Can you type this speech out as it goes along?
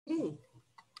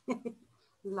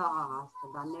ल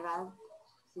धन्यवाद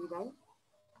श्रीदाई।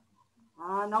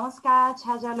 नमस्कार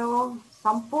छ्याजलो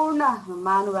सम्पूर्ण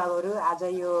महानुभावहरू। आज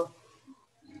यो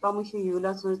तमुसु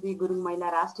युला सोच्दी गुरुङ महिला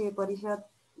राष्ट्रिय परिषद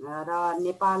र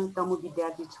नेपाल तमु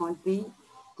विद्यार्थी छोन्त्री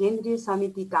केन्द्रीय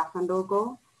समिति काठमाडौँको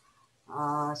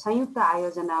संयुक्त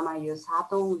आयोजनामा यो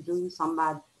 7औं जुन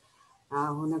संवाद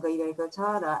हुन गइरहेको छ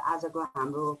र आजको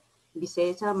हाम्रो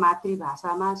विषय छ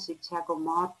मातृभाषामा शिक्षाको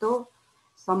महत्त्व,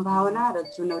 सम्भावना र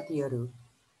चुनौतीहरू।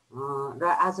 र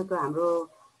आजको हाम्रो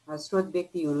स्रोत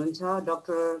व्यक्ति हुनुहुन्छ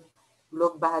डाक्टर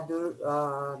लोक बहादुर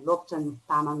लोपचन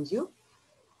तामाङज्यू।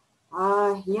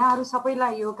 यहाँहरू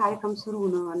सबैलाई यो कार्यक्रम सुरु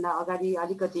हुनुभन्दा अगाडि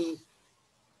अलिकति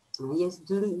यस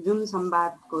जुन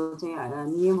संवादको चाहिँ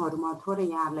नियमहरूमा थोरै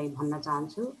यहाँहरूलाई भन्न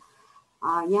चाहन्छु।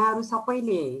 यहाँहरू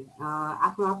सबैले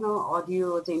आफ्नो आफ्नो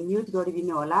अडियो चाहिँ म्युट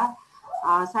गरिदिनु होला।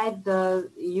 सायद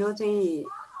यो चाहिँ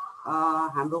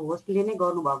हाम्रो होस्टले नै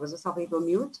गर्नुभएको छ सबैको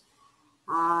म्युट।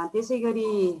 त्यसै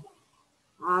गरी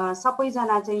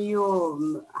सबैजना चाहिँ यो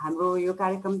हाम्रो यो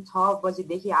कार्यक्रम 6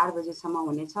 बजेदेखि 8 बजेसम्म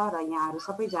हुनेछ र यहाँहरू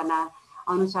सबैजना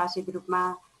अनुशासित रूपमा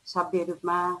सभ्य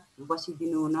रूपमा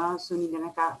बसिदिनु हुन, सुनिदिन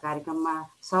कार्यक्रममा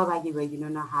सहभागी भइदिनु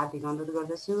हुन हार्दिक अनुरोध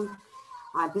गर्दछु।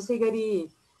 त्यसै गरी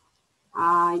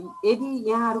यदि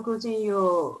यहाँहरूको चाहिँ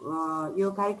यो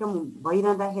कार्यक्रम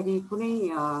भइरहँदाखेरि कुनै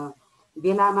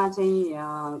बेलामा चाहिँ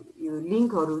यो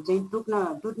लिङ्कहरू चाहिँ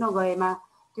टुट्न गएमा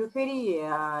त्यो फेरि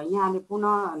यहाँले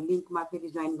पुनः लिङ्कमा फेरि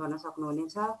जोइन गर्न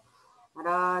सक्नुहुनेछ। र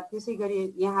त्यसै गरी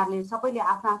यहाँहरूले सबैले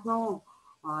आफ्नो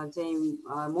चाहिँ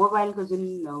मोबाइलको जुन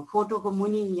फोटोको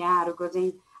मुनि यहाँहरूको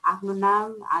चाहिँ आफ्नो नाम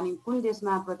अनि कुन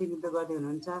देशमा प्रतिनिधित्व गर्दै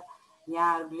हुनुहुन्छ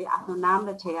यहाँहरूले आफ्नो नाम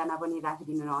र ठेगाना पनि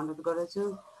राखिदिनु अनुरोध गर्दछु।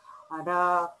 र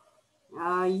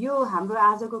यो हाम्रो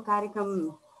आजको कार्यक्रम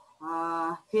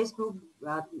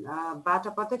फेसबुकबाट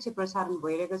प्रत्यक्ष प्रसारण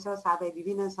भइरहेको छ। साथै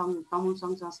विभिन्न तमु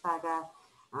सङ्घ संस्थाका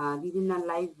विभिन्न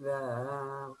लाइभ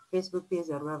फेसबुक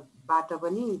पेजहरूबाट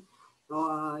पनि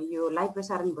यो लाइभ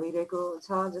प्रसारण भइरहेको छ।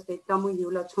 जस्तै तमु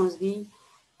युला छोच्दी,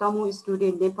 तमु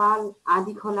स्टुडेन्ट नेपाल,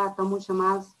 आँधीखोला तमु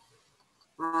समाज,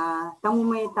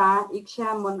 तमुमयता,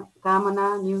 इच्छा कामना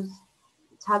न्युज,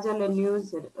 छाजल न्युज,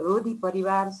 रोधी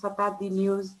परिवार, शताब्दी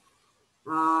न्युज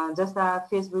जस्ता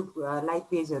फेसबुक लाइभ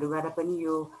पेजहरूबाट पनि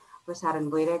यो प्रसारण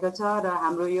भइरहेको छ। र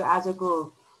हाम्रो यो आजको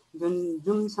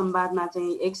जुन संवादमा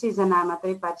चाहिँ 100 जना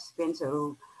मात्रै पार्टिसिपेन्ट्सहरू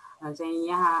चाहिँ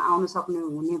यहाँ आउन सक्नु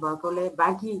हुने भएकोले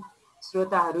बाँकी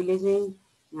श्रोताहरूले चाहिँ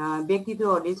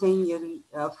व्यक्तित्वहरूले चाहिँ यो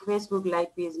फेसबुक लाइभ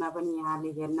पेजमा पनि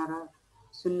यहाँले हेर्न र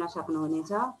सुन्न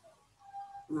सक्नुहुनेछ।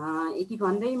 यति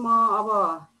भन्दै म अब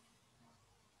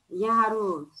यहाँहरू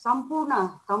सम्पूर्ण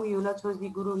तमु युला छोच्दी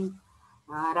गुरुङ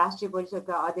राष्ट्रिय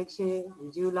परिषदका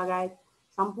अध्यक्षज्यू लगायत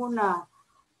सम्पूर्ण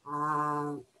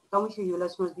तमुसु युला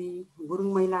छोच्दी गुरुङ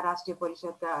महिला राष्ट्रिय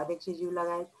परिषदका अध्यक्षज्यू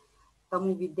लगायत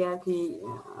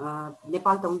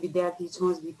नेपाल तमु विद्यार्थी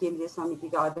छोच्दी केन्द्रीय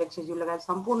समितिका अध्यक्षज्यू लगायत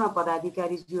सम्पूर्ण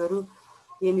पदाधिकारीज्यूहरू,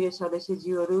 केन्द्रीय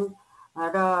सदस्यज्यूहरू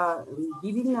र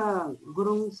विभिन्न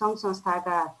गुरुङ सङ्घ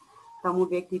संस्थाका तमु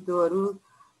व्यक्तित्वहरू,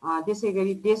 त्यसै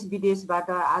गरी देश विदेशबाट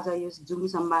आज यस जुम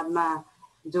संवादमा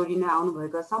जोडिन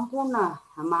आउनुभएका सम्पूर्ण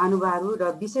महानुभावहरू र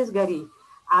विशेष गरी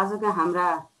आजका हाम्रा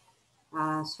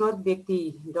स्रोत व्यक्ति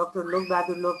डाक्टर लोक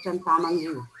बहादुर लोपचन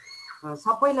तामाङज्यू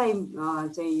सबैलाई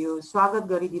चाहिँ यो स्वागत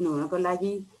गरिदिनु हुनको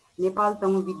लागि नेपाल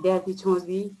तमु विद्यार्थी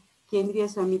छोच्दी केन्द्रीय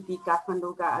समिति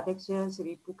काठमाडौँका अध्यक्ष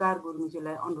श्री पुकार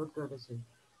गुरुङज्यूलाई अनुरोध गर्दछु।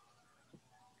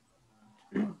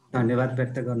 धन्यवाद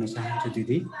व्यक्त गर्न चाहन्छु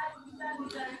दिदी।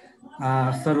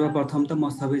 सर्वप्रथम त म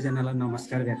सबैजनालाई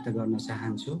नमस्कार व्यक्त गर्न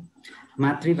चाहन्छु।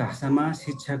 मातृभाषामा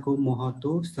शिक्षाको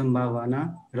महत्त्व, सम्भावना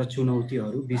र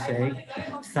चुनौतीहरू विषयक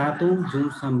 7औं जुन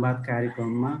संवाद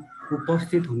कार्यक्रममा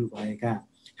उपस्थित हुनुभएका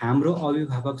हाम्रो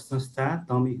अभिभावक संस्था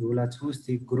तमु युला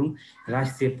छोच्दी गुरुङ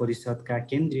राष्ट्रिय परिषदका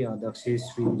केन्द्रीय अध्यक्ष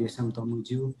श्री रेशम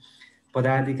तमुज्यू,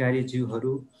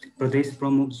 पदाधिकारीज्यूहरू, प्रदेश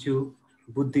प्रमुखज्यू,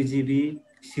 बुद्धिजीवी,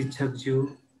 शिक्षकज्यू,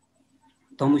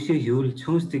 तमुसु युला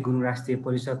छोच्दी गुरुङ राष्ट्रिय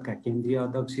परिषदका केन्द्रीय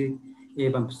अध्यक्ष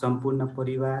एवं सम्पूर्ण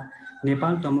परिवार,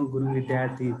 नेपाल तमु गुरुङ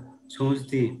विद्यार्थी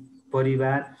छोच्दी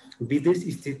परिवार, विदेश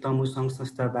स्थित तमु सङ्घ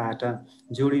संस्थाबाट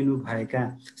जोडिनु भएका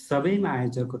सबैमा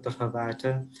आयोजकको तर्फबाट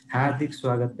हार्दिक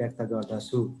स्वागत व्यक्त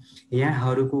गर्दछु।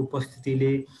 यहाँहरूको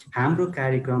उपस्थितिले हाम्रो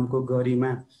कार्यक्रमको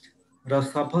गरिमा र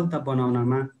सफलता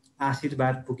बनाउनमा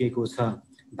आशीर्वाद पुगेको छ।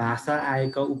 भाषा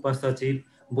आयोगका उपसचिव,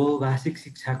 बहुभाषिक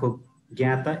शिक्षाको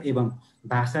ज्ञाता एवं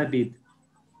भाषाविद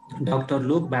डाक्टर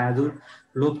लोक बहादुर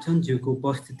लोपचनज्यूको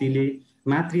उपस्थितिले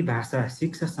मातृभाषा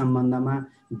शिक्षा सम्बन्धमा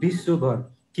विश्वभर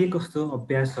के कस्तो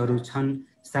अभ्यासहरू छन्,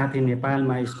 साथै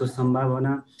नेपालमा यसको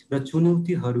सम्भावना र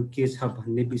चुनौतीहरू के छ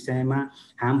भन्ने विषयमा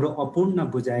हाम्रो अपूर्ण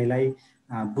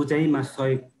बुझाइमा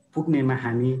सहयोग पुग्नेमा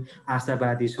हामी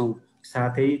आशावादी छौँ।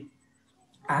 साथै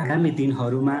आगामी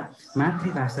दिनहरूमा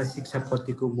मातृभाषा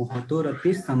शिक्षाप्रतिको महत्त्व र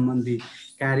त्यस सम्बन्धी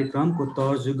कार्यक्रमको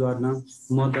तर्जु गर्न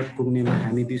मद्दत पुग्नेमा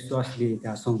हामी विश्वास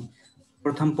लिएका छौँ।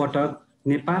 प्रथम पटक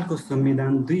नेपालको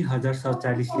संविधान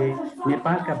 2047ले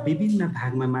नेपालका विभिन्न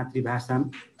भागमा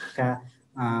मातृभाषाका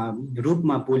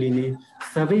रूपमा बोलिने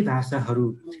सबै भाषाहरू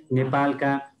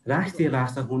नेपालका राष्ट्रिय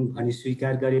भाषा हुन् भनी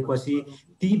स्वीकार गरेपछि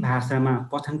ती भाषामा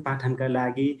पठन पाठनका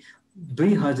लागि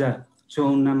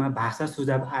 2054मा भाषा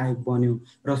सुझाव आयोग बन्यो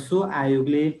र सो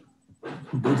आयोगले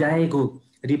बुझाएको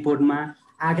रिपोर्टमा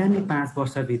आगामी 5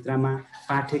 वर्षभित्रमा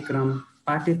पाठ्यक्रम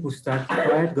पाठ्यपुस्तक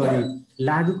तयार गरी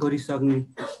लागू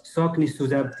गरिसक्ने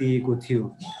सुझाव दिएको थियो।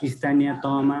 स्थानीय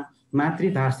तहमा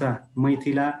मातृभाषा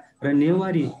मैथिला र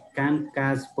नेवारी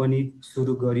कामकाज पनि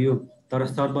सुरु गरियो, तर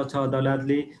सर्वोच्च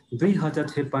अदालतले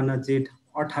 2056 जेठ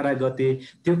 18 गते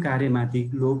त्यो कार्यमाथि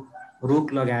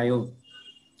रोक लगायो।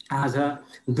 आज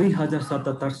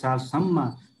 2077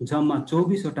 सालसम्म जम्मा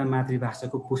 24वटा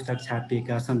मातृभाषाको पुस्तक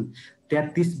छापिएका छन्।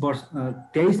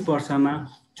 23 वर्षमा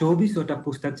 24वटा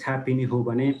पुस्तक छापिने हो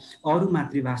भने अरू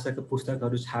मातृभाषाका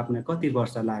पुस्तकहरू छाप्न कति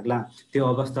वर्ष लाग्ला? त्यो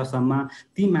अवस्थासम्म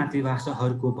ती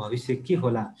मातृभाषाहरूको भविष्य के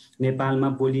होला? नेपालमा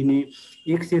बोलिने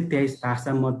 123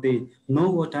 भाषामध्ये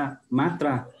 9वटा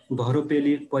मात्र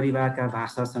भरोपेली परिवारका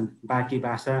भाषा छन्। बाँकी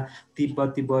भाषा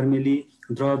तिब्बती, बर्मेली,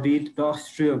 द्रविड र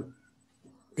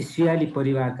एसियाली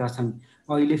परिवारका छन्।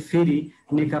 अहिले फेरि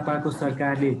नेकपाको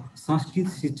सरकारले संस्कृत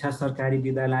शिक्षा सरकारी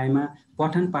विद्यालयमा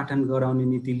पठन पाठन गराउने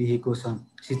नीति लिएको छ।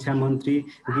 शिक्षा मन्त्री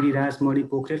गिरिराज मणि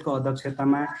पोखरेलको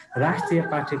अध्यक्षतामा राष्ट्रिय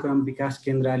पाठ्यक्रम विकास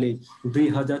केन्द्रले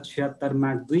 2076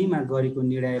 माघ 2मा गरेको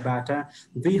निर्णयबाट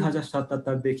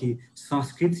 2077देखि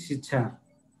संस्कृत शिक्षा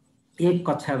एक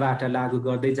कक्षाबाट लागू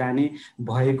गर्दै जाने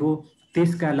भएको,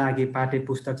 त्यसका लागि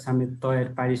पाठ्यपुस्तक समेत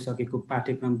तयार पारिसकेको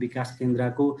पाठ्यक्रम विकास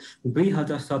केन्द्रको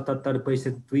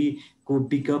 2077/2को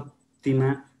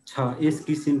विज्ञप्तिमा छ। यस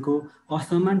किसिमको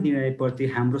असमान निर्णयप्रति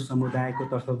हाम्रो समुदायको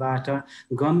तर्फबाट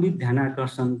गम्भीर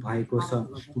ध्यानाकर्षण भएको छ।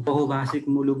 बहुभाषिक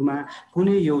मुलुकमा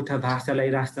कुनै एउटा भाषालाई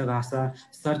राष्ट्रभाषा,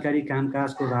 सरकारी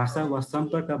कामकाजको भाषा वा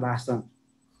सम्पर्क भाषा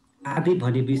आदि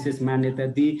भनी विशेष मान्यता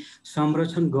दिई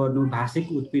संरक्षण गर्नु,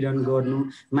 भाषिक उत्पीडन गर्नु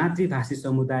मातृभाषी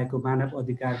समुदायको मानव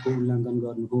अधिकारको उल्लङ्घन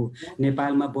गर्नु हो।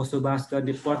 नेपालमा बसोबास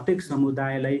गर्ने प्रत्येक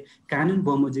समुदायलाई कानुन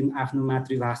बमोजिम आफ्नो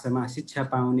मातृभाषामा शिक्षा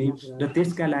पाउने र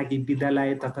त्यसका लागि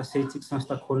विद्यालय तथा शैक्षिक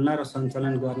संस्था खोल्न र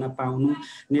सञ्चालन गर्न पाउनु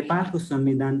नेपालको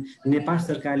संविधान, नेपाल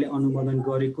सरकारले अनुमोदन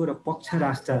गरेको र पक्ष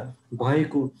राष्ट्र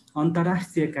भएको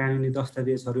अन्तर्राष्ट्रिय कानुनी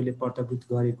दस्तावेजहरूले प्रस्तुत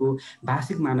गरेको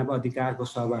भाषिक मानव अधिकारको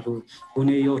सवाल हो।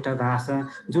 कुनै एउटा भाषा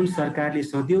जुन सरकारले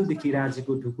सदैवदेखि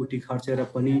राज्यको ढुकुटी खर्चेर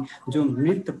पनि जो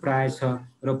मृत प्राय छ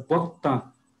र वक्त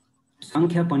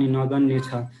सङ्ख्या पनि नगन्य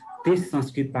छ, त्यस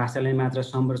संस्कृत भाषालाई मात्र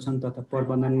संरक्षण तथा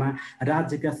प्रबन्धनमा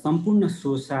राज्यका सम्पूर्ण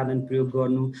स्रोत साधन प्रयोग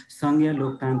गर्नु सङ्घीय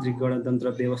लोकतान्त्रिक गणतन्त्र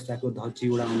व्यवस्थाको धज्जी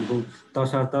उडाउनु हो।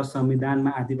 तसर्थ संविधानमा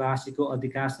आदिवासीको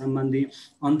अधिकार सम्बन्धी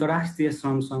अन्तर्राष्ट्रिय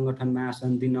श्रम सङ्गठन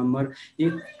महासन्धि नम्बर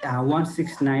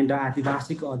 169 र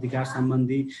आदिवासीको अधिकार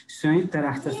सम्बन्धी संयुक्त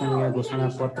राष्ट्रसङ्घीय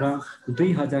घोषणापत्र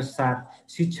 2007,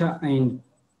 शिक्षा ऐन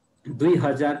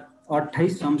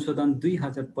 2028 संशोधन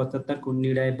 2075को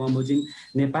निर्णय बमोजिम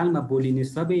नेपालमा बोलिने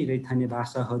सबै रैथाने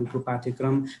भाषाहरूको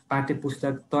पाठ्यक्रम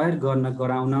पाठ्यपुस्तक तयार गर्न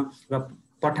गराउन र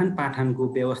पठन पाठनको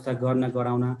व्यवस्था गर्न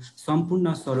गराउन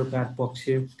सम्पूर्ण सरोकार पक्ष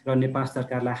र नेपाल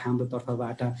सरकारलाई हाम्रो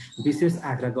तर्फबाट विशेष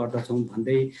आग्रह गर्दछौँ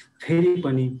भन्दै फेरि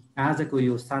पनि आजको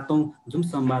यो 7औं जुन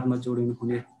संवादमा जोडिनु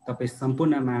हुने तपाईँ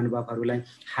सम्पूर्ण महानुभावहरूलाई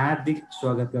हार्दिक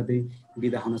स्वागत गर्दै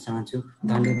बिदा हुन चाहन्छु।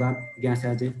 धन्यवाद।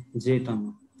 ग्यासाजे जय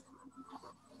तम।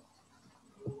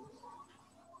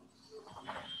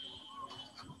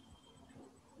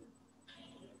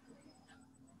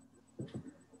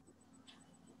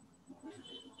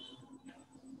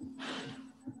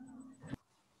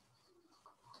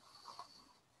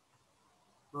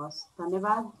 हस्,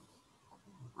 धन्यवाद।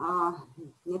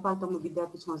 नेपाल तमु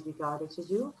विद्यार्थी संसदका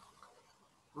अध्यक्षज्यू,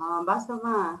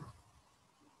 वास्तवमा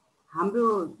हाम्रो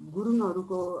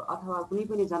गुरुङहरूको अथवा कुनै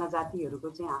पनि जनजातिहरूको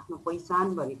चाहिँ आफ्नो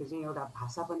पहिचान भनेको चाहिँ एउटा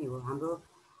भाषा पनि हो। हाम्रो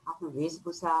आफ्नो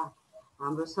वेशभूषा,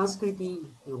 हाम्रो संस्कृति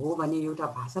हो भने एउटा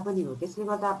भाषा पनि हो। त्यसले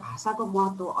गर्दा भाषाको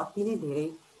महत्त्व अति नै धेरै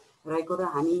रहेको र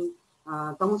हामी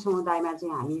तमु समुदायमा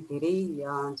चाहिँ हामी धेरै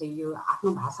चाहिँ यो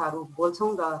आफ्नो भाषाहरू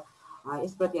बोल्छौँ र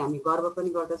यसप्रति हामी गर्व पनि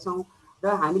गर्दछौँ र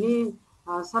हामीले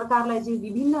सरकारलाई चाहिँ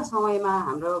विभिन्न समयमा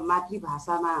हाम्रो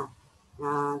मातृभाषामा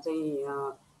चाहिँ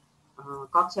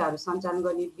कक्षाहरू सञ्चालन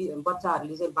गर्ने,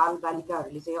 बच्चाहरूले चाहिँ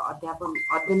बालबालिकाहरूले चाहिँ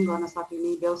अध्ययन गर्न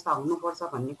सकिने व्यवस्था हुनुपर्छ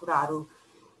भन्ने कुराहरू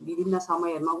विभिन्न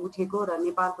समयहरूमा उठेको र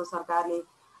नेपालको सरकारले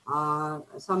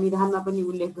संविधानमा पनि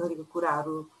उल्लेख गरेको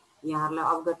कुराहरू यहाँहरूलाई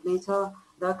अवगत नै छ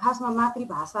र खासमा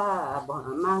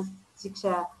मातृभाषामा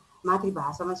शिक्षा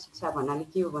मातृभाषामा शिक्षा भन्नाले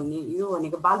के हो भन्ने यो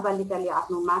भनेको बालबालिकाले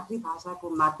आफ्नो मातृभाषाको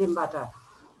माध्यमबाट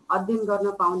अध्ययन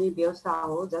गर्न पाउने व्यवस्था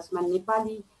हो जसमा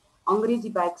नेपाली अङ्ग्रेजी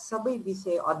बाहेक सबै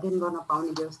विषय अध्ययन गर्न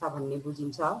पाउने व्यवस्था भन्ने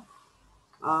बुझिन्छ।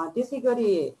 त्यसै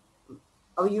गरी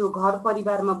अब यो घर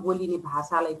परिवारमा बोलिने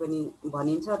भाषालाई पनि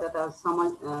भनिन्छ तथा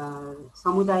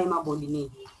समुदायमा बोलिने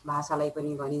भाषालाई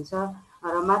पनि भनिन्छ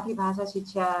र मातृभाषा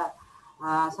शिक्षा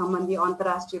सम्बन्धी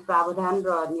अन्तर्राष्ट्रिय प्रावधान र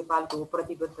नेपालको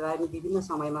प्रतिबद्धता विभिन्न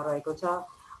समयमा रहेको छ।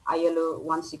 ILO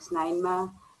 169 मा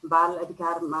बाल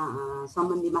अधिकारमा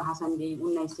सम्बन्धी महासन्धि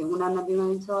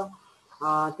 1989 छ।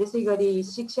 त्यसै गरी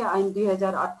शिक्षा ऐन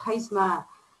 2028 मा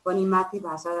पनि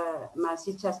मातृभाषामा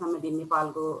शिक्षा सम्बन्धी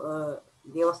नेपालको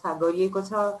व्यवस्था गरिएको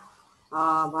छ।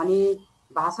 भने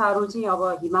भाषाहरू चाहिँ अब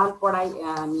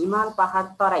हिमाल पहाड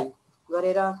तराई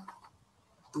गरेर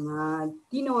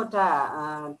तीनवटा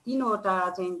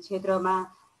चाहिँ क्षेत्रमा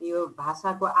यो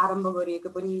भाषाको आरम्भ गरिएको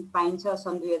पनि पाइन्छ।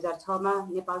 सन् 2006 मा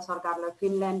नेपाल सरकार र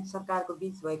फिनल्यान्ड सरकारको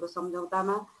बीच भएको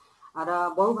सम्झौतामा र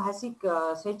बहुभाषिक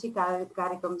शैक्षिक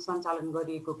कार्यक्रम सञ्चालन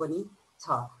गरिएको पनि छ।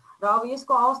 र अब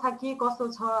यसको अवस्था के कस्तो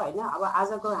छ हैन, अब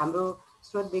आजको हाम्रो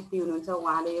स्रोत व्यक्ति हुनुहुन्छ,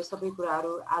 उहाँले यो सबै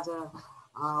कुराहरू आज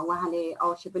उहाँले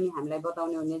अवश्य पनि हामीलाई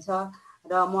बताउने हुनेछ।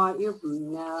 र म यो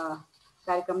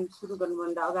कार्यक्रम सुरु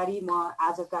गर्नुभन्दा अगाडि म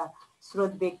आजका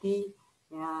स्रोत व्यक्ति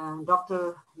डाक्टर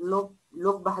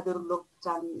लोक बहादुर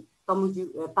लोपचान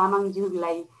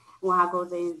तामाङज्यूलाई उहाँको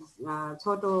चाहिँ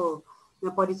छोटो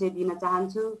परिचय दिन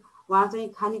चाहन्छु। उहाँ चाहिँ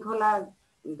खानीखोला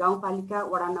गाउँपालिका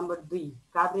वडा नम्बर 2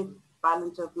 काभ्रे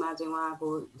पालनचोकमा चाहिँ उहाँको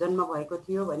जन्म भएको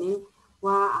थियो भने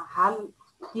उहाँ हाल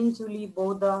तिनचुली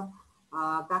बौद्ध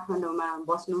काठमाडौँमा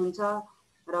बस्नुहुन्छ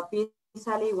र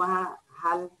पेसाले उहाँ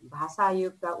हाल भाषा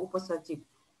आयोगका उपसचिव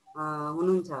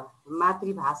हुनुहुन्छ,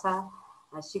 मातृभाषा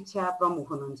शिक्षा प्रमुख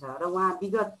हुनुहुन्छ र उहाँ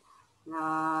विगत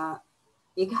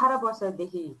 11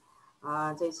 वर्षदेखि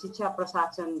चाहिँ शिक्षा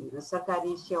प्रशासन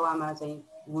सरकारी सेवामा चाहिँ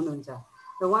हुनुहुन्छ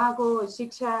र उहाँको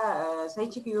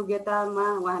शैक्षिक योग्यतामा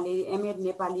उहाँले MA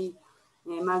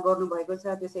नेपालीमा गर्नुभएको छ।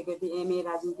 त्यसै गरी MA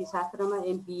राजनीति शास्त्रमा,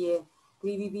 MPA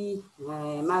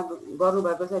त्रिविधमा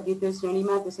गर्नुभएको छ 2य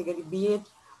श्रेणीमा। त्यसै गरी BEd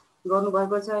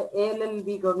गर्नुभएको छ,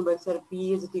 LLB गर्नुभएको छ र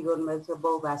PhD गर्नुभएको छ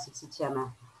बहुभाषिक शिक्षामा।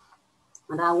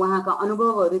 र उहाँका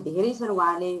अनुभवहरू धेरै छन्।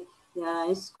 उहाँले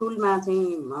स्कुलमा चाहिँ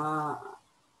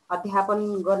अध्यापन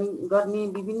गर्ने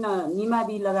विभिन्न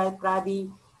निमावि लगायत प्रावि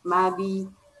मावि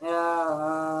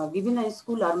विभिन्न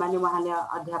स्कुलहरूमा नै उहाँले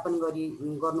अध्यापन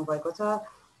गर्नुभएको छ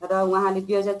र उहाँले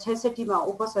 2066 मा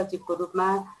उपसचिवको रूपमा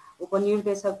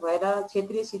उपनिर्देशक भएर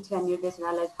क्षेत्रीय शिक्षा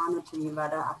निर्देशनालय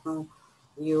छानोछिनीबाट आफ्नो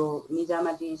यो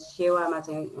निजामती सेवामा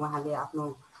चाहिँ उहाँले आफ्नो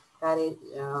कार्य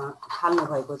थाल्नु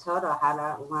भएको छ र हाल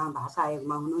उहाँ भाषा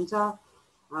आयोगमा हुनुहुन्छ।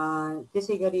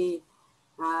 त्यसै गरी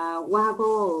उहाँको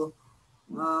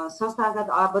संस्थागत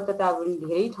आबद्धता पनि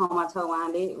धेरै ठाउँमा छ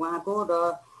उहाँको र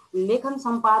लेखन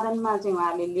सम्पादनमा चाहिँ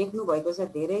उहाँले लेख्नु भएको छ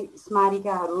धेरै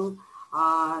स्मारिकाहरू,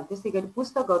 त्यसै गरी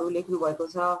पुस्तकहरू लेख्नु भएको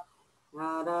छ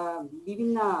र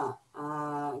विभिन्न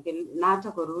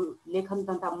नाटकहरू लेखन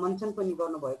तथा मञ्चन पनि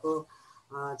गर्नुभएको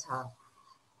छ।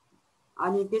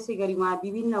 अनि त्यसै गरी उहाँ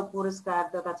विभिन्न पुरस्कार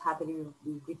तथा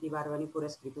छात्रवृत्तिबाट पनि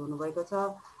पुरस्कृत हुनुभएको छ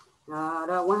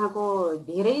र उहाँको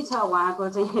धेरै छ उहाँको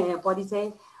चाहिँ परिचय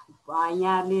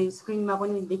यहाँले स्क्रिनमा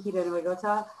पनि देखिरहनु भएको छ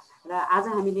र आज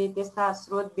हामीले त्यस्ता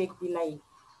स्रोत व्यक्तिलाई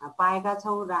पाएका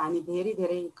छौँ र हामी धेरै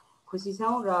धेरै खुसी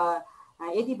छौँ। र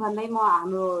यति भन्दै म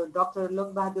हाम्रो डाक्टर लोक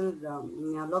बहादुर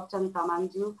लोपचन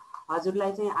तामाङज्यू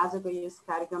हजुरलाई चाहिँ आजको यस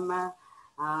कार्यक्रममा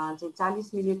चाहिँ 40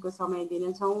 मिनटको समय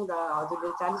दिनेछौँ र हजुरले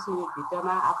 40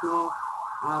 मिनटभित्रमा आफ्नो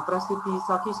प्रस्तुति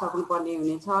सकिसक्नुपर्ने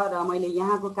हुनेछ र मैले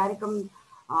यहाँको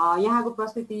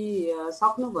प्रस्तुति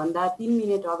सक्नुभन्दा 3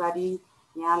 मिनट अगाडि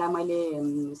यहाँलाई मैले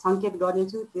सङ्केत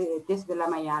गर्नेछु। त्यस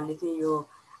बेलामा यहाँले चाहिँ यो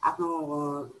आफ्नो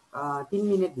 3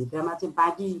 मिनटभित्रमा चाहिँ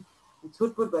बाँकी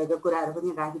छुटपुट भएको कुराहरू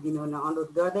पनि राखिदिनु हुन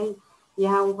अनुरोध गर्दै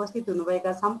यहाँ उपस्थित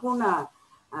हुनुभएका सम्पूर्ण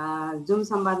जुम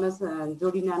संवादमा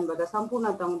जोडिरहनुभएका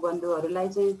सम्पूर्ण तमु बन्धुहरूलाई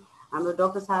चाहिँ हाम्रो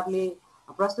डाक्टर साहबले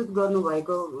प्रस्तुत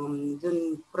गर्नुभएको जुन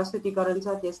प्रस्तुतिकरण छ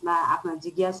त्यसमा आफ्ना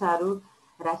जिज्ञासाहरू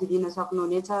राखिदिन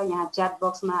सक्नुहुनेछ। यहाँ च्याट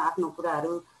बक्समा आफ्नो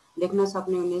कुराहरू लेख्न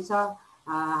सक्नुहुनेछ।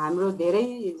 हाम्रो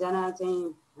धेरैजना चाहिँ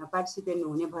पार्टिसिपेन्ट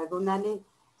हुने भएको हुनाले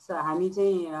हामी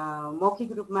चाहिँ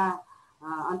मौखिक रूपमा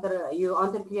यो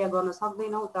अन्तर्क्रिया गर्न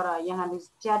सक्दैनौँ, तर यहाँले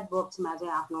च्याट बक्समा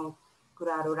चाहिँ आफ्नो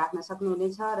कुराहरू राख्न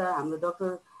सक्नुहुनेछ र हाम्रो डाक्टर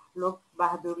लोक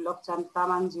बहादुर लोपचान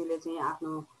तामाङज्यूले चाहिँ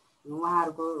आफ्नो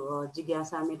उहाँहरूको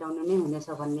जिज्ञासा मेटाउनु नै हुनेछ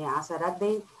भन्ने आशा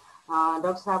राख्दै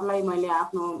डाक्टर साहबलाई मैले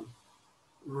आफ्नो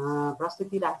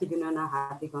प्रस्तुति राखिदिन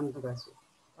हार्दिक अनुरोध गर्छु।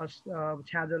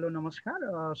 छ्याजलो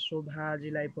नमस्कार।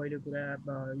 शोभाजीलाई पहिलो कुरा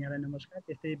यहाँलाई नमस्कार।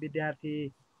 त्यस्तै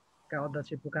विद्यार्थीका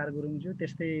अध्यक्ष पुकार गुरुङज्यू,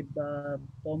 त्यस्तै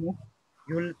प्रमुख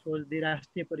युल सोझदी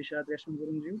राष्ट्रिय परिषद रेशम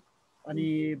गुरुङज्यू, अनि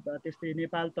त्यस्तै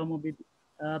नेपाल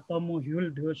तमु हुल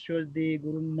सोझदी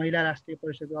गुरुङ महिला राष्ट्रिय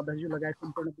परिषदको अध्यक्ष लगायत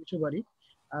सम्पूर्ण विश्वभरि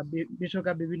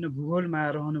विश्वका विभिन्न भूगोलमा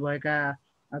रहनुभएका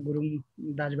गुरुङ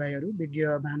दाजुभाइहरू, विज्ञ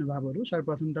महानुभावहरू,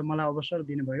 सर्वप्रथम त मलाई अवसर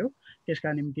दिनुभयो त्यसका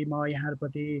निम्ति म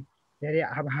यहाँहरूप्रति धेरै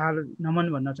आभार नमन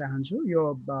भन्न चाहन्छु। यो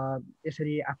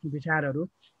यसरी आफ्नो विचारहरू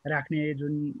राख्ने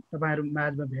जुन तपाईँहरू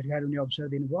माझमा भेटघाट हुने अवसर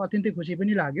दिनुभयो, अत्यन्तै खुसी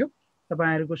पनि लाग्यो।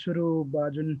 तपाईँहरूको सुरु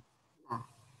जुन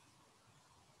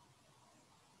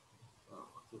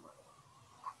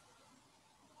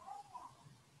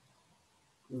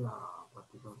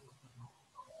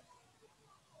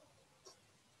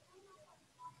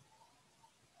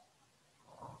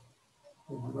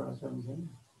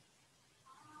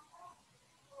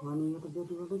अनि यो त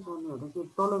बेटीबाटै चल्ने हो त, त्यो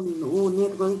तल ऊ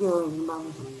नेट गइक्यो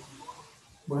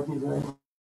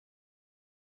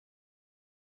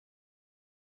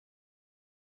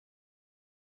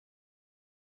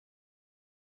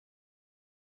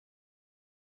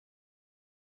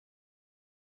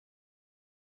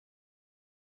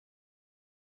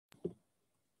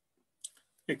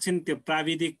एकछिन त्यो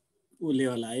प्राविधिक उले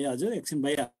होला है हजुर, एकछिन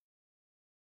भइहाल्छ।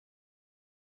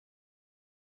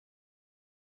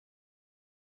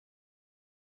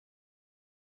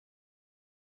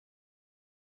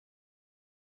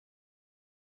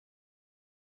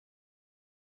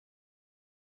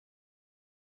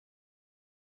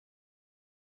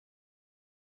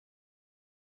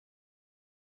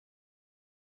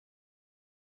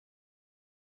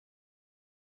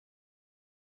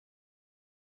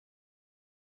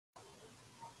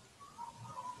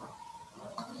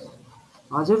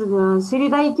 हजुर श्री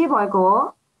दाई के भएको हो?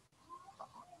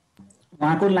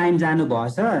 उहाँको लाइन जानु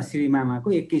भएछ श्री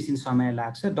मामाको, एकैछिन समय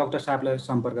लाग्छ। डाक्टर साहबलाई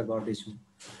सम्पर्क गर्दैछु।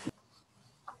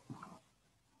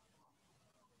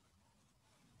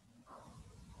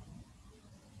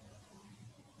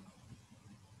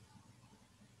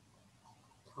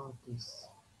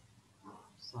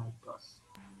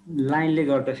 लाइनले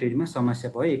गर्दाखेरिमा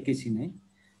समस्या भयो, एकैछिन है।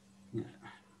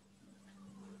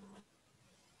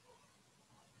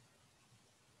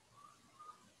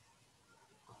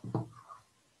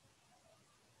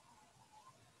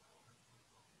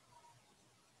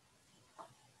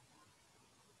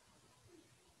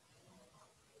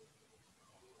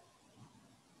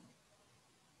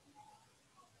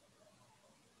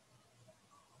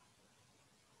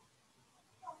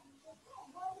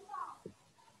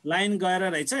 लाइन गएर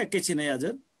रहेछ, एकैछिन है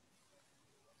हजुर।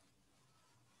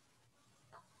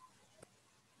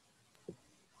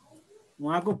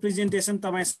 उहाँको प्रेजेन्टेसन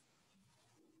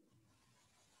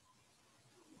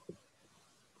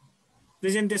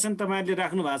तपाईँले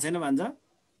राख्नु भएको छैन भन्छ?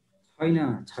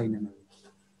 छैन।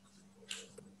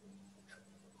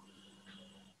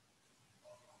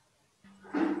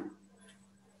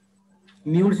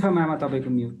 म्युट छ मामा, तपाईँको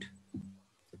म्युट।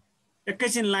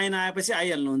 एकैछिन लाइन आएपछि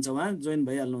आइहाल्नुहुन्छ, उहाँ जोइन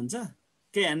भइहाल्नुहुन्छ।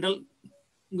 केही ह्यान्डल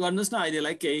गर्नुहोस् न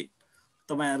अहिलेलाई, केही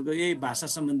तपाईँहरूको यही भाषा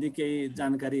सम्बन्धी केही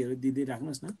जानकारीहरू दिँदै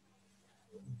राख्नुहोस् न।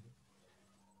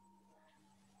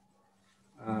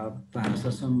 भाषा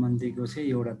सम्बन्धीको चाहिँ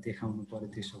एउटा देखाउनु पर्यो,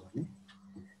 त्यसो भने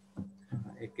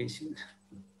एकैछिन।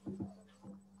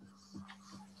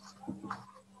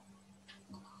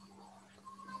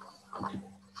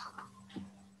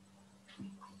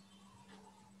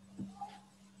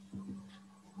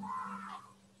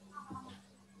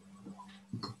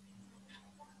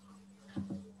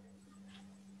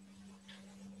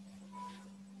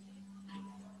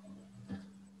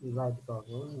 लाइट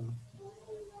भएको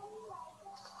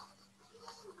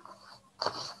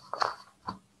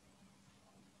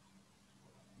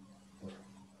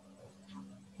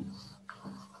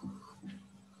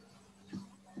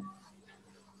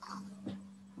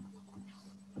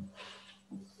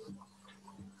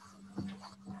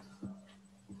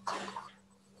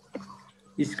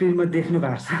स्क्रिनमा देख्नु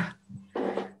भएको छ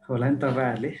होला नि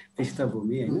तपाईँहरूले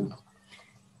पृष्ठभूमि, होइन?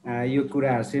 यो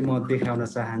कुराहरू चाहिँ म देखाउन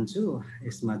चाहन्छु।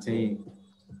 यसमा चाहिँ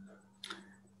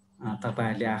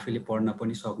तपाईँहरूले आफैले पढ्न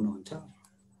पनि सक्नुहुन्छ।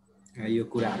 यो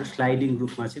कुराहरू स्लाइडिङ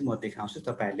रूपमा चाहिँ म देखाउँछु,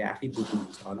 तपाईँहरूले आफै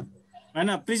बुझ्नुहुन्छ होला।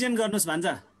 हैन, प्रेजेन्ट गर्नुहोस् भन्छ।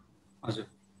 हजुर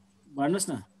भन्नुहोस्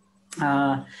न।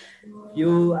 यो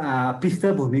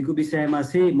पृष्ठभूमिको विषयमा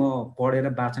चाहिँ म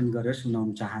पढेर वाचन गरेर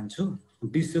सुनाउन चाहन्छु।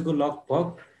 विश्वको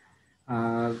लगभग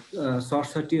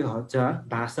 67,000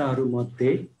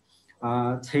 भाषाहरूमध्ये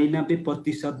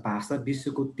 96% भाषा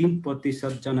विश्वको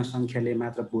 3% जनसङ्ख्याले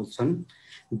मात्र बोल्छन्।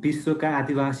 विश्वका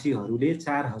आदिवासीहरूले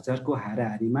 4,000 को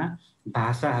हाराहारीमा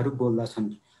भाषाहरू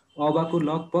बोल्दछन्। अबको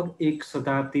लगभग 1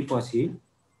 शताब्दीपछि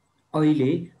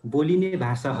अहिले बोलिने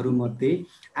भाषाहरूमध्ये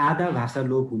आधा भाषा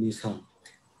लोप हुनेछ।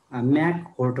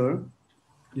 म्याक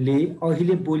होर्टरले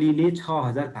अहिले बोलिने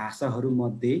 6000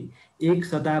 भाषाहरूमध्ये 1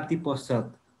 शताब्दी पश्चात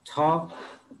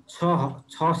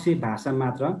 600 भाषा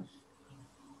मात्र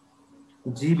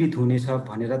जीवित हुनेछ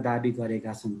भनेर दाबी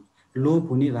गरेका छन्। लोप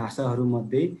हुने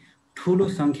भाषाहरूमध्ये ठूलो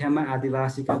सङ्ख्यामा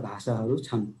आदिवासीका भाषाहरू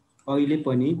छन्। अहिले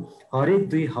पनि हरेक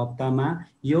 2 हप्तामा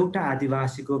एउटा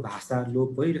आदिवासीको भाषा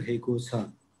लोप भइरहेको छ।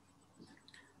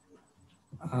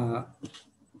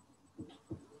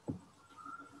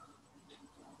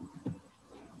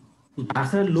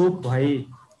 भाषा लोप भए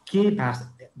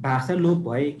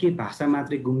के भाषा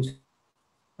मात्रै गुम्छ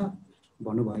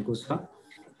भन्नुभएको छ।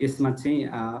 यसमा चाहिँ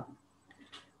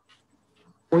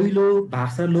पहिलो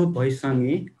भाषा लोप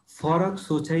भएसँगै फरक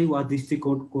सोचाइ वा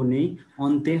दृष्टिकोणको नै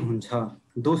अन्त्य हुन्छ।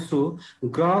 दोस्रो,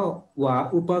 ग्रह वा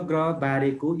उपग्रह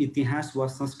बारेको इतिहास वा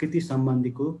संस्कृति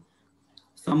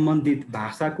सम्बन्धित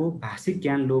भाषाको भाषिक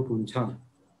ज्ञान लोप हुन्छ।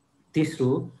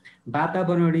 तेस्रो,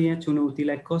 वातावरणीय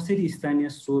चुनौतीलाई कसरी स्थानीय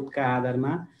स्रोतका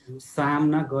आधारमा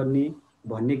सामना गर्ने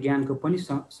भन्ने ज्ञानको पनि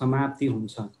समाप्ति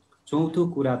हुन्छ। चौथो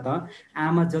कुरा त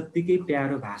आमा जत्तिकै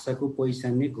प्यारो भाषाको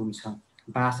पहिचान नै गुम्छ।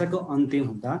 भाषाको अन्त्य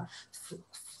हुँदा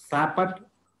सापट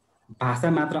भाषा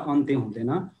मात्र अन्त्य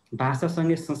हुँदैन,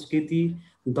 भाषासँगै संस्कृति,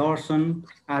 दर्शन,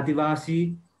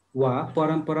 आदिवासी वा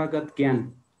परम्परागत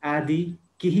ज्ञान आदि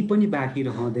केही पनि बाँकी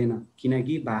रहँदैन,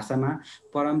 किनकि भाषामा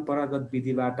परम्परागत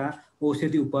विधिबाट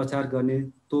औषधि उपचार गर्ने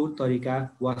तौर तरिका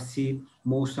वा शीत,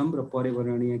 मौसम र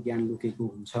पर्यावरणीय ज्ञान लुकेको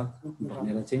हुन्छ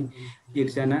भनेर चाहिँ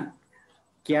एकजना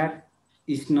क्याट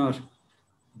स्नर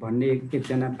भन्ने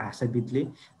एकजना भाषाविदले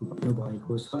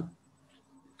भन्नुभएको छ।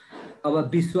 अब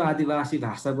विश्व आदिवासी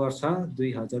भाषा वर्ष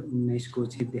 2019 को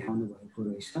चाहिँ देखाउनु भएको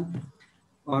रहेछ।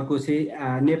 अर्को चाहिँ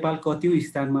नेपाल कतिौं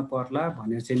स्थानमा पर्ला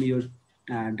भनेर चाहिँ यो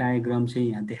डायग्राम चाहिँ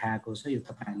यहाँ देखाएको छ। यो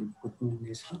तपाईहरुले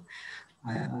बुझ्नुहुनेछ।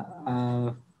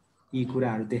 यी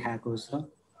कुराहरू देखाएको छ।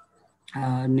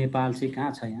 नेपाल चाहिँ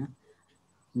कहाँ छ यहाँ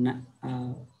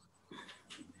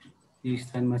यो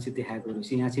स्थानमा चाहिँ देखाएको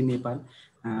रहेछ। यहाँ चाहिँ नेपाल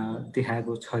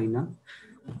देखाएको छैन।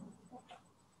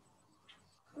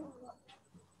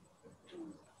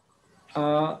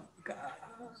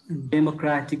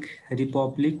 डेमोक्रेटिक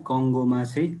रिपब्लिक कङ्गोमा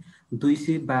चाहिँ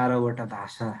 212 वटा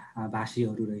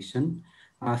भाषीहरू रहेछन्।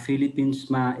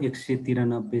 फिलिपिन्समा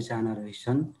 193 जना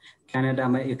रहेछन्।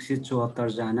 क्यानाडामा 174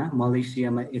 जना,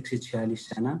 मलेसियामा 146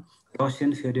 जना,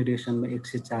 रसियन फेडरेसनमा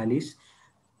 140,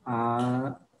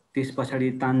 त्यस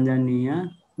पछाडि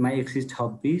तान्जानियामा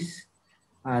 126,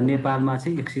 नेपालमा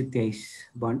चाहिँ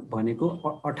 123 भनेको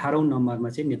 18औं नम्बरमा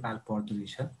चाहिँ नेपाल पर्दो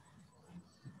रहेछ।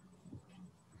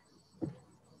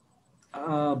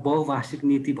 बहुभाषिक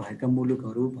नीति भएका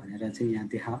मुलुकहरू भनेर चाहिँ यहाँ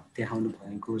देखाउनु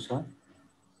भएको छ।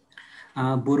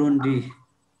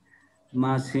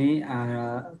 बुरुन्डीमा चाहिँ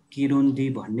किरुन्डी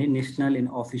भन्ने नेसनल एन्ड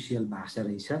अफिसियल भाषा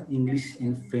रहेछ। इङ्ग्लिस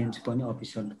एन्ड फ्रेन्च पनि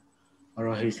अफिसियल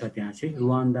रहेछ त्यहाँ चाहिँ।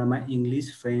 रुवान्डामा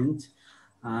इङ्ग्लिस, फ्रेन्च,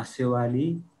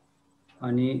 सेवाली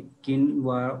अनि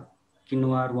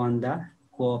किन्वारवान्डा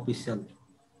को अफिसियल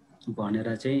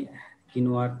भनेर चाहिँ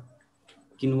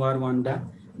किन्वारवान्डा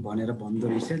भनेर भन्दो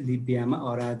रहेछ। लिबियामा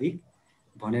अराबिक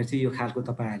भनेर चाहिँ यो खालको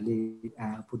तपाईहरुले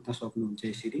बुझ्न सक्नुहुन्छ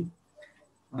यसरी।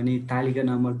 अनि तालिका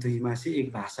नम्बर 2 मा चाहिँ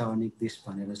एक भाषा अनेक देश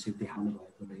भनेर चाहिँ देखाउनु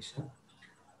भएको रहेछ।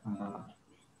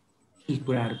 यी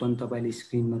कुराहरु पनि तपाईले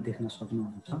स्क्रिनमा देख्न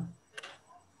सक्नुहुन्छ।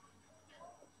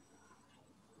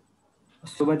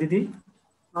 शोभा दिदी,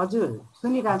 हजुर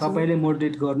सुनिरहेछु। तपाईले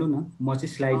मोडरेट गर्नु न, म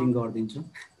चाहिँ स्लाइडिङ गर्दिन्छु।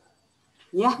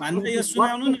 भन्दै यो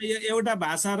सुनाउनु न, यो एउटा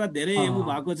भाषा र धेरै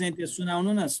भएको चाहिँ त्यो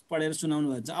सुनाउनु न, पढेर सुनाउनु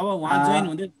भन्छ। अब उहाँ जोइन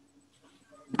हुँदै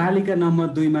तालिका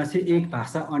नम्बर 2 मा चाहिँ एक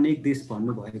भाषा अनेक देश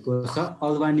भन्नु भएको छ।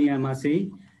 अल्बानियामा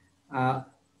चाहिँ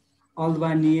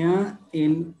अल्बानिया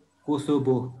एन्ड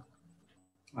कोसोभो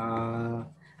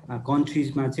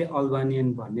कन्ट्रिजमा चाहिँ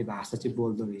अल्बानियन भन्ने भाषा चाहिँ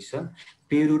बोल्दो रहेछ।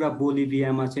 पेरु र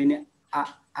बोलिभियामा चाहिँ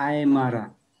आयमारा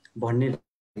भन्ने,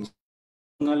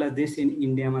 बङ्गलादेश एन्ड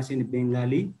इन्डियामा चाहिँ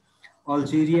बेङ्गाली,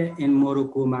 अल्जेरिया एन्ड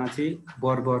मोरोकोमा चाहिँ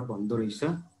बर्बर भन्दो रहेछ।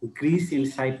 Greece and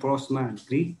साइप्रसमा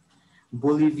Greek,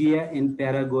 Bolivia and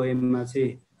प्याराग्वेमा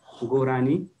चाहिँ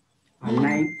गोरानी,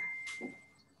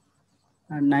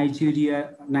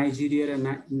 नाइजेरिया र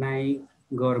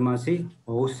नाइगरमा चाहिँ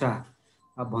हौसा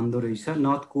भन्दो रहेछ।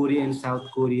 नर्थ कोरिया एन्ड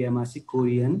साउथ कोरियामा चाहिँ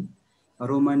कोरियन,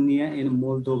 रोमानिया एन्ड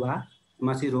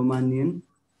मोल्दोभामा चाहिँ रोमानियन,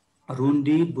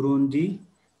 रुन्डी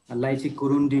बुरुन्डीलाई चाहिँ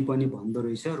कुरुन्डी पनि भन्दो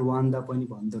रहेछ। रुवान्दा पनि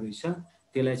भन्दो रहेछ।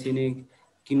 त्यसलाई चाहिँ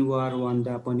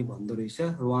किन्वारवान्डा पनि भन्दो रहेछ।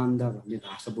 रुवान्दा भन्ने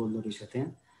भाषा बोल्दो रहेछ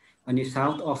त्यहाँ। अनि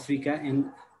साउथ अफ्रिका एन्ड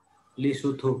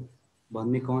लेसोथो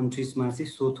भन्ने कन्ट्रिजमा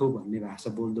चाहिँ सोथो भन्ने भाषा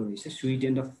बोल्दो रहेछ।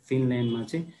 स्विडेन र फिनल्यान्डमा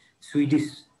चाहिँ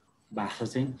स्विडिस भाषा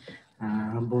चाहिँ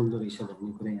बोल्दो रहेछ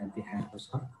भन्ने कुरा यहाँ देखाएको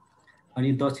छ।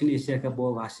 अनि दक्षिण एसियाका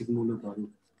बहुभाषिक मुलुकहरू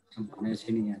भनेर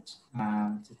चाहिँ यहाँ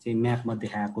चाहिँ म्यापमा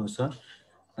देखाएको छ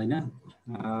होइन।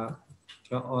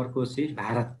 र अर्को चाहिँ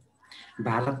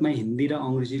भारतमा हिन्दी र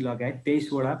अङ्ग्रेजी लगायत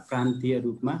 23वटा प्रान्तीय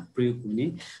रूपमा प्रयोग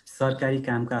हुने सरकारी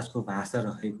कामकाजको भाषा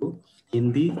रहेको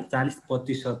हिन्दी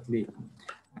 40%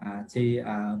 चाहिँ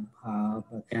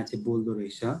त्यहाँ चाहिँ बोल्दो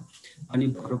रहेछ। अनि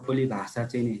भोटबोली भाषा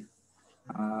चाहिँ नि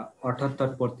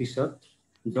 78%,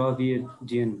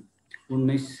 द्रविडियन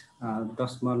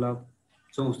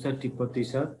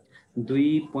 19.64%,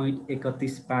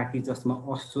 2.31 पाकी जसमा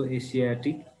अस्ट्रो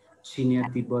एसियाटिक, चिनिया,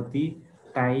 तिब्बती,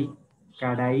 टाई,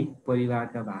 काडाई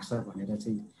परिवारका भाषा भनेर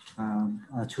चाहिँ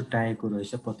छुट्याएको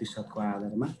रहेछ प्रतिशतको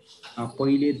आधारमा।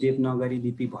 पहिले देवनागरी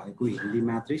लिपि भएको हिन्दी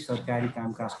मात्रै सरकारी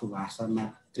कामकाजको भाषा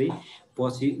मात्रै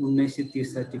पछि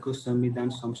 1963 को संविधान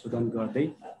संशोधन गर्दै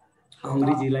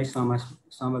अङ्ग्रेजीलाई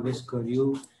समावेश गरियो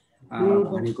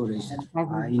भनेको रहेछ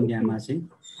इन्डियामा चाहिँ।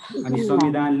 अनि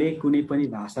संविधानले कुनै पनि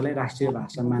भाषालाई राष्ट्रिय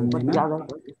भाषा मान्दैन।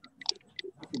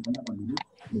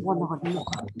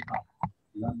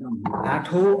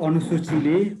 8औं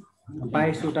अनुसूचीले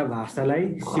 22वटा भाषालाई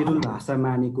सिड्युल भाषा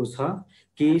मानेको छ।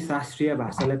 केही शास्त्रीय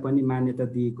भाषालाई पनि मान्यता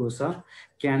दिएको छ।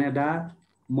 क्यानाडा,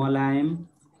 मलायम,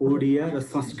 ओडिया र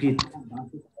संस्कृत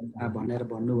भनेर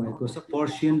भन्नुभएको छ।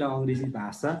 पर्सियन र अङ्ग्रेजी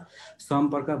भाषा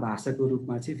सम्पर्क भाषाको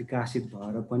रूपमा चाहिँ विकसित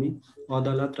भएर पनि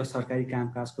अदालत र सरकारी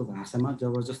कामकाजको भाषामा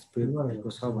जबरजस्त प्रयोग भएको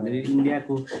छ भनेर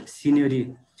इन्डियाको सिनियरी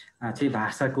चाहिँ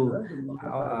भाषाको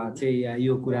चाहिँ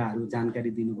यो कुराहरू जानकारी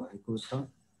दिनुभएको छ।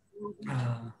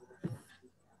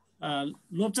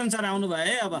 लोप्चन सर आउनु भयो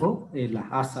है अब। हो ए ल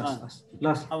हस्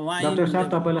डाक्टर साहब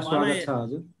तपाईलाई स्वागत छ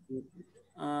हजुर।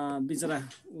 बिचरा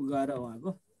गएर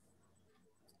उहाँको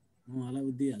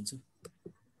उहाँलाई दिइहाल्छु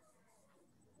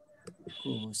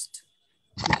होस्ट।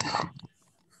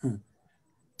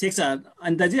 ठिक छ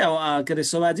अनिताजी। अब के अरे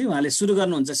शोभाजी उहाँले सुरु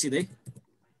गर्नुहुन्छ सिधै।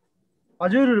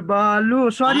 हजुर लु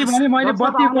सरी भने मैले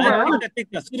बत्ती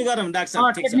सुरु गरौँ डाक्टर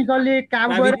साहब। टेक्निकली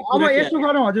काम गरेर अब यसो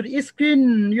गरौँ हजुर,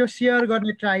 स्क्रिन यो सेयर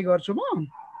गर्ने ट्राई गर्छु म।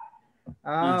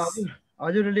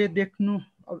 हजुरले देख्नु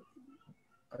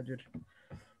हजुर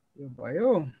यो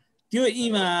भयो त्यो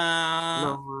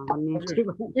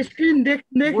स्क्रिन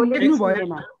देख्नु भयो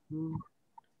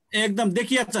एकदम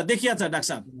देखिया छ डाक्टर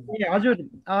साहब। ए हजुर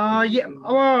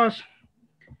अब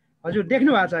हजुर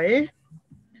देख्नु भएको छ है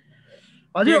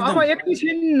हजुर। अब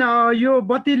एकैछिन यो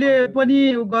बत्तीले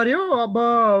पनि गर्यो। अब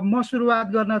म सुरुवात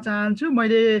गर्न चाहन्छु।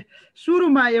 मैले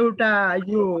सुरुमा एउटा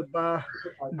यो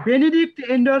बेनेडिक्ट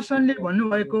एन्डरसनले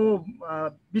भन्नुभएको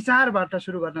विचारबाट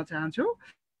सुरु गर्न चाहन्छु।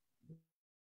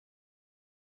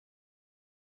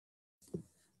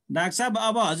 डाक्टर साहब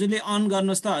अब हजुरले अन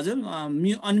गर्नुहोस् त हजुर,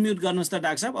 अनम्युट गर्नुहोस् त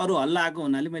डाक्टर साहब। अरू हल्ला आएको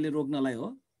हुनाले मैले रोक्नलाई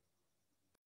हो।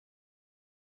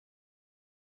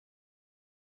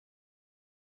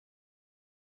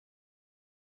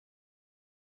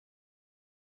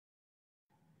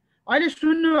 अहिले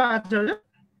सुन्नु भएको छ?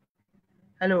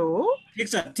 हेलो ठिक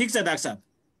छ डाक्टर साहब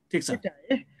ठिक छ।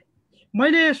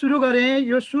 मैले सुरु गरेँ।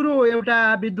 यो सुरु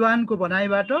एउटा विद्वानको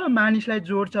भनाइबाट मानिसलाई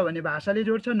जोड्छ भने भाषाले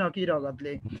जोड्छ न कि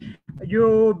रगतले।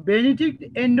 यो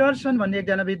बेनेडिक्ट एन्डरसन भन्ने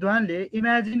एकजना विद्वानले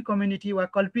इमेजिन कम्युनिटी वा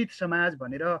कल्पित समाज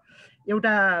भनेर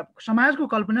एउटा समाजको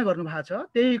कल्पना गर्नुभएको छ।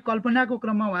 त्यही कल्पनाको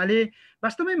क्रममा उहाँले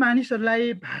वास्तवमै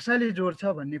मानिसहरूलाई भाषाले जोड्छ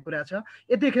भन्ने कुरा छ।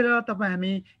 यतिखेर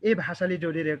हामी भाषाले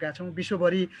जोडिरहेका छौँ।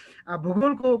 विश्वभरि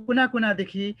भूगोलको कुना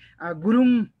कुनादेखि गुरुङ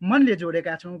मनले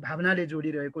जोडेका छौँ, भावनाले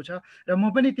जोडिरहेको छ र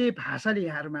म पनि त्यही भाषाले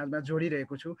यहाँहरू माझमा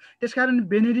जोडिरहेको छु। त्यसकारण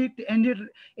बेनेडिक्ट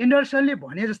एन्डरसनले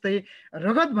भने जस्तै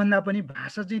रगतभन्दा पनि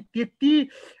भाषा चाहिँ त्यति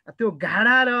त्यो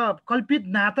गाढा र कल्पित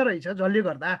नाता रहेछ जसले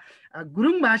गर्दा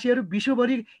गुरुङ भाषीहरू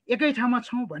विश्वभरि एकै ठाउँमा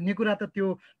छौँ भन्ने कुरा त त्यो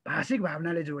भाषिक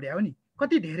भावनाले जोड्या हो नि।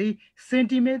 कति धेरै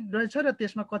सेन्टिमेन्ट रहेछ र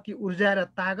त्यसमा कति ऊर्जा र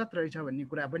तागत रहेछ भन्ने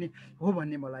कुरा पनि हो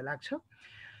भन्ने मलाई लाग्छ।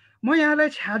 म यहाँलाई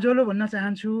छ्याजोलो भन्न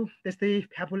चाहन्छु, त्यस्तै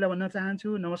फ्याफुल्ला भन्न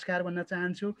चाहन्छु, नमस्कार भन्न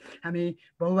चाहन्छु। हामी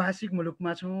बहुभाषिक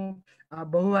मुलुकमा छौँ,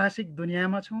 बहुभाषिक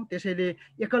दुनियाँमा छौँ। त्यसैले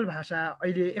एकल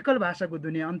भाषाको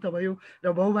दुनियाँ अन्त भयो र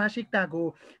बहुभाषिकताको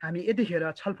हामी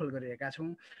यतिखेर छलफल गरिरहेका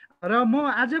छौँ। र म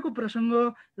आजको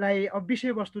प्रसङ्गलाई अब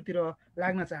विषयवस्तुतिर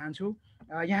लाग्न चाहन्छु।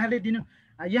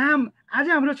 यहाँ आज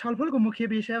हाम्रो छलफलको मुख्य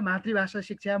विषय मातृभाषा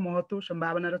शिक्षा, महत्त्व,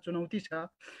 सम्भावना र चुनौती छ।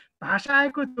 भाषा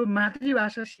आएको त्यो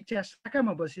मातृभाषा शिक्षा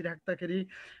शाखामा बसिराख्दाखेरि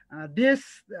देश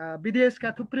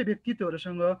विदेशका थुप्रै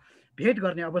व्यक्तित्वहरूसँग भेट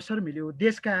गर्ने अवसर मिल्यो।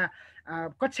 देशका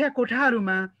कक्षा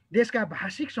कोठाहरूमा देशका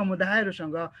भाषिक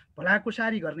समुदायहरूसँग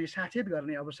भलाकुसारी गर्ने, साक्षात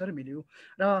गर्ने अवसर मिल्यो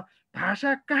र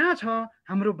भाषा कहाँ छ,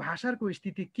 हाम्रो भाषाको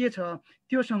स्थिति के छ,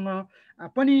 त्योसँग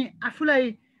पनि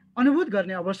आफूलाई अनुभूत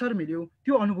गर्ने अवसर मिल्यो।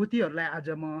 त्यो अनुभूतिहरूलाई आज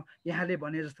म यहाँले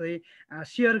भने जस्तै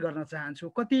सेयर गर्न चाहन्छु।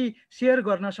 कति सेयर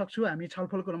गर्न सक्छु हामी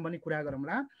छलफल गरौँ पनि कुरा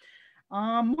गरौँला।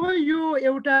 म यो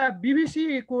एउटा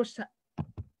बिबिसीको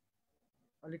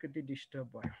अलिकति डिस्टर्ब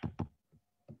भयो।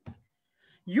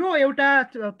 यो एउटा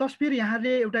तस्बिर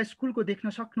यहाँले एउटा स्कुलको देख्न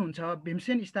सक्नुहुन्छ,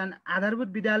 भीमसेन स्थान आधारभूत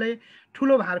विद्यालय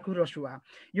ठुलो भारको रसुवा।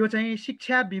 यो चाहिँ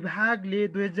शिक्षा विभागले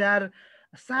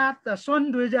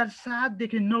सन्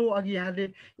 2007देखि 9 अघि यहाँले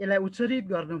यसलाई उच्चारित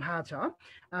गर्नु भएको छ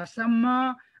सम्म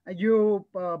यो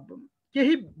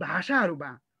केही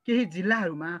भाषाहरूमा केही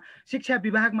जिल्लाहरूमा शिक्षा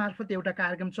विभाग मार्फत एउटा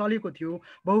कार्यक्रम चलेको थियो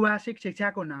बहुभाषिक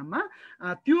शिक्षाको नाममा।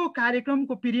 त्यो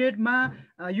कार्यक्रमको पिरियडमा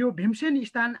यो भीमसेन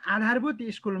स्थान आधारभूत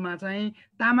स्कुलमा चाहिँ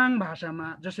तामाङ भाषामा,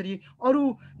 जसरी अरू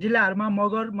जिल्लाहरूमा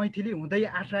मगर मैथिली हुँदै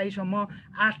 8 राईसम्म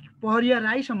 8 पहरिया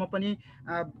राईसम्म पनि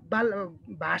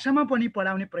भाषामा पनि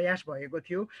पढाउने प्रयास भएको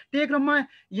थियो। त्यही क्रममा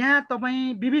यहाँ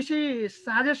तपाईँ बिबिसी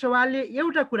साझा सवालले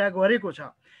एउटा कुरा गरेको छ,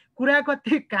 कुरा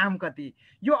कति काम कति।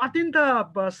 यो अत्यन्त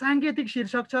साङ्केतिक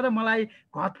शीर्षक छ र मलाई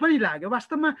घत पनि लाग्यो।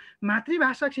 वास्तवमा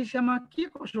मातृभाषा शिक्षामा के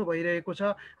कसो भइरहेको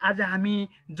छ आज हामी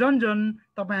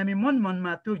हामी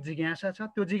मनमा त्यो जिज्ञासा छ।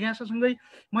 त्यो जिज्ञासासँगै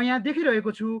म यहाँ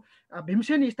देखिरहेको छु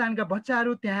भीमसेन स्थानका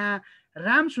बच्चाहरू, त्यहाँ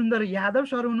रामसुन्दर यादव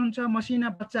सर हुनुहुन्छ, मसिना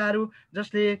बच्चाहरू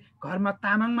जसले घरमा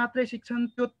तामाङ मात्रै सिक्छन्,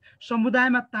 त्यो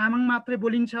समुदायमा तामाङ मात्रै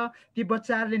बोलिन्छ। ती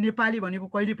बच्चाहरूले नेपाली भनेको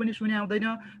कहिले पनि सुने आउँदैन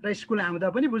र स्कुल आउँदा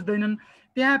पनि बुझ्दैनन्।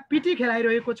 त्यहाँ पिटी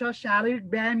खेलाइरहेको छ, शारीरिक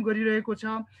व्यायाम गरिरहेको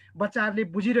छ, बच्चाहरूले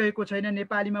बुझिरहेको छैन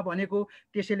नेपालीमा भनेको।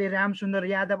 त्यसैले रामसुन्दर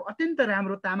यादव अत्यन्त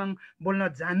राम्रो तामाङ बोल्न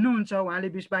जान्नुहुन्छ। उहाँले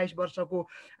 20-22 वर्षको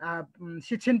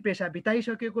शिक्षण पेसा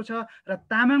बिताइसकेको छ र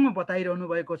तामाङमा बताइरहनु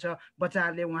भएको छ।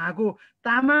 बच्चाहरूले उहाँको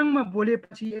तामाङमा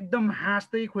बोलेपछि एकदम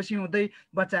हाँस्दै खुसी हुँदै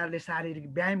बच्चाहरूले शारीरिक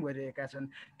व्यायाम गरिरहेका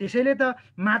छन्। त्यसैले त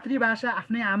मातृभाषा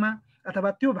आफ्नै आमा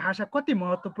अथवा त्यो भाषा कति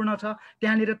महत्त्वपूर्ण छ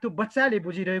त्यहाँनिर त्यो बच्चाले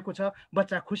बुझिरहेको छ,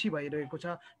 बच्चा खुसी भइरहेको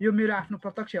छ। यो मेरो आफ्नो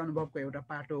प्रत्यक्ष अनुभवको एउटा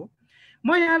पाटो हो।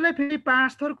 म यहाँलाई फेरि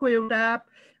 5 थरको एउटा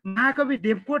महाकवि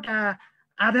देवकोटा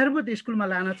आधारभूत स्कुलमा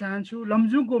लान चाहन्छु।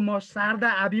 लमजुङको म शारदा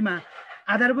आबिमा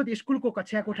आधारभूत स्कुलको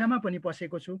कक्षा कोठामा पनि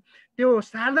बसेको छु। त्यो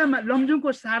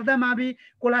लमजुङको शारदा मावि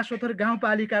कोलासोथर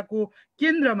गाउँपालिकाको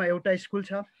केन्द्रमा एउटा स्कुल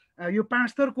छ। यो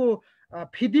 5 थरको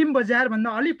फिदिम बजारभन्दा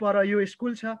अलि पर यो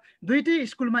स्कुल छ। दुईटै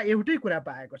स्कुलमा एउटै कुरा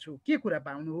पाएको छु। के कुरा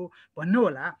पाउनु हो भन्नु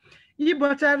होला। यी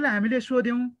बच्चाहरूलाई हामीले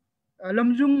सोध्यौँ,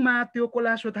 लमजुङमा त्यो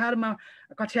कोलासोथारमा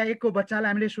कक्षा 1 को बच्चालाई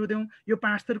हामीले सोध्यौँ, यो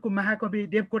 5 थरको महाकवि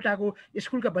देवकोटाको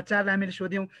स्कुलका बच्चाहरूलाई हामीले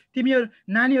सोध्यौँ, तिमीहरू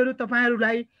नानीहरू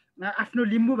तपाईँहरूलाई आफ्नो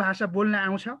लिम्बू भाषा बोल्न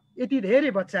आउँछ? यति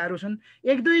धेरै बच्चाहरू छन्,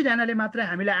 1-2 जनाले मात्रै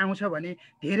हामीलाई आउँछ भने,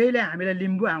 धेरैले हामीलाई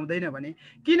लिम्बू आउँदैन भने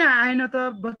किन आएन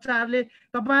त बच्चाहरूले?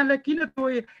 तपाईँहरूलाई किन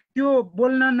त्यो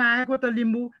बोल्न नआएको त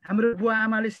लिम्बू? हाम्रो बुवा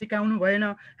आमाले सिकाउनु भएन,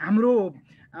 हाम्रो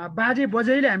बाजे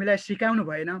बजैले हामीलाई सिकाउनु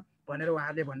भएन भनेर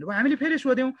उहाँहरूले भन्नुभयो। हामीले फेरि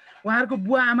सोध्यौँ, उहाँहरूको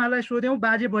बुवा आमालाई सोध्यौँ,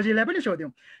 बाजे बजेलाई पनि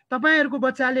सोध्यौँ, तपाईँहरूको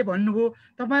बच्चाले भन्नुभयो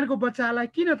तपाईँहरूको बच्चालाई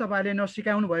किन तपाईँले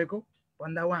नसिकाउनु भएको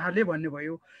भन्दा उहाँहरूले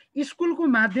भन्नुभयो स्कुलको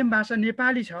माध्यम भाषा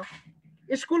नेपाली छ,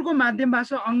 स्कुलको माध्यम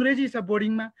भाषा अङ्ग्रेजी छ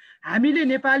बोर्डिङमा, हामीले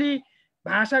नेपाली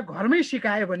भाषा घरमै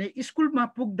सिकायो भने स्कुलमा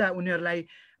पुग्दा उनीहरूलाई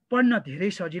पढ्न धेरै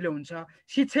सजिलो हुन्छ,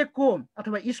 शिक्षकको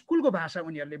अथवा स्कुलको भाषा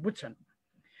उनीहरूले बुझ्छन्।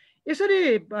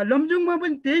 यसरी लमजुङमा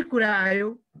पनि त्यही कुरा आयो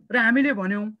र हामीले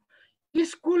भन्यौँ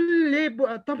स्कुलले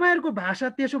तपाईँहरूको भाषा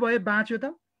त्यसो भए बाँच्यो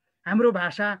त? हाम्रो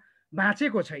भाषा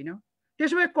बाँचेको छैन,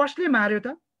 त्यसो भए कसले मार्यो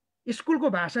त? स्कुलको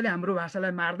भाषाले हाम्रो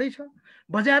भाषालाई मार्दैछ,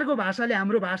 बजारको भाषाले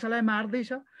हाम्रो भाषालाई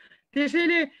मार्दैछ।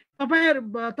 त्यसैले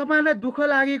तपाईँहरूलाई दुःख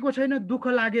लागेको छैन, दुःख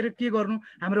लागेर के गर्नु,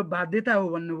 हाम्रो बाध्यता हो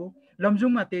भन्नुभयो।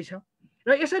 लमजुङमा त्यही छ।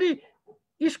 र यसरी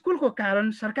स्कुलको कारण,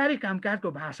 सरकारी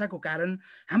कामकाजको भाषाको कारण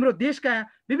हाम्रो देशका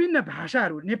विभिन्न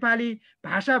भाषाहरू, नेपाली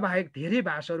भाषा बाहेक धेरै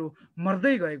भाषाहरू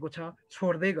मर्दै गएको छ,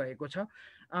 छोड्दै गएको छ।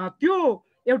 त्यो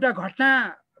एउटा घटना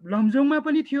लमजुङमा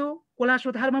पनि थियो,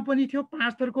 कोलासोथारमा पनि थियो,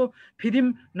 5 थरको फिदिम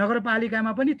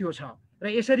नगरपालिकामा पनि त्यो छ।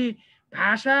 र यसरी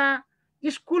भाषा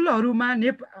स्कुलहरूमा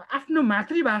आफ्नो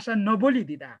मातृभाषा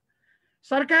नबोलिदिँदा,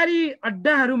 सरकारी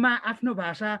अड्डाहरूमा आफ्नो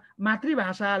भाषा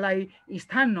मातृभाषालाई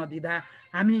स्थान नदिँदा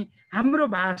हाम्रो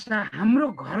भाषा हाम्रो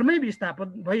घरमै विस्थापित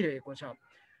भइरहेको छ।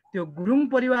 त्यो गुरुङ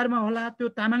परिवारमा होला, त्यो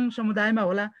तामाङ समुदायमा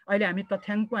होला, अहिले हामी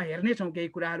तथ्याङ्कमा हेर्नेछौँ केही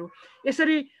कुराहरू।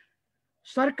 यसरी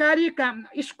सरकारी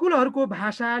स्कुलहरूको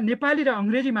भाषा नेपाली र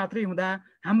अङ्ग्रेजी मात्रै हुँदा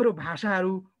हाम्रो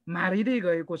भाषाहरू मारिँदै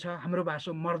गएको छ, हाम्रो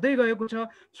भाषा मर्दै गएको छ,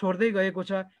 छोड्दै गएको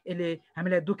छ। यसले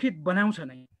हामीलाई दुखित बनाउँछ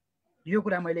नै। यो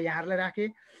कुरा मैले यहाँहरूलाई राखेँ।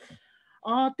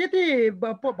 त्यति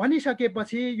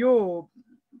भनिसकेपछि यो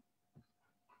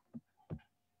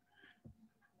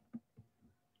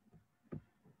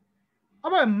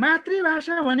अब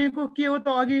मातृभाषा भनेको के हो त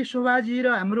अघि शोभाजी र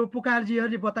हाम्रो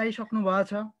पुकारजीहरूले बताइसक्नु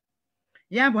भएछ।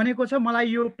 यहाँ भनेको छ मलाई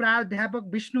यो प्राध्यापक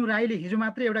विष्णु राईले हिजो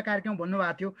मात्रै एउटा कार्यक्रम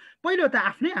भन्नुभएको थियो, पहिलो त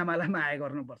आफ्नै आमालाई माया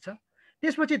गर्नुपर्छ,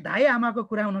 त्यसपछि दाइ आमाको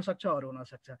कुरा हुनसक्छ, अरू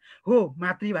हुनसक्छ। हो,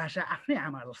 मातृभाषा आफ्नै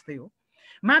आमा जस्तै हो।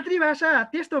 मातृभाषा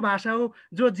त्यस्तो भाषा हो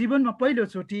जो जीवनमा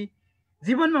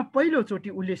पहिलोचोटि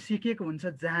उसले सिकेको हुन्छ,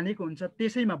 जानेको हुन्छ,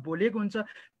 त्यसैमा बोलेको हुन्छ,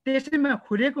 त्यसैमा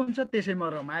खुलेको हुन्छ, त्यसैमा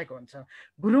रमाएको हुन्छ।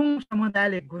 गुरुङ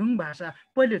समुदायले गुरुङ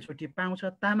भाषा पहिलोचोटि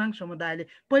पाउँछ, तामाङ समुदायले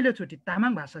पहिलोचोटि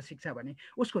तामाङ भाषा सिक्छ भने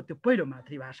उसको त्यो पहिलो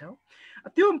मातृभाषा हो।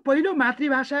 त्यो पहिलो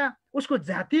मातृभाषा उसको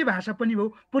जातीय भाषा पनि हो,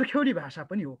 पुर्ख्यौली भाषा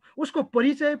पनि हो, उसको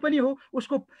परिचय पनि हो,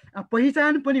 उसको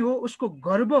पहिचान पनि हो, उसको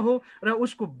गर्व हो र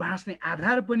उसको बाँच्ने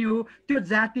आधार पनि हो। त्यो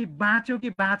जाति बाँच्यो कि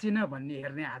बाँचेन भन्ने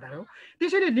हेर्ने आधार हो।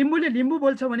 त्यसैले लिम्बूले लिम्बू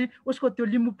बोल्छ भने उसको त्यो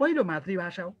लिम्बू पहिलो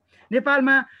मातृभाषा हो।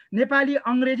 नेपालमा नेपाली,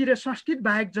 अङ्ग्रेजी र संस्कृत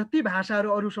बाहेक जति भाषाहरू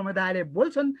अरू समुदायले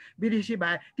बोल्छन् विदेशी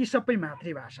बाहेक ती सबै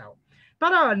मातृभाषा हो।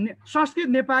 तर संस्कृत,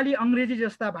 नेपाली, अङ्ग्रेजी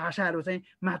जस्ता भाषाहरू चाहिँ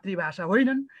मातृभाषा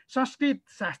होइनन्। संस्कृत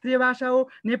शास्त्रीय भाषा हो,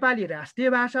 नेपाली राष्ट्रिय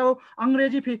भाषा हो,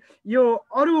 अङ्ग्रेजी यो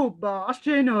अरू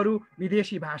अस्ट्रेलियनहरू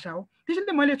विदेशी भाषा हो।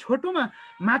 त्यसैले मैले छोटोमा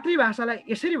मातृभाषालाई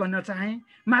यसरी भन्न चाहेँ,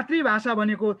 मातृभाषा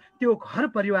भनेको त्यो घर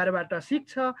परिवारबाट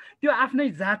सिक्छ, त्यो आफ्नै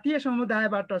जातीय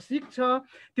समुदायबाट सिक्छ,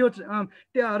 त्यो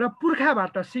र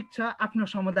पुर्खाबाट सिक्छ, आफ्नो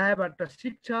समुदायबाट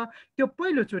सिक्छ। त्यो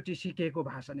पहिलोचोटि सिकेको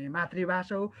भाषा नै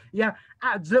मातृभाषा हो। या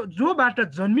जोबाट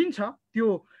जन्मिन्छ त्यो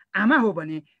आमा हो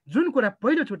भने जुन कुरा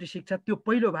पहिलोचोटि सिक्छ त्यो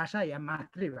पहिलो भाषा या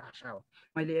मातृभाषा हो।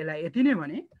 मैले यसलाई यति नै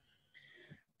भने।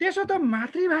 त्यसो त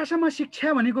मातृभाषामा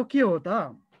शिक्षा भनेको के हो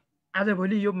त?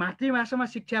 आजभोलि यो मातृभाषामा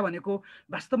शिक्षा भनेको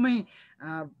वास्तवमै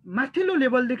माथिल्लो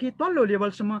लेभलदेखि तल्लो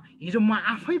लेभलसम्म हिजो म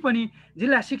आफै पनि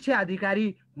जिल्ला शिक्षा अधिकारी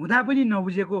हुँदा पनि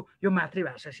नबुझेको यो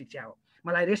मातृभाषा शिक्षा हो।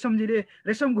 मलाई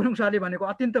रेशम गुरुङ सरले भनेको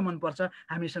अत्यन्त मनपर्छ,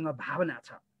 हामीसँग भावना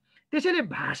छ। त्यसैले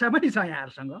भाषा पनि छ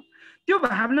यहाँहरूसँग, त्यो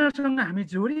भावनासँग हामी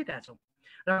जोडिएका छौँ।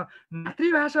 र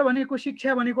मातृभाषा भनेको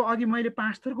शिक्षा भनेको अघि मैले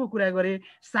 5 थरको कुरा गरेँ,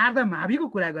 शारदा माविको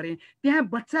कुरा गरेँ। त्यहाँ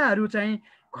बच्चाहरू चाहिँ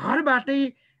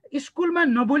घरबाटै स्कुलमा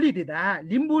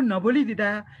नबोलिदिँदा, लिम्बू नबोलिदिँदा,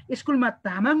 स्कुलमा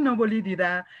तामाङ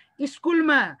नबोलिदिँदा,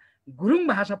 स्कुलमा गुरुङ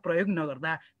भाषा प्रयोग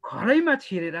नगर्दा घरैमा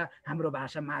छिरेर हाम्रो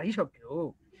भाषा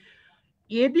मारिसक्यो।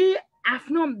 यदि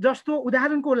आफ्नो जस्तो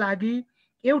उदाहरणको लागि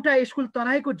एउटा स्कुल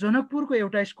तराईको जनकपुरको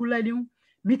एउटा स्कुललाई लिउँ,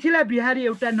 मिथिला बिहारी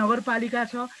एउटा नगरपालिका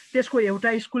छ, त्यसको एउटा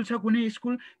स्कुल छ, कुनै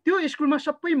स्कुल, त्यो स्कुलमा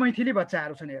सबै मैथिली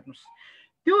बच्चाहरू छन्। हेर्नुहोस्,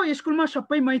 त्यो स्कुलमा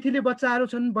सबै मैथिली बच्चाहरू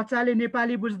छन्, बच्चाले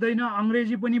नेपाली बुझ्दैन,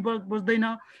 अङ्ग्रेजी पनि बुझ्दैन,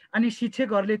 अनि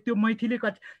शिक्षकहरूले त्यो मैथिली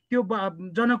त्यो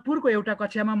जनकपुरको एउटा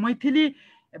कक्षामा मैथिली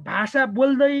भाषा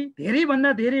बोल्दै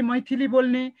धेरैभन्दा धेरै मैथिली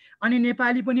बोल्ने अनि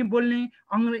नेपाली पनि बोल्ने,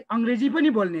 अङ्ग्रेजी पनि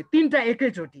बोल्ने, तीनटा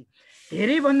एकैचोटि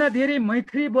धेरैभन्दा धेरै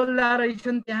मैथिली बोल्दा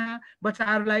रहेछन् त्यहाँ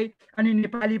बच्चाहरूलाई, अनि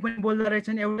नेपाली पनि बोल्दा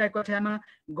रहेछन् एउटा कक्षामा।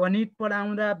 गणित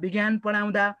पढाउँदा, विज्ञान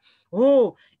पढाउँदा,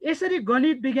 हो यसरी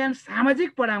गणित, विज्ञान,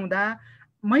 सामाजिक पढाउँदा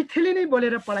मैथिली नै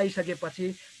बोलेर पढाइसकेपछि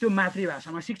त्यो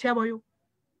मातृभाषामा शिक्षा भयो।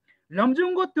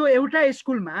 लमजुङको त्यो एउटा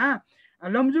स्कुलमा,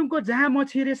 लमजुङको जहाँ म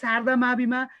छिरे शारदा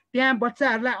माविमा, त्यहाँ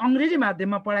बच्चाहरूलाई अङ्ग्रेजी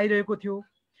माध्यममा पढाइरहेको थियो।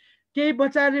 केही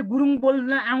बच्चाहरूले गुरुङ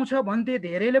बोल्न आउँछ भन्थे,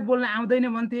 धेरैले बोल्न आउँदैन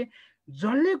भन्थे।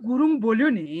 जसले गुरुङ बोल्यो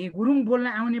नि, गुरुङ बोल्न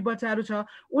आउने बच्चाहरू छ,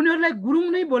 उनीहरूलाई गुरुङ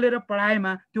नै बोलेर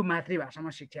पढाएमा त्यो मातृभाषामा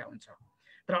शिक्षा हुन्छ।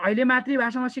 तर अहिले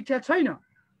मातृभाषामा शिक्षा छैन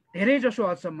धेरै जसो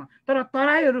हदसम्म। तर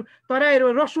तराईहरू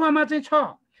रसुवामा चाहिँ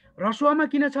छ। रसुवामा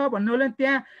किन छ भन्नु होला,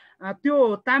 त्यहाँ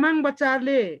त्यो तामाङ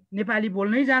बच्चाहरूले नेपाली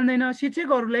बोल्नै जान्दैन,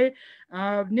 शिक्षकहरूले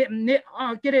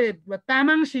के अरे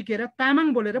तामाङ सिकेर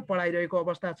तामाङ बोलेर पढाइरहेको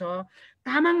अवस्था छ।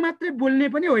 तामाङ मात्रै बोल्ने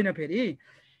पनि होइन, फेरि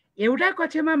एउटा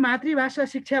कक्षामा मातृभाषा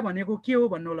शिक्षा भनेको के हो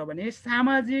भन्नु होला भने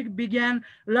सामाजिक विज्ञान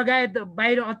लगायत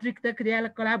बाहिर अतिरिक्त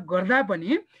क्रियाकलाप गर्दा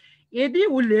पनि यदि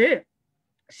उसले,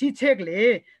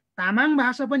 शिक्षकले तामाङ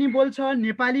भाषा पनि बोल्छ,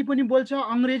 नेपाली पनि बोल्छ,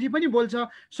 अङ्ग्रेजी पनि बोल्छ,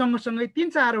 सँगसँगै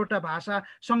 3-4वटा भाषा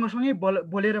सँगसँगै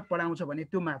बोलेर पढाउँछ भने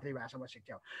त्यो मातृभाषामा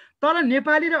शिक्षा हो। तर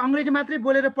नेपाली र अङ्ग्रेजी मात्रै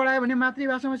बोलेर पढायो भने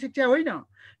मातृभाषामा शिक्षा होइन।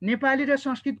 नेपाली र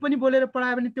संस्कृत पनि बोलेर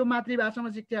पढायो भने त्यो मातृभाषामा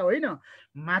शिक्षा होइन।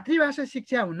 मातृभाषा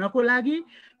शिक्षा हुनको लागि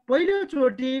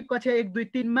पहिलोचोटि कक्षा 1, 2,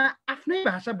 3मा आफ्नै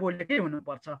भाषा बोलेकै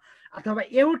हुनुपर्छ, अथवा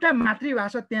एउटा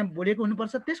मातृभाषा त्यहाँ बोलेको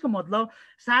हुनुपर्छ। त्यसको मतलब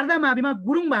शारदा माविमा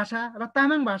गुरुङ भाषा र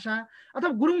तामाङ भाषा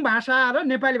अथवा गुरुङ भाषा र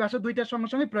नेपाली भाषा दुईटा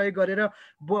सँगसँगै प्रयोग गरेर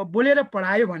बोलेर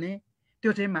पढायो भने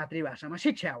त्यो चाहिँ मातृभाषामा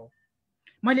शिक्षा हो।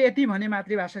 मैले यति भने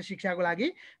मातृभाषा शिक्षाको लागि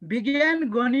विज्ञान,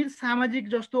 गणित, सामाजिक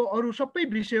जस्तो अरू सबै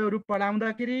विषयहरू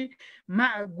पढाउँदाखेरि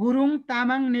गुरुङ,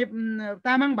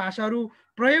 तामाङ भाषाहरू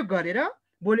प्रयोग गरेर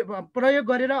प्रयोग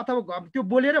गरेर अथवा त्यो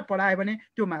बोलेर पढायो भने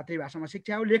त्यो मातृभाषामा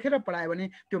शिक्षा हो, लेखेर पढायो भने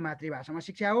त्यो मातृभाषामा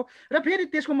शिक्षा हो। र फेरि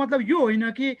त्यसको मतलब यो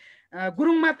होइन कि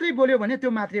गुरुङ मात्रै बोल्यो भने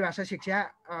त्यो मातृभाषा शिक्षा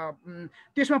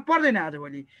त्यसमा पर्दैन।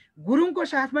 आजभोलि गुरुङको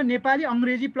साथमा नेपाली,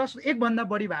 अङ्ग्रेजी प्लस एकभन्दा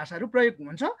बढी भाषाहरू प्रयोग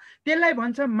हुन्छ, त्यसलाई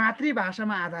भन्छ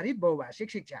मातृभाषामा आधारित बहुभाषिक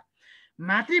शिक्षा।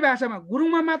 मातृभाषामा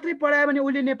गुरुङमा मात्रै पढायो भने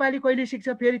उसले नेपाली कहिले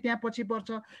सिक्छ, फेरि त्यहाँ पछि पर्छ।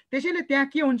 त्यसैले त्यहाँ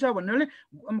के हुन्छ भन्नाले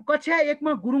कक्षा 1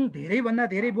 मा गुरुङ धेरैभन्दा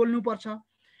धेरै बोल्नुपर्छ।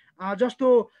 जस्तो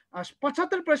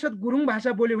 75% गुरुङ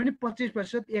भाषा बोल्यो भने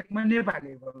 25% 1 मा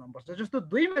नेपाली बोल्नुपर्छ। जस्तो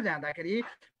 2 मा जाँदाखेरि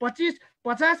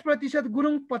 50%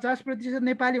 गुरुङ 50%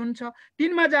 नेपाली हुन्छ।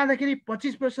 3 मा जाँदाखेरि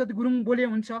 25% गुरुङ बोले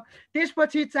हुन्छ।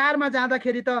 त्यसपछि 4 मा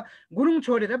जाँदाखेरि त गुरुङ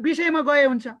छोडेर विषयमा गए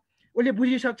हुन्छ, उसले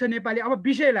बुझिसक्छ नेपाली। अब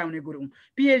विषय लाउने गुरुङ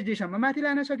PhD सम्म माथि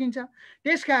लान सकिन्छ।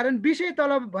 त्यसकारण विषय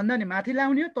तल भन्दा नि माथि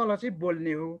लाउने हो, तल चाहिँ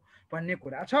बोल्ने हो भन्ने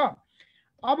कुरा छ।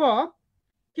 अब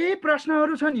केही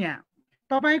प्रश्नहरू छन् यहाँ।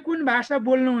 तपाईँ कुन भाषा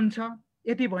बोल्नुहुन्छ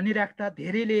यति भनिराख्दा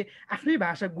धेरैले आफ्नै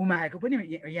भाषा गुमाएको पनि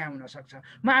यहाँ हुनसक्छ।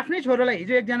 म आफ्नै छोरोलाई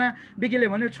हिजो एकजना बिकीले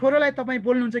भन्यो, छोरोलाई तपाईँ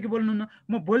बोल्नुहुन्छ कि बोल्नुहुन्न?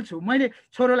 म बोल्छु, मैले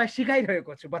छोरोलाई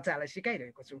सिकाइरहेको छु, बच्चालाई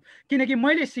सिकाइरहेको छु। किनकि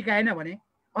मैले सिकाएन भने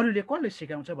अरूले कसले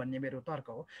सिकाउँछ भन्ने मेरो तर्क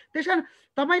हो। त्यस कारण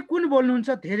तपाईँ कुन बोल्नुहुन्छ,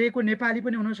 धेरैको नेपाली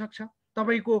पनि हुनसक्छ,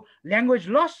 तपाईँको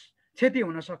ल्याङ्ग्वेज लस क्षति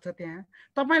हुनसक्छ। त्यहाँ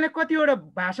तपाईँलाई कतिवटा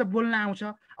भाषा बोल्न आउँछ।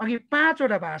 अघि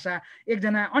 5वटा भाषा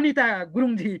एकजना अनिता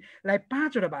गुरुङजीलाई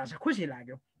 5वटा भाषा खुसी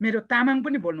लाग्यो। मेरो तामाङ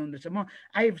पनि बोल्नुहुँदैछ, म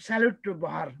आई स्याल्युट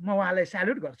बहर, म उहाँलाई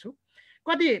स्याल्युट गर्छु।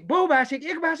 कति बहुभाषिक,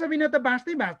 एक भाषा बिना त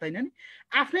बाँच्दैन नि।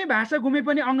 आफ्नै भाषा घुमे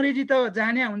पनि अङ्ग्रेजी त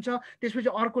जाने हुन्छ, त्यसपछि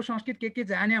अर्को संस्कृत के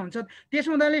जाने हुन्छ। त्यसो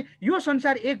हुँदाले यो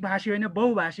संसार एक भाषी होइन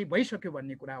बहुभाषी भइसक्यो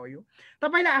भन्ने कुरा हो। यो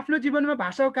तपाईँले आफ्नो जीवनमा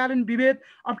भाषाको कारण विभेद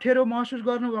अप्ठ्यारो महसुस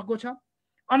गर्नुभएको छ?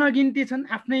 अनगिन्ती छन्,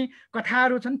 आफ्नै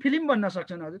कथाहरू छन्, फिल्म बन्न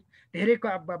सक्छन् हजुर, धेरै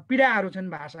पीडाहरू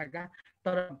छन् भाषाका।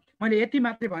 तर मैले यति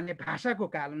मात्रै भने भाषाको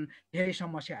कारण धेरै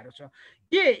समस्याहरू छ।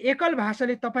 के एकल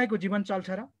भाषाले तपाईँको जीवन चल्छ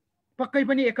र? पक्कै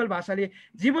पनि एकल भाषाले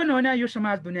जीवन होइन, यो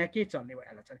समाज दुनियाँ के चल्ने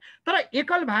भइहाल्छ। तर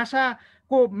एकल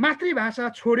भाषाको मातृभाषा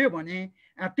छोड्यो भने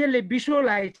त्यसले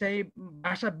विश्वलाई चाहिँ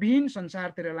भाषाविहीन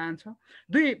संसारतिर लान्छ।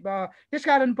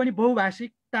 त्यसकारण पनि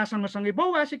बहुभाषिकता सँगसँगै,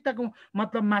 बहुभाषिकताको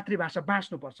मतलब मातृभाषा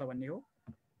बाँच्नुपर्छ भन्ने हो।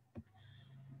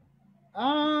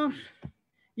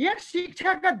 यहाँ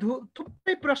शिक्षाका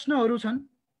थुप्रै प्रश्नहरू छन्।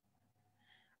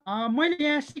 मैले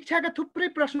यहाँ शिक्षाका थुप्रै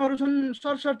प्रश्नहरू छन्,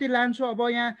 सरसर्ती लान्छु। अब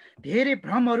यहाँ धेरै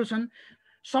भ्रमहरू छन्।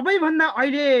 सबैभन्दा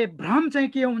अहिले भ्रम चाहिँ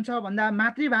के हुन्छ भन्दा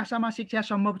मातृभाषामा शिक्षा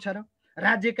सम्भव छ र?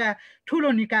 राज्यका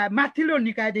ठुलो निकाय, माथिल्लो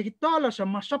निकायदेखि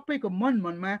तलसम्म सबैको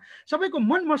मनमा, सबैको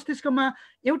मन मस्तिष्कमा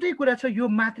एउटै कुरा छ, यो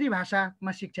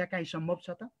मातृभाषामा शिक्षा काहीँ सम्भव छ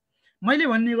त? मैले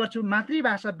भन्ने गर्छु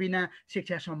मातृभाषा बिना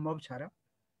शिक्षा सम्भव छ र?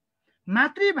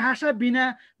 मातृभाषा बिना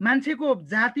मान्छेको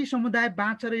जाति समुदाय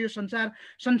बाँच्छ र यो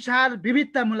संसार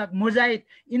विविधतामूलक मोजाइक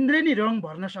इन्द्रेणी रङ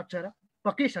भर्न सक्छ र?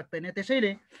 पक्कै सक्दैन।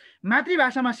 त्यसैले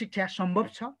मातृभाषामा शिक्षा सम्भव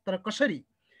छ, तर कसरी,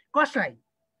 कसलाई?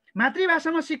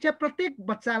 मातृभाषामा शिक्षा प्रत्येक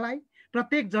बच्चालाई,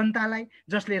 प्रत्येक जनतालाई,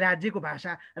 जसले राज्यको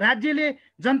भाषा, राज्यले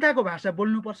जनताको भाषा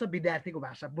बोल्नुपर्छ, विद्यार्थीको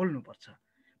भाषा बोल्नुपर्छ।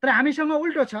 तर हामीसँग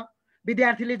उल्टो छ,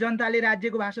 विद्यार्थीले जनताले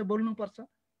राज्यको भाषा बोल्नुपर्छ।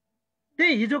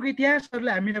 त्यही हिजोको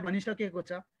इतिहासहरूले हामीलाई भनिसकेको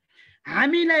छ।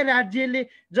 हामीलाई राज्यले,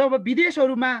 जब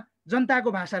विदेशहरूमा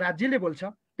जनताको भाषा राज्यले बोल्छ,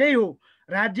 त्यही हो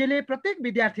राज्यले प्रत्येक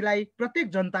विद्यार्थीलाई, प्रत्येक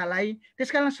जनतालाई,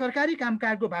 त्यसकारण सरकारी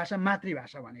कामकाजको भाषा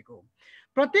मातृभाषा भनेको हो।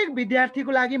 प्रत्येक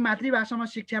विद्यार्थीको लागि मातृभाषामा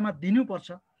शिक्षामा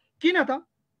दिनुपर्छ। किन त?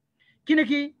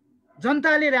 किनकि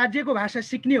जनताले राज्यको भाषा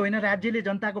सिक्ने होइन, राज्यले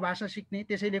जनताको भाषा सिक्ने।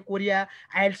 त्यसैले कोरिया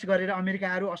आइएल्स गरेर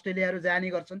अमेरिकाहरू, अस्ट्रेलियाहरू जाने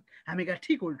गर्छन्। हामी कहाँ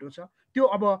ठिक उल्टो छ। त्यो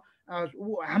अब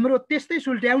हाम्रो त्यस्तै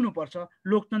सुल्ट्याउनु पर्छ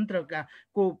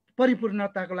लोकतन्त्रको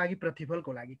परिपूर्णताको लागि,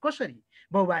 प्रतिफलको लागि। कसरी?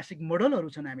 बहुभाषिक मोडलहरू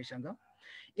छन् हामीसँग।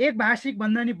 एक भाषिक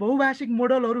भन्दा नि बहुभाषिक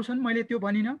मोडलहरू छन्। मैले त्यो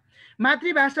भनिनँ।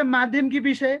 मातृभाषा माध्यमकी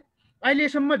विषय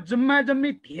अहिलेसम्म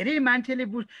जम्मी धेरै मान्छेले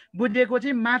बुझेको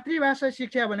चाहिँ मातृभाषा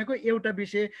शिक्षा भनेको एउटा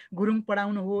विषय गुरुङ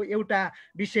पढाउनु हो, एउटा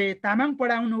विषय तामाङ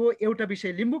पढाउनु हो, एउटा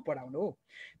विषय लिम्बू पढाउनु हो।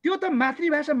 त्यो त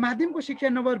मातृभाषा माध्यमको शिक्षा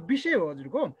नभएर विषय हो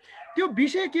हजुरको। त्यो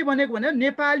विषय के भनेको भने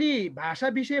नेपाली भाषा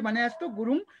विषय भने जस्तो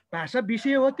गुरुङ भाषा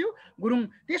विषय हो। त्यो गुरुङ,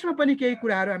 त्यसमा पनि केही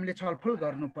कुराहरू हामीले छलफल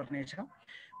गर्नुपर्ने छ।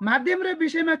 माध्यम र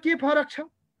विषयमा के फरक छ?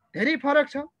 धेरै फरक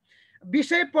छ।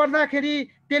 विषय पढ्दाखेरि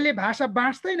त्यसले भाषा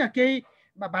बाँच्दैन। केही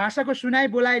भाषाको सुनाइ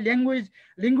बोलाइ,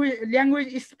 ल्याङ्ग्वेज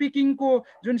स्पिकिङको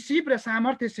जुन सिप र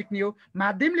सामर्थ्य सिक्ने हो।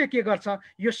 माध्यमले के गर्छ?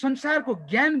 यो संसारको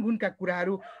ज्ञान गुणका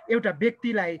कुराहरू एउटा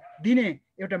व्यक्तिलाई दिने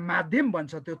एउटा माध्यम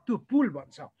बन्छ, त्यो पुल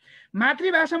बन्छ।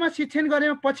 मातृभाषामा शिक्षण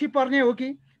गरेमा पछि पर्ने हो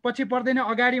कि पछि पर्दैन,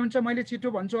 अगाडि हुन्छ। मैले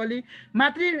छिटो भन्छु अलि।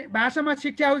 मातृभाषामा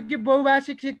शिक्षा हो कि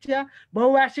बहुभाषिक शिक्षा?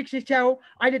 बहुभाषिक शिक्षा हो।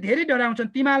 अहिले धेरै डराउँछन्।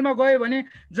 तिमालमा गयो भने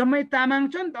जम्मै तामाङ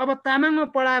छन्, अब तामाङमा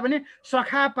पढायो भने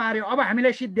सखा पार्यो, अब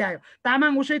हामीलाई सिद्ध्यायो।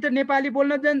 तामाङ उसै त नेपाली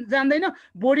बोल्न जान्दैन,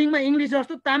 बोर्डिङमा इङ्ग्लिस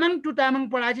जस्तो तामाङ टु तामाङ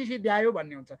पढाएपछि सिद्ध्यायो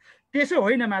भन्ने हुन्छ। त्यसो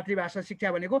होइन मातृभाषा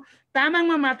शिक्षा भनेको।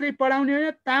 तामाङमा मात्रै पढाउने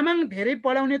होइन, तामाङ धेरै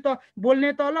पढाउने त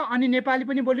बोल्ने तल, अनि नेपाली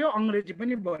पनि बोल्यो, अङ्ग्रेजी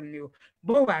पनि बोल्ने हो,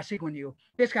 बहुभाषिक हुने हो।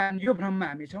 त्यसकारण यो भ्रममा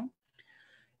हामी छौँ।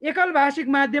 एकल भाषिक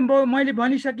माध्यम मैले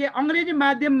भनिसकेँ। अङ्ग्रेजी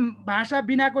माध्यम भाषा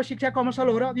बिनाको शिक्षा कमर्सल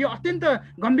हो र यो अत्यन्त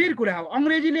गम्भीर कुरा हो।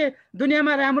 अङ्ग्रेजीले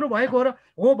दुनियाँमा राम्रो भएको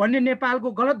हो भन्ने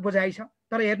नेपालको गलत बुझाइ छ।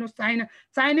 तर हेर्नुहोस्,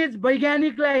 चाइनिज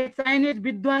वैज्ञानिकलाई, चाइनिज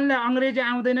विद्वानलाई अङ्ग्रेजी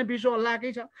आउँदैन, विश्व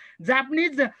हल्लाकै छ।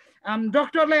 जापानिज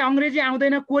डक्टरलाई अङ्ग्रेजी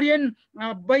आउँदैन, कोरियन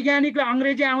वैज्ञानिकलाई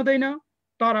अङ्ग्रेजी आउँदैन,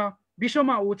 तर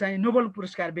विश्वमा ऊ चाहिँ नोबेल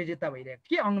पुरस्कार विजेता भइरहेको।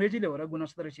 के अङ्ग्रेजीले हो र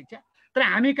गुणस्तरीय शिक्षा? तर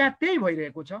हामी कहाँ त्यही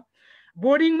भइरहेको छ।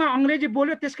 बोर्डिङमा अङ्ग्रेजी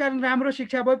बोल्यो, त्यसकारण राम्रो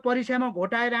शिक्षा भयो, परीक्षामा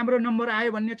घोटाए राम्रो नम्बर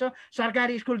आयो भन्ने छ।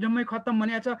 सरकारी स्कुल जम्मै खत्तम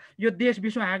भनेको छ। यो देश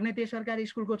विश्व हाँक्ने त्यही सरकारी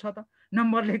स्कुलको छ त।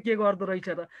 नम्बरले के गर्दो रहेछ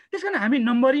त? त्यसकारण हामी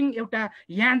नम्बरिङ एउटा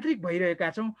यान्त्रिक भइरहेका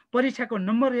छौँ। परीक्षाको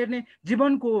नम्बर हेर्ने,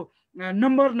 जीवनको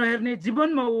नम्बर नहेर्ने,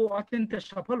 जीवनमा ऊ अत्यन्त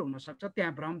सफल हुनसक्छ,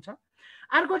 त्यहाँ भ्रम छ।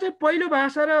 अर्को चाहिँ पहिलो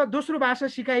भाषा र दोस्रो भाषा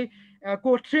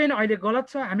सिकाइको ट्रेन अहिले गलत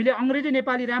छ। हामीले अङ्ग्रेजी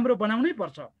नेपाली राम्रो बनाउनै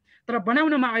पर्छ, तर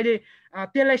बनाउनमा अहिले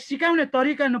त्यसलाई सिकाउने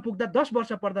तरिका नपुग्दा 10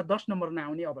 वर्ष पढ्दा 10 नम्बर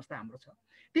नआउने अवस्था हाम्रो छ।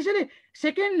 त्यसैले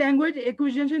सेकेन्ड ल्याङ्ग्वेज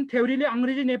एक्विजिसन थ्योरीले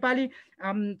अङ्ग्रेजी नेपाली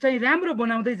चाहिँ राम्रो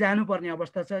बनाउँदै जानुपर्ने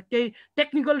अवस्था छ। केही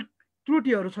टेक्निकल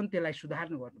त्रुटिहरू छन्, त्यसलाई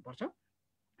सुधार्नु गर्नुपर्छ।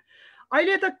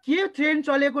 अहिले त के ट्रेन्ड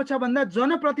चलेको छ भन्दा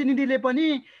जनप्रतिनिधिले पनि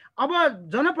अब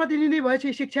जनप्रतिनिधि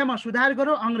भएपछि शिक्षामा सुधार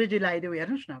गरौँ, अङ्ग्रेजी लगाइदेऊ।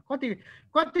 हेर्नुहोस् न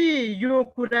कति यो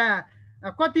कुरा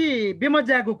कति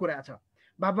बेमजाको कुरा छ।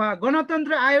 बाबा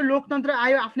गणतन्त्र आयो, लोकतन्त्र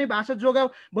आयो, आफ्नै भाषा जोगाऊ,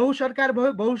 बहुसरकार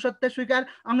भयो, बहुसत्ता स्वीकार,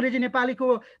 अङ्ग्रेजी नेपालीको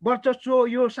वर्चस्व,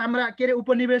 यो के अरे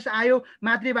उपनिवेश आयो,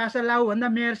 मातृभाषा लाऊ भन्दा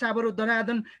मेयर साहबहरू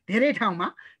दनादन धेरै ठाउँमा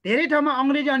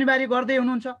अङ्ग्रेजी अनिवार्य गर्दै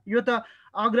हुनुहुन्छ। यो त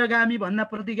अग्रगामी भन्दा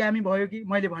प्रतिगामी भयो कि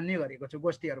मैले भन्ने गरेको छु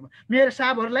गोष्ठीहरूमा, मेयर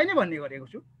साहबहरूलाई नै भन्ने गरेको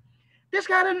छु।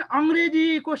 त्यसकारण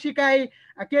अङ्ग्रेजीको सिकाइ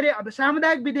के अरे अब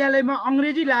सामुदायिक विद्यालयमा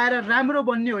अङ्ग्रेजी लाएर राम्रो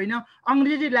बन्ने होइन,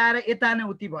 अङ्ग्रेजी लाएर यता न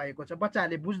उति भएको छ।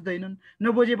 बच्चाहरूले बुझ्दैनन्,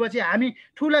 नबुझेपछि हामी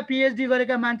ठुला पिएचडी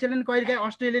गरेका मान्छेले पनि कहिलेकाहीँ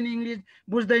अस्ट्रेलियन इङ्ग्लिस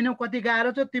बुझ्दैनौँ। कति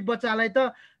गाह्रो छ, ती बच्चालाई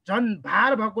त झन्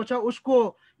भार भएको छ। उसको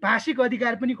भाषिक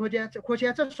अधिकार पनि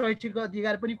खोसिया छ, शैक्षिक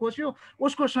अधिकार पनि खोस्यो,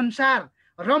 उसको संसार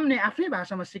रम्ने आफ्नै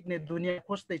भाषामा सिक्ने दुनियाँ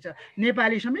खोज्दैछ,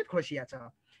 नेपाली समेत खोसिया छ।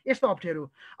 यस्तो अप्ठ्यारो।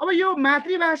 अब यो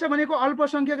मातृभाषा भनेको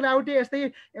अल्पसङ्ख्यक राउटे यस्तै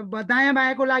दायाँ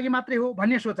बायाँको लागि मात्रै हो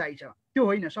भन्ने सोचाइ छ। त्यो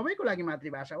होइन, सबैको लागि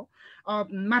मातृभाषा हो।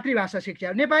 मातृभाषा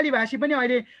शिक्षा नेपाली भाषी पनि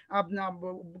अहिले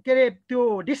के अरे त्यो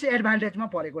डिसएडभान्टेजमा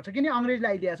परेको छ, किन अङ्ग्रेजी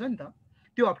लगाइदिएको छ नि त,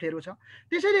 त्यो अप्ठ्यारो छ।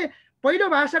 त्यसैले पहिलो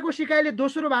भाषाको सिकाइले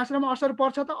दोस्रो भाषामा असर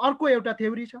पर्छ त अर्को एउटा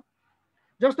थ्योरी छ।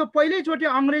 जस्तो पहिल्यैचोटि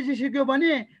अङ्ग्रेजी सिक्यो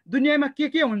भने दुनियाँमा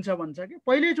के हुन्छ भन्छ कि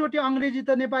पहिल्यैचोटि अङ्ग्रेजी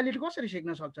त नेपालीले कसरी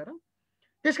सिक्न सक्छ र?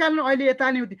 त्यसकारण अहिले यता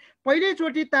नै उति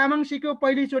पहिल्यैचोटि तामाङ सिक्यो,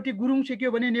 पहिल्यैचोटि गुरुङ सिक्यो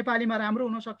भने नेपालीमा राम्रो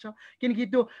हुनसक्छ। किनकि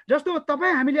त्यो जस्तो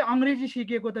तपाईँ हामीले अङ्ग्रेजी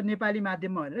सिकेको त नेपाली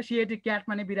माध्यममा भनेर सिएटी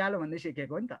क्याटमा नै बिरालो भन्दै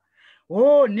सिकेको हो नि त।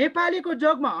 हो, नेपालीको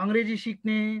जगमा अङ्ग्रेजी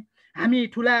सिक्ने हामी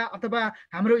ठुला अथवा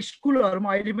हाम्रो स्कुलहरूमा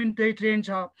अहिले पनि त्यही ट्रेन्ड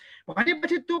छ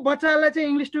भनेपछि त्यो बच्चालाई चाहिँ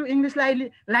इङ्ग्लिस टु इङ्ग्लिस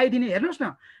लगाइदिने। हेर्नुहोस्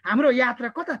न हाम्रो यात्रा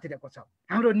कतातिरको छ,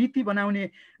 हाम्रो नीति बनाउने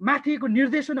माथिको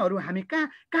निर्देशनहरू हामी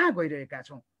कहाँ गइरहेका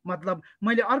छौँ। मतलब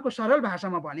मैले अर्को सरल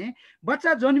भाषामा भने,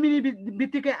 बच्चा जन्मिने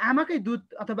बित्तिकै आमाकै दुध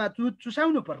अथवा दुध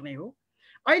चुसाउनु पर्ने हो।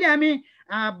 अहिले हामी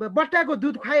बट्टाको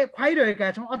दुध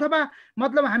खुवाइरहेका छौँ, अथवा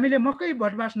मतलब हामीले मकै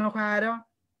भटमास नखुवाएर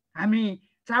हामी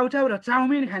चाउचाउ र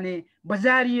चाउमिन खाने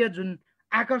बजारीय जुन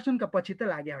आकर्षणका पछि त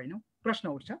लाग्यो होइन? प्रश्न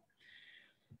उठ्छ।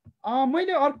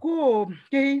 मैले अर्को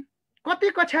केही कति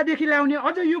कक्षादेखि ल्याउने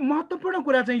अझ यो महत्त्वपूर्ण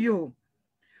कुरा चाहिँ यो हो,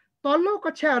 तल्लो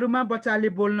कक्षाहरूमा बच्चाले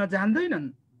बोल्न जान्दैनन्,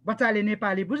 बच्चाले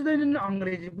नेपाली बुझ्दैनन्,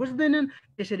 अङ्ग्रेजी बुझ्दैनन्,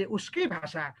 त्यसैले उसकै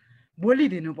भाषा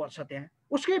बोलिदिनुपर्छ, त्यहाँ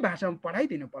उसकै भाषामा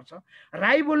पढाइदिनुपर्छ।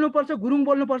 राई बोल्नुपर्छ, गुरुङ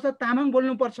बोल्नुपर्छ, तामाङ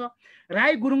बोल्नुपर्छ,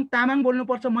 राई गुरुङ तामाङ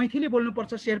बोल्नुपर्छ, मैथिली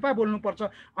बोल्नुपर्छ, शेर्पा बोल्नुपर्छ,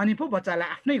 अनि पो बच्चालाई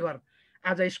आफ्नै घर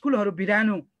आज स्कुलहरू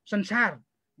बिरानो संसार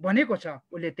बनेको छ,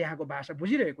 उसले त्यहाँको भाषा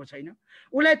बुझिरहेको छैन,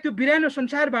 उसलाई त्यो बिरानो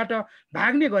संसारबाट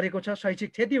भाग्ने गरेको छ, शैक्षिक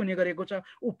क्षति हुने गरेको छ,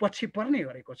 ऊ पछि पर्ने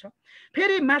गरेको छ।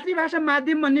 फेरि मातृभाषा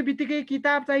माध्यम भन्ने बित्तिकै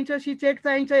किताब चाहिन्छ, शिक्षक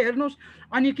चाहिन्छ, हेर्नुहोस्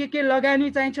अनि के लगानी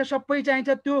चाहिन्छ, सबै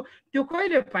चाहिन्छ। त्यो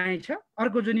कहिले पाइन्छ?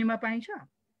 अर्को जुनीमा पाइन्छ।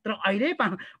 तर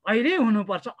अहिले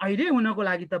हुनुपर्छ। अहिले हुनको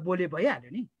लागि त बोले भइहाल्यो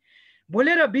नि।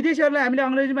 बोलेर विदेशीहरूलाई हामीले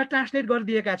अङ्ग्रेजीमा ट्रान्सलेट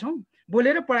गरिदिएका छौँ,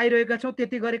 बोलेर पढाइरहेका छौँ,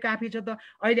 त्यति गरे काफी छ त।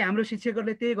 अहिले हाम्रो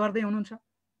शिक्षकहरूले त्यही गर्दै हुनुहुन्छ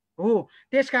हो।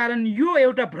 त्यसकारण यो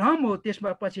एउटा भ्रम हो,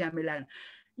 त्यसमा पछि हामी लाग्नु।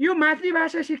 यो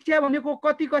मातृभाषा शिक्षा भनेको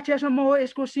कति कक्षासम्म हो,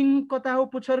 यसको सिङ कता हो,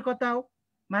 पुच्छर कता हो?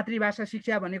 मातृभाषा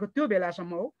शिक्षा भनेको त्यो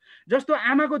बेलासम्म हो। जस्तो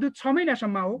आमाको दुध 6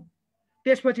 महिनासम्म हो,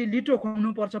 त्यसपछि लिटो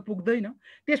खुवाउनु पर्छ, पुग्दैन।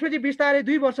 त्यसपछि बिस्तारै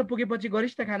 2 वर्ष पुगेपछि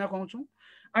गरिष्ठ खाना खुवाउँछौँ।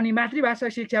 अनि मातृभाषा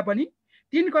शिक्षा पनि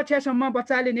 3 कक्षासम्म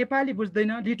बच्चाले नेपाली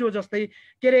बुझ्दैन, लिटो जस्तै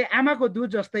के अरे आमाको दुध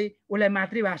जस्तै उसलाई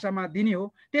मातृभाषामा दिने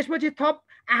हो। त्यसपछि थप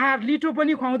आहार लिटो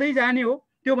पनि खुवाउँदै जाने हो,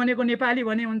 त्यो भनेको नेपाली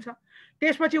भने हुन्छ।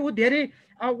 त्यसपछि ऊ धेरै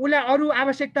उसलाई अरू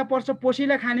आवश्यकता पर्छ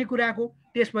पोसिला खानेकुराको,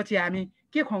 त्यसपछि हामी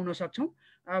के खुवाउन सक्छौँ,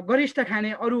 गरिष्ठ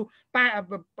खाने अरू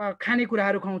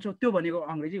खानेकुराहरू खुवाउँछौँ, त्यो भनेको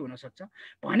अङ्ग्रेजी हुनसक्छ।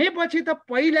 भनेपछि त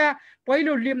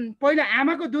पहिलो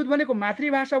आमाको दुध भनेको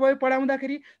मातृभाषा भयो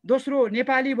पढाउँदाखेरि, दोस्रो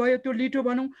नेपाली भयो त्यो लिटो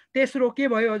भनौँ, तेस्रो के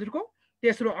भयो हजुरको,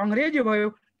 तेस्रो अङ्ग्रेजी भयो,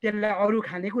 त्यसलाई अरू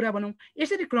खानेकुरा भनौँ,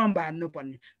 यसरी क्रम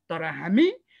बाँध्नुपर्ने। तर हामी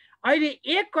अहिले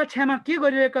एक कक्षामा के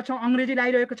गरिरहेका छौँ, अङ्ग्रेजी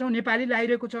लाइरहेको छौँ, नेपाली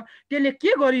लाइरहेको छ। त्यसले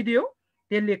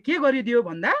के गरिदियो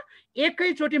भन्दा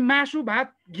एकैचोटि मासु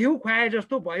भात घिउ खुवाए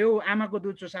जस्तो भयो आमाको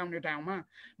दुध चुसाउने ठाउँमा।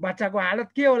 बच्चाको हालत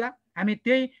के होला, हामी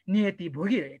त्यही नियति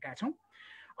भोगिरहेका छौँ।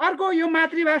 अर्को, यो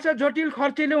मातृभाषा जटिल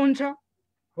खर्चिलो हुन्छ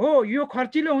हो, यो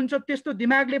खर्चिलो हुन्छ, त्यस्तो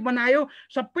दिमागले बनायो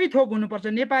सबै थोक हुनुपर्छ।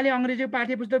 नेपाली अङ्ग्रेजी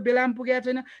पाठ्य पुस्तक बेलामा पुगेको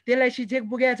छैन, त्यसलाई शिक्षक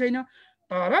पुगेको छैन,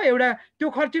 तर एउटा त्यो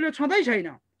खर्चिलो छँदै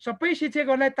छैन। सबै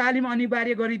शिक्षकहरूलाई तालिम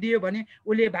अनिवार्य गरिदियो भने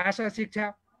उसले भाषा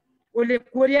शिक्षा, उसले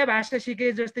कोरिया भाषा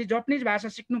सिके जस्तै जापानिज भाषा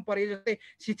सिक्नु पर्यो जस्तै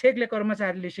शिक्षकले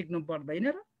कर्मचारीले सिक्नु पर्दैन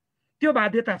र? त्यो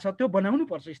बाध्यता छ, त्यो बनाउनु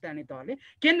पर्छ स्थानीय तहले,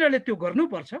 केन्द्रले त्यो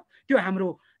गर्नुपर्छ। त्यो हाम्रो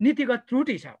नीतिगत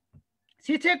त्रुटि छ।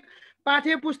 शिक्षक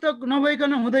पाठ्य पुस्तक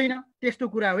नभइकन हुँदैन, त्यस्तो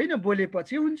कुरा होइन,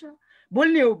 बोलेपछि हुन्छ।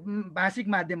 बोल्ने हो भाषिक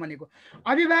माध्यम भनेको।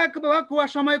 अभिभावक वा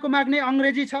समयको माग नै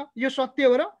अङ्ग्रेजी छ, यो सत्य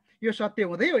हो र? यो सत्य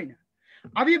हुँदै होइन।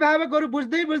 अभिभावकहरू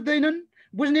बुझ्दैनन्,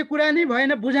 बुझ्ने कुरा नै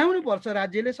भएन, बुझाउनु पर्छ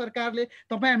राज्यले, सरकारले,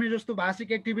 तपाईँ हामी जस्तो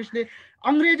भाषिक एक्टिभिस्टले।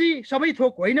 अङ्ग्रेजी सबै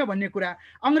थोक होइन भन्ने कुरा,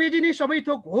 अङ्ग्रेजी नै सबै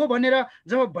थोक हो भनेर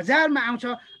जब बजारमा आउँछ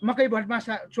मकै भटमा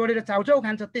छोडेर चाउचाउ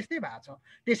खान्छ, त्यस्तै भएको छ।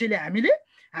 त्यसैले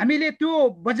हामीले त्यो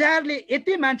बजारले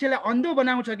यति मान्छेलाई अन्धो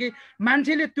बनाउँछ कि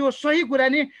मान्छेले त्यो सही कुरा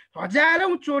नै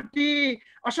हजारौँ चोटि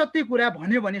असत्य कुरा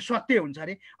भन्यो भने सत्य हुन्छ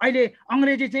अरे। अहिले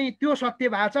अङ्ग्रेजी चाहिँ त्यो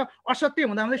सत्य भएको छ, असत्य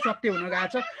हुँदा हुँदै सत्य हुन गएको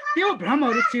छ। त्यो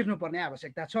भ्रमहरू चिर्नुपर्ने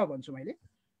आवश्यकता छ भन्छु मैले।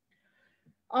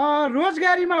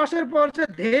 रोजगारीमा असर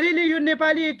पर्छ। धेरैले यो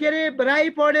नेपाली के अरे राई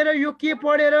पढेर, यो के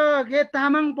पढेर, के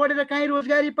तामाङ पढेर कहीँ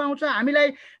रोजगारी पाउँछ। हामीलाई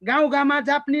गाउँमा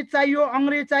जापानिज चाहियो,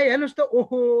 अङ्ग्रेज चाहियो, हेर्नुहोस् त,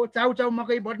 ओहो चाउचाउ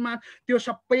मकै भटमा त्यो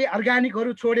सबै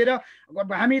अर्ग्यानिकहरू छोडेर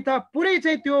हामी त पुरै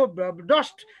चाहिँ त्यो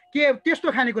डस्ट के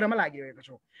त्यस्तो खानेकुरामा लागिरहेको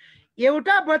छौँ।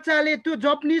 एउटा बच्चाले त्यो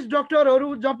जापानिज डक्टरहरू,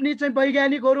 जापानिज चाहिँ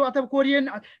वैज्ञानिकहरू अथवा कोरियन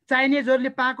चाइनिजहरूले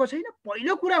पाएको छैन।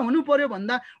 पहिलो कुरा हुनु पर्यो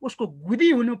भन्दा उसको बुद्धि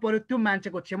हुनु पर्यो, त्यो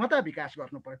मान्छेको क्षमता विकास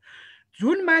गर्नु पर्यो।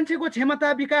 जुन मान्छेको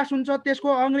क्षमता विकास हुन्छ त्यसको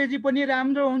अङ्ग्रेजी पनि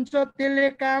राम्रो हुन्छ, त्यसले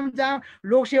काम जहाँ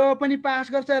लोकसेवा पनि पास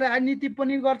गर्छ, राजनीति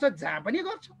पनि गर्छ, जहाँ पनि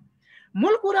गर्छ।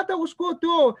 मूल कुरा त उसको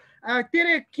त्यो के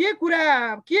अरे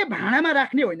के भाँडामा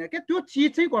राख्ने होइन क्या, त्यो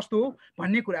चिज चाहिँ कस्तो हो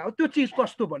भन्ने कुरा हो। त्यो चिज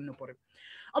कस्तो भन्नु पर्यो।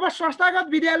 अब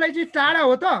संस्थागत विद्यालय चाहिँ टाढा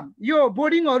हो त, यो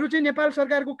बोर्डिङहरू चाहिँ नेपाल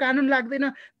सरकारको कानुन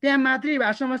लाग्दैन, त्यहाँ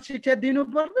मातृभाषामा शिक्षा दिनु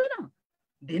पर्दैन,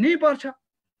 दिनै पर्छ।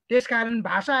 त्यसकारण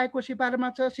भाषा आयोगको सिफारिसमा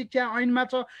छ, शिक्षा ऐनमा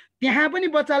छ, त्यहाँ पनि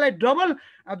बच्चालाई डबल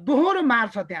दोहोरो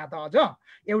मार्छ। त्यहाँ त अझ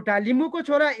एउटा लिम्बूको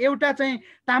छोरा, एउटा चाहिँ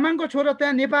तामाङको छोरा,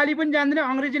 त्यहाँ नेपाली पनि जान्दैन,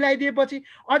 अङ्ग्रेजी लगाइदिएपछि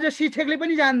अझ शिक्षकले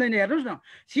पनि जान्दैन। हेर्नुहोस् न,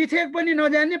 शिक्षक पनि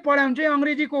नजान्ने, पढाउनु चाहिँ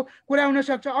अङ्ग्रेजीको कुरा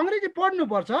हुनसक्छ। अङ्ग्रेजी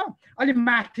पढ्नुपर्छ अलिक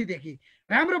माथिदेखि,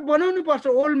 राम्रो बनाउनु पर्छ।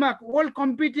 ओल्ड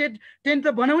कम्पिटेन्ट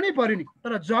त बनाउनै पर्यो नि,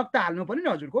 तर जग त हाल्नु पर्यो नि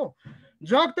हजुरको।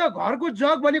 जग त घरको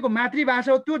जग भनेको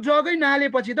मातृभाषा हो, त्यो जगै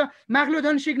नहालेपछि त माक्लो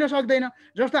झन् सिक्न सक्दैन।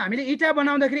 जस्तो हामीले इँटा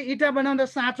बनाउँदाखेरि इँटा बनाउँदा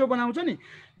साँचो बनाउँछ नि,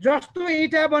 जस्तो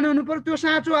इँटा बनाउनु पर्यो त्यो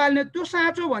साँचो हाल्ने। त्यो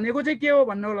साँचो भनेको चाहिँ के हो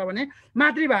भन्नु होला भने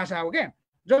मातृभाषा हो क्या।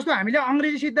 जस्तो हामीले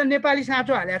अङ्ग्रेजी सिक्दा नेपाली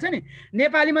साँचो हालेको छ नि,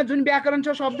 नेपालीमा जुन व्याकरण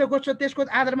छ, शब्दकोश छ, त्यसको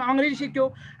आधारमा अङ्ग्रेजी सिक्यो।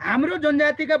 हाम्रो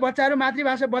जनजातिका बच्चाहरू,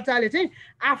 मातृभाषा बच्चाले चाहिँ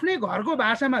आफ्नै घरको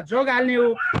भाषामा जग हाल्ने हो,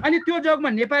 अनि त्यो जगमा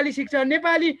नेपाली सिक्छ।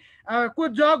 नेपाली को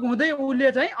जग हुँदै उसले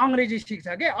चाहिँ अङ्ग्रेजी सिक्छ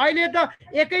क्या। अहिले त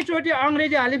एकैचोटि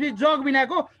अङ्ग्रेजी हालेपछि जग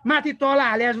बिनाको माथि तल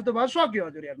हाले जस्तो भयो, सक्यो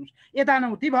हजुर। हेर्नुहोस्, यता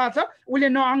नउति भएको छ, उसले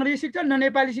न अङ्ग्रेजी सिक्छ, न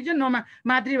नेपाली सिक्छ, न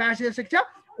मातृभाषा सिक्छ।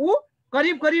 ऊ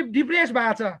करिब डिप्रेस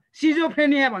भएको छ,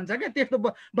 सिजोफ्रेनिया भन्छ क्या, त्यस्तो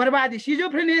बर्बादी।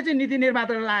 सिजोफ्रेनिया चाहिँ नीति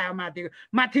निर्माताले लाग्यो,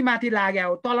 माथि लाग्यो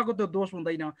हो, तलको त दोष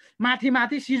हुँदैन,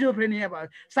 माथि सिजोफ्रेनिया भयो,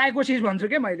 साइकोसिस भन्छु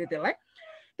क्या मैले त्यसलाई।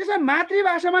 त्यसमा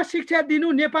मातृभाषामा शिक्षा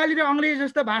दिनु नेपाली र अङ्ग्रेजी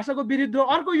जस्तो भाषाको विरुद्ध।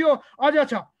 अर्को यो अझ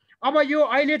छ, अब यो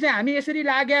अहिले चाहिँ हामी यसरी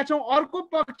लागेका छौँ, अर्को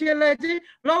पक्षलाई चाहिँ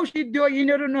लौ सिद्धियो,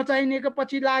 यिनीहरू नचाहिनेको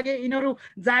पछि लागे, यिनीहरू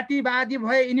जातिवादी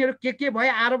भए, यिनीहरू के भए,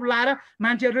 आरोप लाएर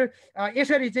मान्छेहरू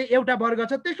यसरी चाहिँ एउटा वर्ग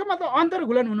छ, त्यसकोमा त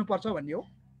अन्तर्घुलन हुनुपर्छ भन्ने हो।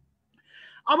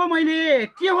 अब मैले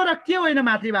के हो र के होइन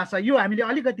मातृभाषा यो हामीले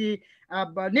अलिकति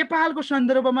नेपालको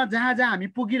सन्दर्भमा जहाँ जहाँ हामी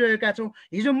पुगिरहेका छौँ,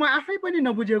 हिजो म आफै पनि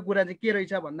नबुझेको कुरा चाहिँ के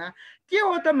रहेछ भन्दा के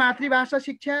हो त मातृभाषा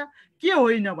शिक्षा के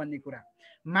होइन भन्ने कुरा।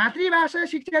 मातृभाषा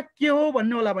शिक्षा के हो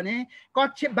भन्नु होला भने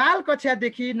बाल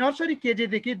कक्षादेखि नर्सरी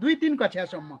केजीदेखि 2-3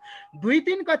 कक्षासम्म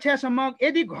 2-3 कक्षासम्म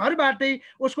यदि घरबाटै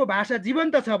उसको भाषा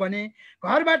जीवन्त छ भने,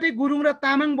 घरबाटै गुरुङ र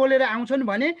तामाङ बोलेर आउँछन्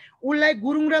भने उसलाई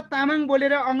गुरुङ र तामाङ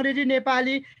बोलेर अङ्ग्रेजी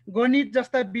नेपाली गणित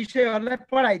जस्ता विषयहरूलाई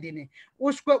पढाइदिने,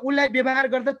 उसलाई व्यवहार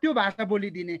गर्दा त्यो भाषा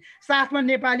बोलिदिने, साथमा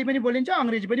नेपाली पनि बोलिन्छ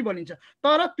अङ्ग्रेजी पनि बोलिन्छ,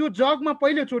 तर त्यो जगमा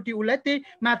पहिलोचोटि उसलाई त्यही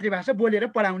मातृभाषा बोलेर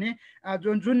पढाउने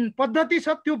जुन पद्धति छ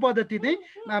त्यो पद्धति चाहिँ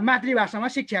मातृभाषामा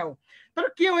शिक्षा हो। तर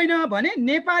के होइन भने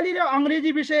नेपाली र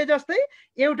अङ्ग्रेजी विषय जस्तै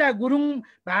एउटा गुरुङ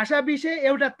भाषा विषय,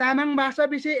 एउटा तामाङ भाषा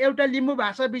विषय, एउटा लिम्बू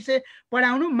भाषा विषय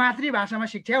पढाउनु मातृभाषामा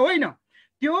शिक्षा होइन।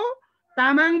 त्यो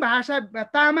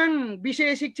तामाङ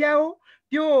विषय शिक्षा हो,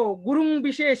 त्यो गुरुङ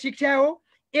विषय शिक्षा हो।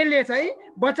 यसले चाहिँ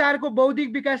बच्चाहरूको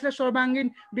बौद्धिक विकास र सर्वाङ्गीण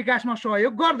विकासमा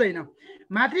सहयोग गर्दैन।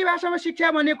 मातृभाषामा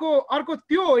शिक्षा भनेको अर्को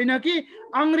त्यो होइन कि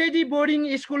अङ्ग्रेजी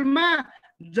बोर्डिङ स्कुलमा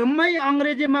जम्मै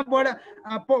अङ्ग्रेजीमा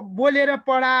बोलेर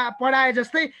पढाए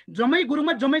जस्तै जम्मै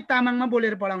गुरुङमा जम्मै तामाङमा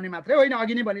बोलेर पढाउने मात्रै होइन।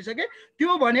 अघि नै भनिसकेँ,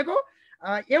 त्यो भनेको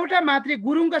एउटा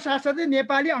गुरुङका साथसाथै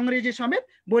नेपाली अङ्ग्रेजी समेत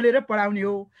बोलेर पढाउने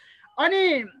हो। अनि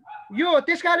यो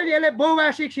त्यसकारण यसलाई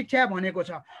बहुभाषिक शिक्षा भनेको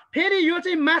छ। फेरि यो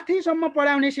चाहिँ माथिसम्म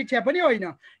पढाउने शिक्षा पनि होइन,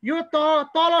 यो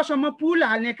तलसम्म पुल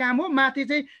हाल्ने काम हो, माथि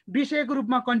चाहिँ विषयको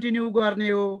रूपमा कन्टिन्यू गर्ने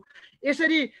हो।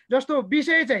 यसरी जस्तो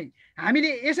विषय चाहिँ हामीले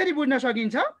यसरी बुझ्न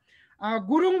सकिन्छ,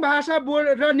 गुरुङ भाषा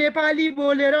र नेपाली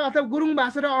बोलेर अथवा गुरुङ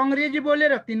भाषा र अङ्ग्रेजी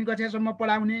बोलेर 3 कक्षासम्म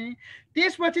पढाउने,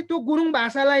 त्यसपछि त्यो गुरुङ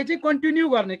भाषालाई चाहिँ कन्टिन्यू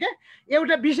गर्ने क्या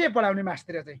एउटा विषय पढाउने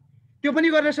मास्तिर चाहिँ त्यो पनि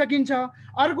गर्न सकिन्छ।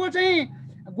 अर्को चाहिँ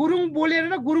गुरुङ बोलेर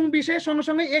र गुरुङ विषय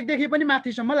सँगसँगै 1 देखि पनि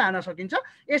माथिसम्म लान सकिन्छ।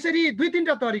 यसरी 2-3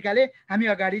 तरिकाले हामी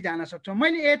अगाडि जान सक्छौँ।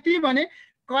 मैले यति भने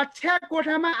कक्षा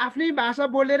कोठामा आफ्नै भाषा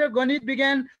बोलेर गणित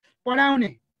विज्ञान पढाउने,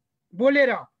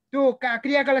 बोलेर त्यो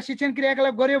क्रियाकलाप शिक्षण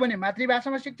क्रियाकलाप गर्यो भने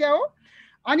मातृभाषामा शिक्षा हो।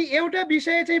 अनि एउटा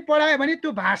विषय चाहिँ पढायो भने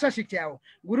त्यो भाषा शिक्षा हो।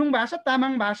 गुरुङ भाषा,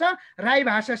 तामाङ भाषा, राई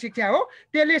भाषा शिक्षा हो।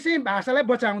 त्यसले चाहिँ भाषालाई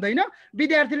बचाउँदैन,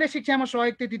 विद्यार्थीले शिक्षामा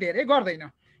सहयोग त्यति धेरै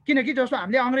गर्दैन। किनकि जस्तो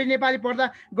हामीले अङ्ग्रेजी नेपाली पढ्दा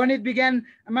गणित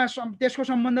विज्ञानमा त्यसको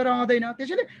सम्बन्ध रहँदैन।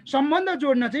 त्यसैले सम्बन्ध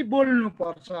जोड्न चाहिँ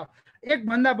बोल्नुपर्छ। 1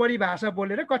 भन्दा बढी भाषा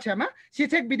बोलेर कक्षामा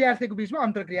शिक्षक विद्यार्थीको बिचमा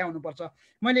अन्तर्क्रिया हुनुपर्छ।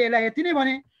 मैले यसलाई यति नै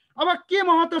भने। अब के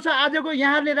महत्त्व छ आजको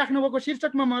यहाँहरूले राख्नुभएको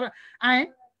शीर्षकमा म आएँ।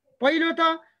 पहिलो त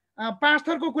 5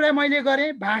 थरको कुरा मैले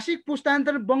गरेँ। भाषिक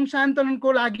पुस्तान्तरण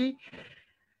वंशान्तरणको लागि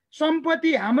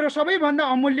सम्पत्ति हाम्रो सबैभन्दा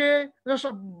अमूल्य र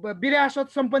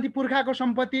विरासत सम्पत्ति, पुर्खाको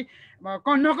सम्पत्ति,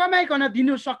 नकमाइकन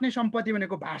दिनु सक्ने सम्पत्ति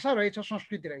भनेको भाषा रहेछ,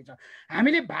 संस्कृति रहेछ।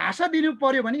 हामीले भाषा दिनु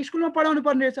पर्यो भने स्कुलमा पढाउनु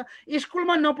पर्ने रहेछ।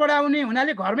 स्कुलमा नपढाउने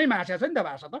हुनाले घरमै मास्या छ नि त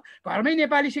भाषा त। घरमै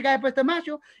नेपाली सिकाएपछि त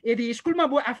मास्यो। यदि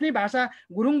स्कुलमा आफ्नै भाषा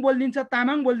गुरुङ बोलिदिन्छ,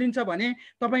 तामाङ बोलिदिन्छ भने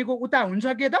तपाईँको उता हुन्छ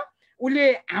के त,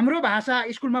 उसले हाम्रो भाषा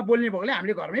स्कुलमा बोल्ने भएकोले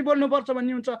हामीले घरमै बोल्नुपर्छ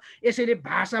भन्ने हुन्छ। यसैले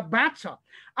भाषा बाँच्छ।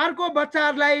 अर्को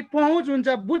बच्चाहरूलाई पहुँच हुन्छ,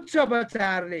 बुझ्छ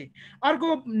बच्चाहरूले। अर्को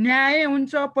न्याय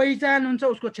हुन्छ, पहिचान हुन्छ,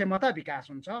 उसको क्षमता विकास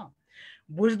हुन्छ।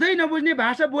 बुझ्दै नबुझ्ने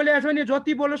भाषा बोलेको छ भने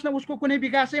जति बोलोस् न उसको कुनै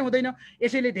विकासै हुँदैन।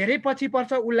 यसैले धेरै पछि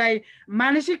पर्छ, उसलाई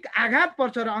मानसिक आघात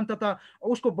पर्छ र अन्ततः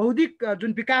उसको बौद्धिक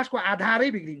जुन विकासको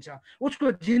आधारै बिग्रिन्छ,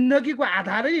 उसको जिन्दगीको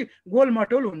आधारै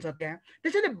गोलमटोल हुन्छ त्यहाँ।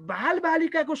 त्यसैले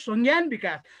बालबालिकाको संज्ञान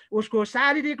विकास, उसको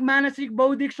शारीरिक मानसिक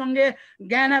बौद्धिक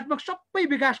ज्ञानात्मक सबै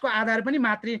विकासको आधार पनि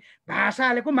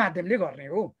मातृभाषाको माध्यमले गर्ने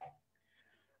हो।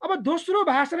 अब दोस्रो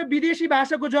भाषा र विदेशी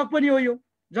भाषाको जग पनि हो यो।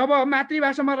 जब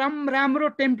मातृभाषामा राम्रो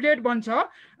टेम्प्लेट बन्छ,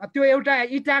 त्यो एउटा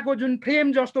इँटाको जुन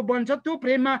फ्रेम जस्तो बन्छ, त्यो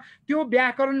फ्रेममा त्यो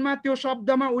व्याकरणमा त्यो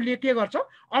शब्दमा उसले के गर्छ,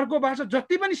 अर्को भाषा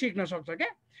जति पनि सिक्न सक्छ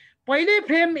क्या। पहिल्यै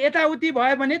फ्रेम यताउति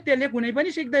भयो भने त्यसले कुनै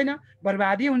पनि सिक्दैन,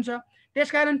 बर्बादी हुन्छ।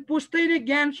 त्यसकारण पुस्तैले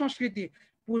ज्ञान संस्कृति,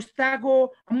 पुस्ताको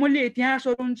अमूल्य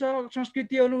इतिहासहरू हुन्छ,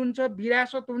 संस्कृतिहरू हुन्छ,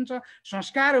 विरासत हुन्छ,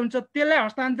 संस्कार हुन्छ, त्यसलाई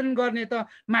हस्तान्तरण गर्ने त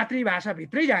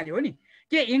मातृभाषाभित्रै जाने हो नि।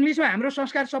 के इङ्ग्लिसमा हाम्रो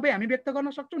संस्कार सबै हामी व्यक्त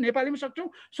गर्न सक्छौँ, नेपालीमा सक्छौँ?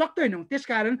 सक्दैनौँ।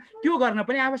 त्यसकारण त्यो गर्न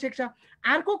पनि आवश्यक छ।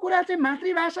 अर्को कुरा चाहिँ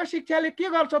मातृभाषा शिक्षाले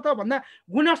के गर्छ त भन्दा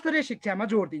गुणस्तरीय शिक्षामा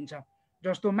जोड दिन्छ।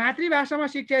 जस्तो मातृभाषामा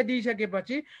शिक्षा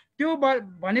दिइसकेपछि त्यो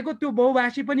भनेको त्यो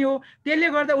बहुभाषी पनि हो। त्यसले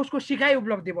गर्दा उसको सिकाइ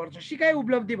उपलब्धि बढ्छ। सिकाइ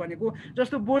उपलब्धि भनेको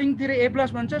जस्तो बोर्डिङतिर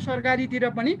A+ भन्छ, सरकारीतिर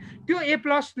पनि त्यो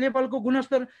A+ लेभलको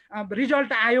गुणस्तर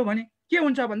रिजल्ट आयो भने के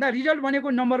हुन्छ भन्दा रिजल्ट भनेको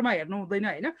नम्बरमा हेर्नु हुँदैन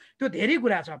होइन, त्यो धेरै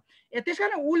कुरा छ।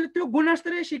 त्यसकारण त्यो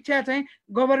गुणस्तरीय शिक्षा चाहिँ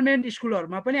गभर्मेन्ट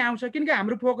स्कुलहरूमा पनि आउँछ, किनकि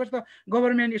हाम्रो फोकस त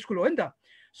गभर्मेन्ट स्कुल हो नि त।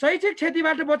 शैक्षिक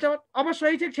क्षतिबाट बचाउ। अब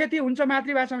शैक्षिक क्षति हुन्छ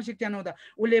मातृभाषामा शिक्षा नहुँदा,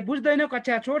 उसले बुझ्दैन,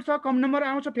 कक्षा छोड्छ, कम नम्बर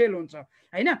आउँछ, फेल हुन्छ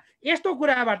हैन। यस्तो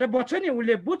कुराबाट बच्छ नि,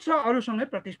 उसले बुझ्छ, अरूसँगै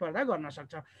प्रतिस्पर्धा गर्न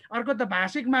सक्छ। अर्को त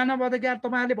भाषिक मानव अधिकार,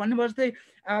 तपाईँहरूले भन्नुभयो जस्तै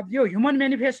यो ह्युमन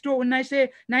मेनिफेस्टो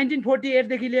 1948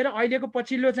 देखि लिएर अहिलेको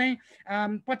पछिल्लो चाहिँ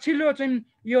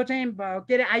यो चाहिँ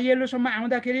के अरे आइएलओसम्म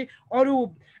आउँदाखेरि अरू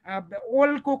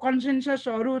वर्ल्डको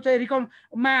कन्सेन्ससहरू चाहिँ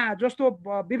रिकममा जस्तो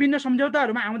विभिन्न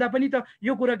सम्झौताहरूमा आउँदा पनि त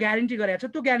यो कुरा ग्यारेन्टी गरेको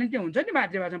छ। त्यो ग्यारेन्टी हुन्छ नि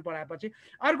मातृभाषामा पढाएपछि।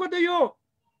 अर्को त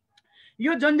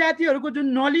यो जनजातिहरूको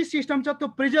जुन नलेज सिस्टम छ त्यो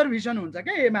प्रिजर्भेसन हुन्छ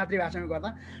क्या मातृभाषामा गर्दा।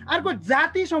 अर्को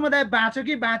जाति समुदाय बाँच्यो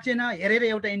कि बाँचेन हेरेर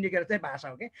एउटा इन्डिकेटर चाहिँ भाषा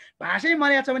हो कि। भाषै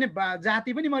मरेको छ भने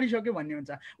जाति पनि मरिसक्यो भन्ने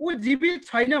हुन्छ। ऊ जीवित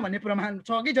छैन भन्ने प्रमाण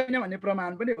छ कि छैन भन्ने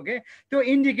प्रमाण पनि हो कि, त्यो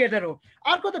इन्डिकेटर हो।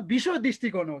 अर्को त विश्व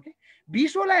दृष्टिकोण हो कि।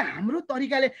 विश्वलाई हाम्रो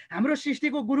तरिकाले, हाम्रो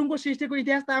सृष्टिको, गुरुङको सृष्टिको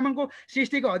इतिहास, तामाङको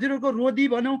सृष्टिको, हजुरहरूको रोदी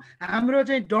भनौँ, हाम्रो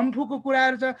चाहिँ डम्फुको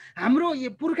कुराहरू छ,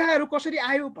 हाम्रो पुर्खाहरू कसरी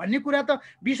आयो भन्ने कुरा त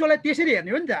विश्वलाई त्यसरी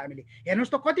हेर्ने हो नि त हामीले।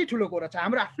 हेर्नुहोस् त कति ठुलो कुरा छ,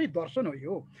 हाम्रो आफ्नै दर्शन हो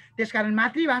यो। त्यसकारण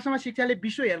मातृभाषामा शिक्षाले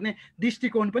विश्व हेर्ने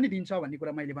दृष्टिकोण पनि दिन्छ भन्ने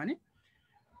कुरा मैले भने।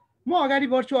 म अगाडि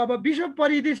बढ्छु। अब विश्व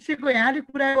परिदृश्यको यहाँले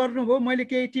कुरा गर्नुभयो, मैले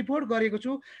केही टिपोट गरेको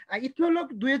छु।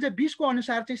 इथ्नोलोग 2020 को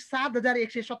अनुसार चाहिँ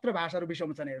 7117 भाषाहरू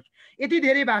विश्वमा छन्। यति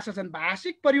धेरै भाषा छन्।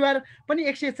 भाषिक परिवार पनि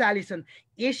 140 छन्।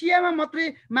 एसियामा मात्रै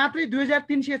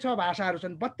 2306 भाषाहरू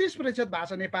छन्। 32%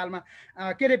 भाषा नेपालमा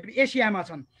के अरे एसियामा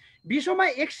छन्। विश्वमा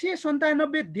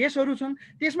 197 देशहरू छन्।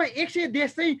 त्यसमा 100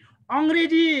 देश चाहिँ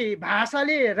अङ्ग्रेजी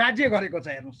भाषाले राज्य गरेको छ।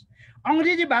 हेर्नुहोस्,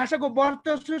 अङ्ग्रेजी भाषाको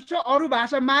वर्चस्व छ। अरू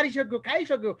भाषा मारिसक्यो,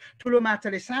 खाइसक्यो, ठुलो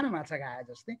माछाले सानो माछा खाए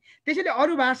जस्तै। त्यसैले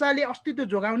अरू भाषाले अस्तित्व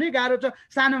जोगाउनै गाह्रो छ।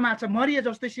 सानो माछा मरिए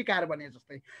जस्तै, शिकार बने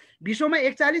जस्तै। विश्वमा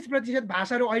 41%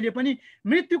 भाषाहरू अहिले पनि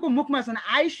मृत्युको मुखमा छन्,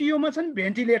 आइसियुमा छन्,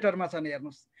 भेन्टिलेटरमा छन्।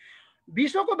 हेर्नुहोस्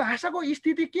विश्वको भाषाको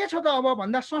स्थिति के छ त अब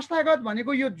भन्दा, संस्थागत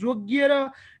भनेको यो जोगिएर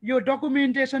यो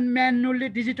डकुमेन्टेसन म्यानुअलले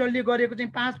डिजिटलले गरेको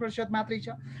चाहिँ 5% मात्रै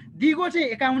छ। दिगो चाहिँ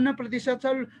 51%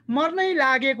 छ। मर्नै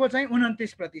लागेको चाहिँ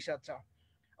 29% छ।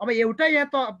 अब एउटा यहाँ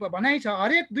त भनाइ छ,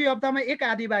 हरेक 2 हप्तामा एक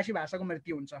आदिवासी भाषाको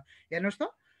मृत्यु हुन्छ। हेर्नुहोस् त,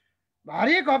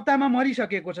 हरेक हप्तामा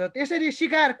मरिसकेको छ। त्यसरी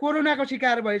शिकार, कोरोनाको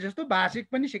शिकार भए जस्तो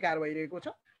भाषिक पनि शिकार भइरहेको छ।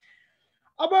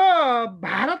 अब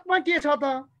भारतमा के छ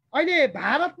त, अहिले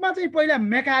भारतमा चाहिँ पहिला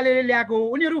मेकालेले ल्याएको,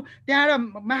 उनीहरू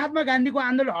त्यहाँबाट महात्मा गान्धीको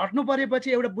आन्दोलन हट्नु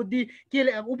परेपछि एउटा बुद्धि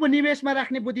के उपनिवेशमा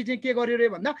राख्ने बुद्धि चाहिँ के गर्यो रे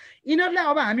भन्दा, यिनीहरूलाई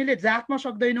अब हामीले जातमा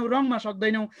सक्दैनौँ, रङमा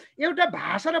सक्दैनौँ, एउटा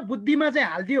भाषा र बुद्धिमा चाहिँ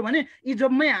हालिदियो भने यी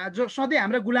जम्मै सधैँ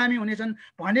हाम्रा गुलामी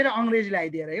हुनेछन् भनेर अङ्ग्रेजी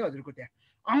लगाइदिएर है हजुरको त्यहाँ।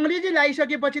 अङ्ग्रेजी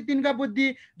लगाइसकेपछि तिनका बुद्धि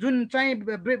जुन चाहिँ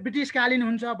ब्रिटिसकालीन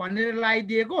हुन्छ भनेर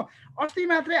लगाइदिएको। अस्ति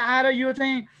मात्रै आएर यो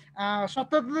चाहिँ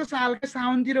 77 सालको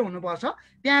साउनतिर हुनुपर्छ,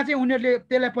 त्यहाँ चाहिँ उनीहरूले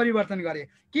त्यसलाई परिवर्तन गरे।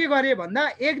 के गरे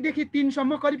भन्दा 1 देखि 3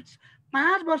 सम्म करिब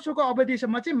 5 वर्षको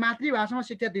अवधिसम्म चाहिँ मातृभाषामा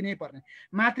शिक्षा दिनै पर्ने।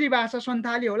 मातृभाषा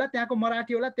सन्थाली होला, त्यहाँको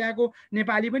मराठी होला, त्यहाँको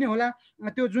नेपाली पनि होला,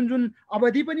 त्यो जुन जुन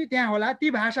अवधि पनि त्यहाँ होला,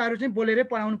 ती भाषाहरू चाहिँ बोलेरै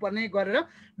पढाउनु पर्ने गरेर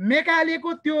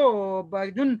मेकालेको त्यो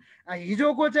जुन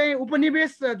हिजोको चाहिँ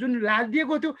उपनिवेश जुन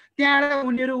लादिएको थियो त्यहाँबाट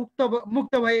उनीहरू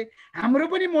मुक्त भए। हाम्रो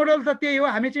पनि मोडल त त्यही हो।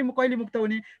 हामी चाहिँ कहिले मुक्त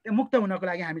हुने, मुक्त हुनको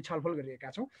लागि हामी छलफल गरिरहेका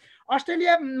छौँ।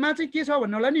 अस्ट्रेलियामा चाहिँ के छ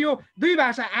भन्नु होला नि, यो 2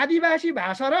 भाषा, आदिवासी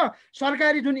भाषा र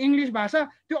सरकारी जुन इङ्ग्लिस भाषा,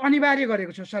 त्यो अनिवार्य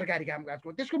गरेको छ सरकारी कामकाजको।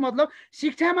 त्यसको मतलब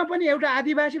शिक्षामा पनि एउटा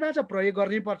आदिवासी भाषा प्रयोग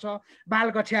गर्नुपर्छ बाल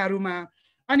कक्षाहरूमा।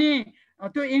 अनि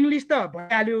त्यो इङ्ग्लिस त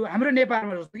भइहाल्यो हाम्रो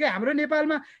नेपालमा जस्तो कि, हाम्रो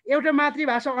नेपालमा एउटा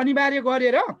मातृभाषा अनिवार्य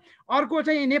गरेर अर्को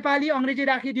चाहिँ नेपाली अङ्ग्रेजी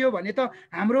राखिदियो भने त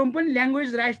हाम्रो पनि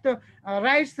ल्याङ्ग्वेज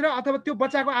राइट्स र अथवा त्यो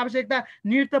बच्चाको आवश्यकता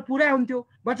निड त पुरा हुन्थ्यो,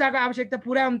 बच्चाको आवश्यकता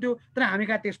पुरा हुन्थ्यो। तर हामी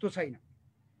कहाँ त्यस्तो छैन।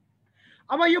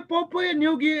 अब यो पपुवा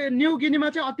न्यू गिनीमा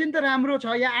चाहिँ अत्यन्त राम्रो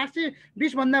छ। यहाँ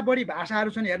 820 भन्दा बढी भाषाहरू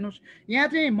छन्। हेर्नुहोस्, यहाँ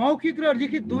चाहिँ मौखिक र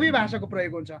लिखित दुवै भाषाको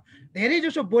प्रयोग हुन्छ। धेरै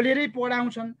जसो बोलेरै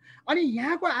पढाउँछन्। अनि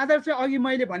यहाँको आधार चाहिँ अघि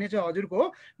मैले भनेको हजुरको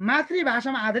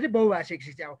मातृभाषामा आधारित बहुभाषिक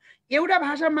शिक्षा हो। एउटा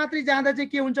भाषा मात्रै जाँदा चाहिँ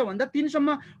के हुन्छ भन्दा 3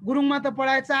 सम्म गुरुङमा त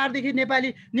पढाए, 4 देखि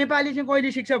नेपाली चाहिँ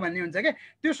कहिले सिक्छ भन्ने हुन्छ क्या।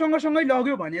 त्यो सँगसँगै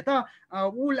लग्यो भने त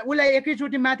उसलाई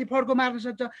एकैचोटि माथि फड्को मार्न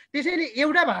सक्छ। त्यसैले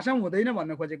एउटा भाषा हुँदैन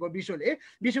भन्न खोजेको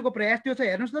विश्वको प्रयास त्यो छ।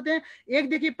 हेर्नुहोस् त, त्यहाँ 1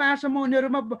 देखि 5 सम्म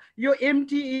उनीहरूमा यो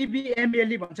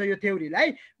MTEB-MLE भन्छ यो थ्योरीलाई,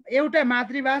 एउटा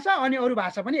मातृभाषा अनि अरू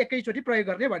भाषा पनि एकैचोटि प्रयोग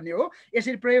गर्ने भन्ने हो।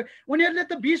 यसरी प्रयोग उनीहरूले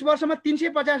त 20 वर्षमा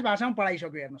 350 भाषामा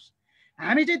पढाइसक्यो। हेर्नुहोस्,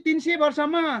 हामी चाहिँ 300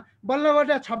 वर्षमा बल्लबाट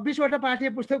 26वटा पाठ्य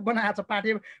पुस्तक बनाएको छ।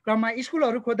 पाठ्यक्रममा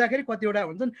स्कुलहरू खोज्दाखेरि कतिवटा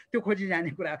हुन्छन्, त्यो खोजी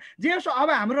जाने कुरा। जे होस्, अब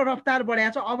हाम्रो रफ्तार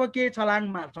बढाएको छ। अब के छलाङ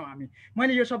मार्छौँ हामी।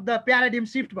 मैले यो शब्द प्याराडिम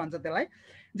सिफ्ट भन्छ त्यसलाई।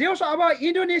 जे होस् अब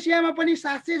इन्डोनेसियामा पनि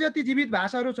 700 जति जीवित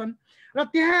भाषाहरू छन् र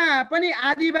त्यहाँ पनि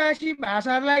आदिवासी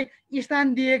भाषाहरूलाई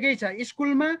स्थान दिएकै छ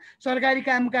स्कुलमा सरकारी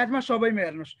कामकाजमा सबैमा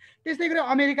हेर्नुहोस्। त्यस्तै गरी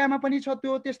अमेरिकामा पनि छ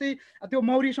त्यो, त्यस्तै त्यो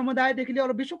मौरी समुदायदेखि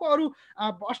लिएर विश्वको अरू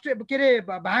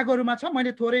भागहरूमा छ।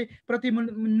 मैले थोरै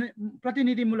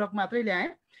प्रतिनिधिमूलक मात्रै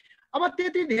ल्याएँ। अब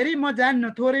त्यति धेरै म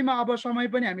जान्न, थोरैमा अब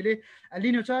समय पनि हामीले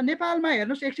लिनु छ। नेपालमा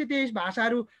हेर्नुहोस् 123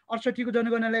 भाषाहरू 68 को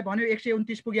जनगणनाले भन्यो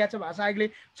 129 पुगेको छ भाषा,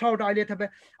 अहिले 6वटा अहिले थपे।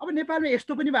 अब नेपालमा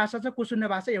यस्तो पनि भाषा छ कुसुन्ने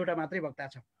भाषा एउटा मात्रै वक्ता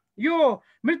छ, यो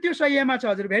मृत्यु शय्यामा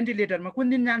छ हजुर, भेन्टिलेटरमा, कुन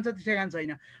दिन जान्छ ठेगान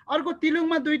छैन। अर्को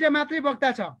तिलुङमा 2टा मात्रै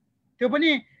वक्ता छ, त्यो पनि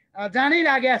जानै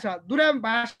लागेको छ। दुरा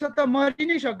भाषा त मरि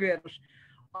नै सक्यो हेर्नुहोस्।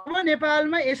 अब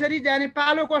नेपालमा यसरी जाने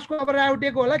पालो कसको अब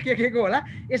राउटेको होला के को होला,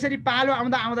 यसरी पालो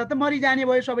आउँदा आउँदा त मरिजाने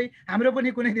भयो सबै, हाम्रो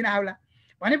पनि कुनै दिन आउला।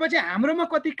 भनेपछि हाम्रोमा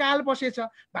कति काल पसेछ,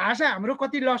 भाषा हाम्रो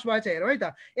कति लस भएछ हेरौँ है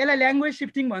त। यसलाई ल्याङ्ग्वेज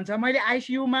सिफ्टिङ भन्छ। मैले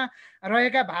आइसियुमा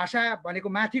रहेका भाषा भनेको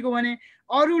माथिको भने,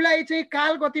 अरूलाई चाहिँ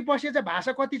काल कति पसेछ,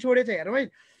 भाषा कति छोडेछ हेरौँ है।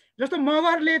 जस्तो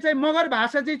मगरले चाहिँ मगर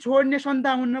भाषा चाहिँ छोड्ने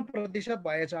 57%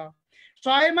 भएछ।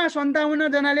 100मा 57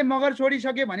 जनाले मगर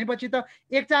छोडिसके भनेपछि त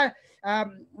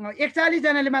 41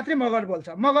 जनाले मात्रै मगर बोल्छ।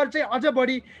 मगर चाहिँ अझ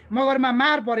बढी मगरमा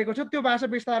मार परेको छ, त्यो भाषा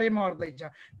बिस्तारै मर्दैछ।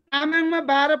 तामाङमा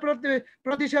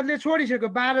 12% छोडिसक्यो,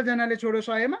 12 जनाले छोड्यो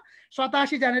 100मा,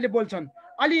 87 जनाले बोल्छन्।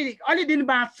 अलि दिन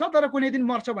बाँच्छ तर कुनै दिन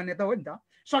मर्छ भन्ने त हो नि त,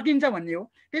 सकिन्छ भन्ने हो।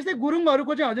 त्यस्तै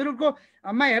गुरुङहरूको चाहिँ हजुरको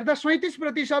मा हेर्दा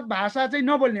 37% भाषा चाहिँ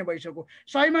नबोल्ने भइसक्यो।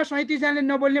 100मा 37 जनाले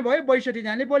नबोल्ने भयो, 62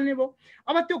 जनाले बोल्ने भयो।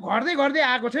 अब त्यो घट्दै घट्दै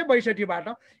आएको छ 62बाट।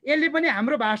 यसले पनि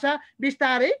हाम्रो भाषा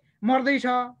बिस्तारै मर्दैछ,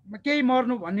 केही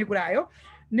मर्नु भन्ने कुरा आयो।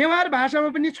 नेवार भाषामा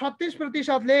पनि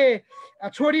 36%ले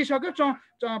छोडिसक्यो,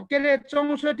 के अरे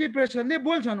 64%ले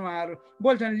बोल्छन्, उहाँहरू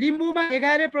बोल्छन्। लिम्बूमा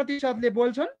 11%ले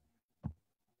बोल्छन्,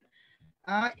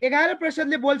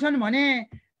 11%ले बोल्छन् भने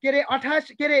के अरे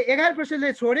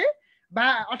 11%ले छोडे,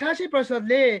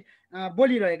 88%ले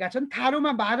बोलिरहेका छन्।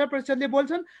 थारूमा 12%ले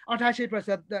बोल्छन्,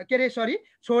 88% के अरे सरी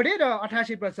छोडे र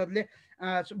 88%ले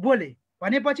बोले।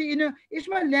 भनेपछि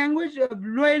यसमा ल्याङ्ग्वेज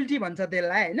लोयल्टी भन्छ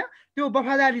त्यसलाई होइन, त्यो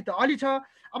वफादारी त अलि छ।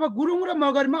 अब गुरुङ र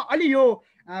मगरमा अलि यो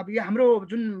हाम्रो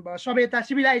जुन सभ्यता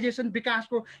सिभिलाइजेसन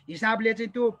विकासको हिसाबले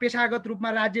चाहिँ त्यो पेसागत रूपमा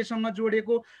राज्यसँग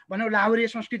जोडेको भनौँ लाहुरे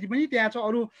संस्कृति पनि त्यहाँ छ,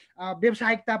 अरू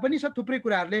व्यावसायिकता पनि छ, थुप्रै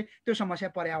कुराहरूले त्यो समस्या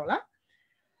पर्या होला।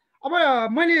 अब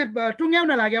मैले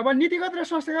टुङ्ग्याउन लागेँ। अब नीतिगत र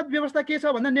संस्थागत व्यवस्था के छ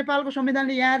भन्दा नेपालको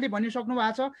संविधानले यहाँले भनिसक्नु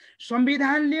भएको छ,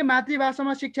 संविधानले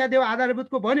मातृभाषामा शिक्षा देऊ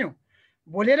आधारभूतको भन्यो,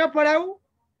 बोलेर पढाऊ,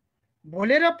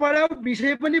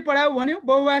 विषय पनि पढाऊ भन्यो,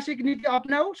 बहुभाषिक नीति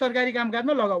अपनाऊ, सरकारी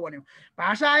कामकाजमा लगाऊ भन्यो।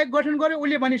 भाषा आयोग गठन गर्यो,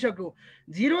 उसले भनिसक्यो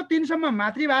 03 सम्म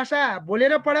मातृभाषा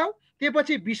बोलेर पढाऊ,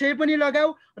 त्यसपछि विषय पनि लगाऊ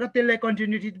र त्यसलाई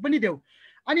कन्टिन्युटी पनि देऊ।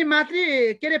 अनि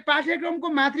के अरे पाठ्यक्रमको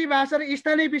मातृभाषा र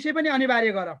स्थानीय विषय पनि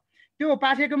अनिवार्य गर, त्यो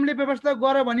पाठ्यक्रमले व्यवस्था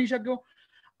गर भनिसक्यो।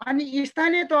 अनि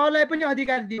स्थानीय तहलाई पनि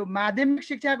अधिकार दियो, माध्यमिक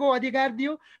शिक्षाको अधिकार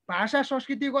दियो, भाषा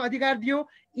संस्कृतिको अधिकार दियो,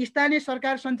 स्थानीय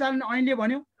सरकार सञ्चालन ऐनले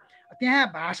भन्यो त्यहाँ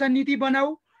भाषा नीति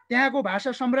बनाऊ, त्यहाँको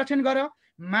भाषा संरक्षण गर,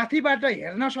 माथिबाट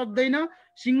हेर्न सक्दैन,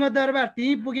 सिंहदरबार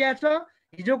त्यहीँ पुगेको छ,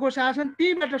 हिजोको शासन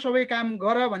त्यहीँबाट सबै काम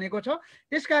गर भनेको छ,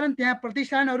 त्यसकारण त्यहाँ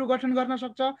प्रतिष्ठानहरू गठन गर्न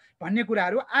सक्छ भन्ने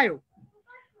कुराहरू आयो।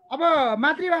 अब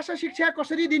मातृभाषा शिक्षा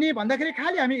कसरी दिने भन्दाखेरि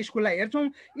खालि हामी स्कुललाई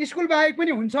हेर्छौँ, स्कुल बाहेक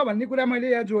पनि हुन्छ भन्ने कुरा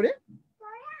मैले यहाँ जोडेँ।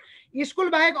 स्कुल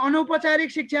बाहेक अनौपचारिक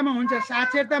शिक्षामा हुन्छ,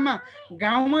 साक्षरतामा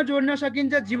गाउँमा जोड्न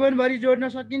सकिन्छ, जीवनभरि जोड्न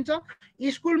सकिन्छ।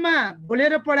 स्कुलमा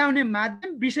बोलेर पढाउने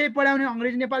माध्यम, विषय पढाउने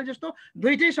अङ्ग्रेजी नेपाली जस्तो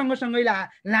दुइटै सँगसँगै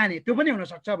लाने, त्यो पनि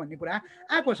हुनसक्छ भन्ने कुरा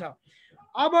आएको छ।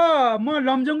 अब म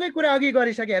लमजुङकै कुरा अघि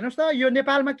गरिसकेँ। हेर्नुहोस् त यो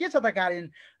नेपालमा के छ त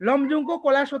कार्यान्वयन। लमजुङको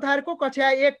कोलासोथारको कक्षा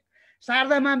 1,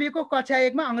 शारदा माविको कक्षा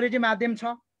 1 मा अङ्ग्रेजी माध्यम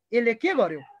छ। यसले के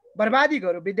गर्यो? बर्बादी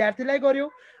गर्यो, विद्यार्थीलाई गर्यो,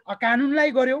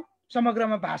 कानुनलाई गर्यो,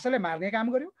 समग्रमा भाषालाई मार्ने काम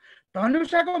गर्यो।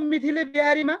 धनुषाको मिथिले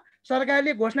बिहारीमा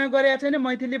सरकारले घोषणा गरेका छैन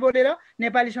मैथिली बोलेर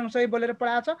नेपाली सँगसँगै बोलेर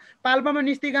पढाएको छ। पाल्पामा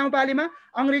निस्ती गाउँपालिमा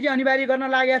अङ्ग्रेजी अनिवार्य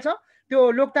गर्न लागेको छ, त्यो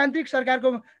लोकतान्त्रिक सरकारको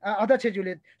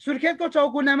अध्यक्षज्यूले। सुर्खेतको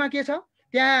चौकुनामा के छ,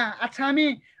 त्यहाँ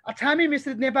अछामी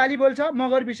मिश्रित नेपाली बोल्छ,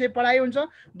 मगर विषय पढाइ हुन्छ।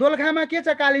 दोलखामा के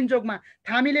छ, कालिम्पोङमा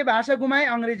थामीले भाषा गुमाए,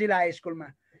 अङ्ग्रेजी लाए स्कुलमा।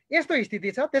 यस्तो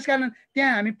स्थिति छ, त्यसकारण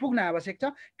त्यहाँ हामी पुग्न आवश्यक छ।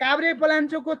 काभ्रे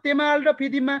पलाञ्चोकको तेमाल र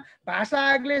फिदिममा भाषा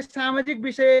आयोगले सामाजिक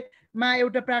विषयमा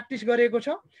एउटा प्र्याक्टिस गरेको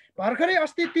छ। भर्खरै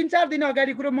अस्ति 3-4 दिन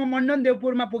अगाडि कुरो म मण्डन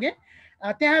देवपुरमा पुगेँ,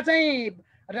 त्यहाँ चाहिँ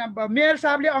मेयर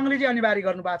साहबले अङ्ग्रेजी अनिवार्य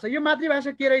गर्नु भएको छ। यो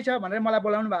मातृभाषा के रहेछ भनेर मलाई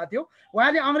बोलाउनु भएको थियो।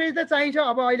 उहाँले अङ्ग्रेजी त चाहिन्छ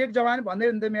अब अहिलेको जमाना भन्दै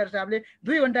हुन्थ्यो मेयर साहबले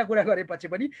 2 घन्टा कुरा गरेपछि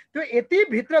पनि त्यो यति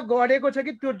भित्र गढेको छ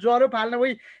कि त्यो ज्वरो फाल्न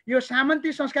उही यो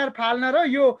सामन्ती संस्कार फाल्न र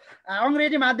यो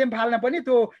अङ्ग्रेजी माध्यम फाल्न पनि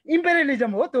त्यो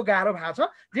इम्पेरियलिजम हो, त्यो गाह्रो भएको छ।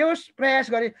 जे होस्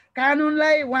प्रयास गरे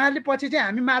कानुनलाई उहाँहरूले पछि चाहिँ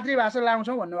हामी मातृभाषा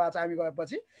लाउँछौँ भन्नुभएको छ। हामी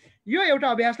गएपछि यो एउटा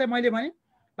अभ्यासलाई मैले भने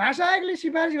भाषा आयोगले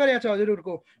सिफारिस गरेको छ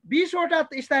हजुरहरूको 20 वटा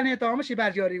स्थानीय तहमा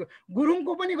सिफारिस गरेको,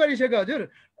 गुरुङको पनि गरिसक्यो हजुर।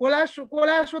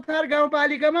 कोलासोथार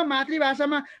गाउँपालिकामा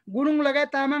मातृभाषामा गुरुङ लगायत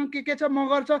तामाङ के छ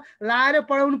मगर छ लाएर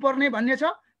पढाउनु पर्ने भन्ने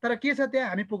छ, तर के छ त्यहाँ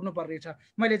हामी पुग्नु पर्ने छ।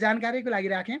 मैले जानकारीको लागि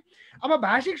राखेँ। अब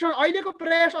भाषिक अहिलेको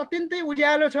प्रयास अत्यन्तै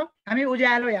उज्यालो छ। हामी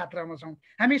उज्यालो यात्रामा छौँ,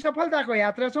 हामी सफलताको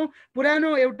यात्रा छौँ। पुरानो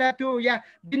एउटा त्यो या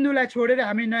बिन्दुलाई छोडेर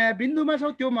हामी नयाँ बिन्दुमा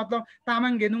छौँ। त्यो मतलब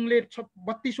तामाङ घेदुङले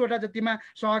 32 वटा जतिमा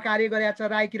सहकार्य गरेको छ,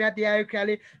 राई किराँती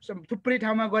आयोगले थुप्रै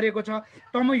ठाउँमा गरेको छ,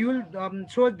 तमुयुल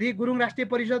सोधी गुरुङ राष्ट्रिय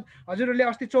परिषद हजुरहरूले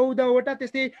अस्ति 14 वटा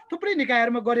त्यस्तै थुप्रै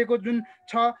निकायहरूमा गरेको जुन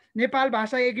छ। नेपाल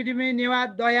भाषा एकाडेमी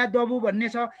नेवा दया दबु भन्ने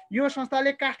छ। यो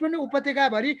संस्थाले काठमाडौँ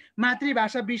उपत्यकाभरि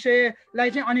मातृभाषा विषयलाई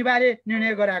चाहिँ अनिवार्य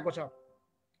निर्णय गराएको छ।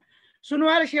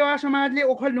 सुनवार सेवा समाजले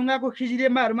ओखलढुङ्गाको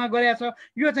खिचिडेम्बाहरूमा गरेको छ।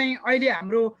 यो चाहिँ अहिले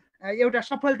हाम्रो एउटा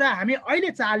सफलता, हामी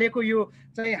अहिले चालेको यो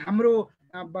चाहिँ हाम्रो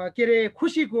के अरे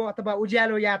खुसीको अथवा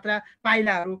उज्यालो यात्रा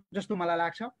पाइलाहरू जस्तो मलाई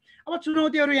लाग्छ। अब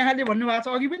चुनौतीहरू यहाँले भन्नुभएको छ,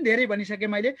 अघि पनि धेरै भनिसकेँ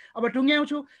मैले, अब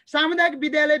टुङ्ग्याउँछु। सामुदायिक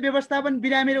विद्यालय व्यवस्थापन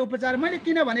बिरामी र उपचार, मैले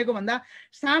किन भनेको भन्दा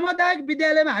सामुदायिक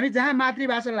विद्यालयमा हामी जहाँ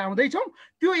मातृभाषा लाउँदैछौँ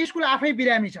त्यो स्कुल आफै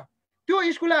बिरामी छ। त्यो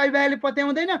स्कुललाई अभिभावकले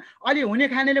पत्याउँदैन, अलि हुने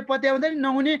खानेले पत्याउँदैन,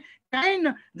 नहुने कहीँ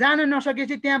जान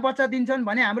नसकेपछि त्यहाँ बच्चा दिन्छन्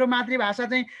भने हाम्रो मातृभाषा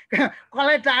चाहिँ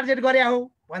कसलाई टार्गेट गरे हो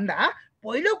भन्दा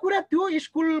पहिलो कुरा त्यो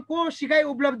स्कुलको सिकाइ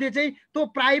उपलब्धि चाहिँ त्यो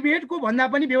प्राइभेटको भन्दा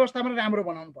पनि व्यवस्थापन राम्रो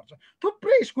बनाउनु पर्छ।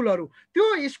 थुप्रै स्कुलहरू त्यो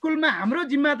स्कुलमा हाम्रो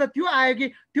जिम्मा त त्यो आयो कि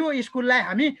त्यो स्कुललाई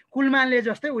हामी कुलमानले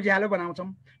जस्तै उज्यालो बनाउँछौँ।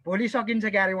 भोलि सकिन्छ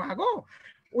क्यारे उहाँको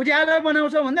उज्यालो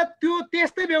बनाउँछ भन्दा त्यो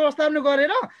त्यस्तै व्यवस्थापन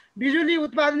गरेर बिजुली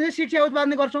उत्पादन शिक्षा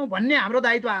उत्पादन गर्छौँ भन्ने हाम्रो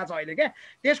दायित्व आएको छ अहिले क्या।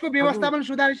 त्यसको व्यवस्थापन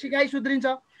सुधार सिकाइ सुध्रिन्छ।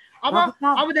 अब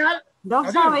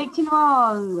डाक्टर साहब एकछिन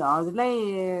म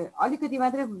हजुरलाई अलिकति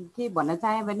मात्रै के भन्न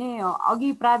चाहेँ भने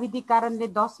अघि प्राविधिक कारणले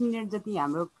 10 मिनट जति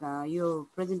हाम्रो यो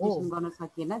प्रेजेन्टेसन गर्न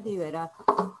सकिएन, त्यही भएर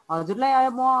हजुरलाई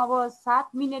म अब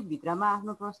 7 मिनट भित्रमा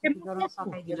आफ्नो प्रस्तुति गर्न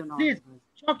सकाइदिनु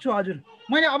सक्छु हजुर।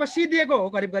 मैले अब सिधिएको हो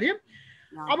करिब करिब।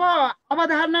 अब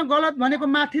अवधारणा गलत भनेको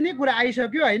माथि नै कुरा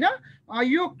आइसक्यो होइन।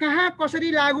 यो कहाँ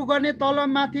कसरी लागू गर्ने, तल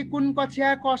माथि कुन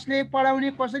कक्षा कसले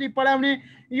पढाउने कसरी पढाउने,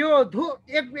 यो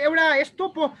एउटा यस्तो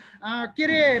के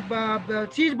अरे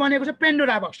चिज बनेको छ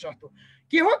पेन्डोरा बक्स जस्तो।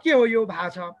 के हो यो भएको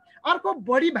छ। अर्को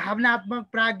बढी भावनात्मक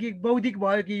प्राज्ञिक बौद्धिक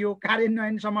भयो कि यो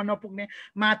कार्यान्वयनसम्म नपुग्ने,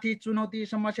 माथि चुनौती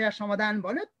समस्या समाधान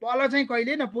भन्यो, तल चाहिँ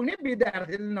कहिले नपुग्ने,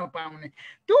 विद्यार्थीले नपाउने।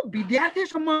 त्यो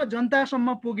विद्यार्थीसम्म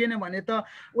जनतासम्म पुगेन भने त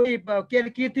उही के अरे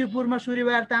कीर्तिपुरमा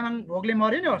सूर्यबहादुर तामाङ भोगले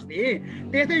मर्यो नि अस्ति,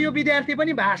 त्यस्तै यो विद्यार्थी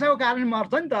पनि भाषाको कारण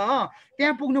मर्छ नि त।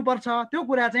 त्यहाँ पुग्नुपर्छ। त्यो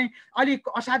कुरा चाहिँ अलिक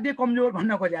असाध्य कमजोर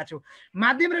भन्न खोजेको छु।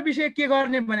 माध्यम र विषय के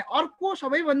गर्ने भने अर्को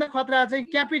सबैभन्दा खतरा चाहिँ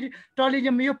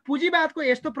क्यापिटलिजम, यो पुँजीवादको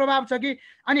यस्तो प्रभाव छ कि,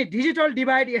 अनि डिजिटल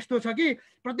डिभाइड यस्तो छ कि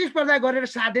प्रतिस्पर्धा गरेर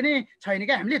साध्य नै छैन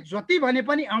क्या। हामीले जति भने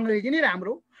पनि अङ्ग्रेजी नै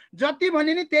राम्रो, जति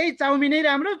भने नि त्यही चाउमिनै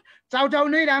राम्रो, चाउचाउ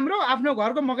नै राम्रो, आफ्नो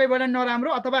घरको मकैबाट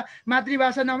नराम्रो अथवा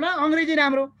मातृभाषा नराम्रो, अङ्ग्रेजी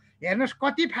राम्रो। हेर्नुहोस्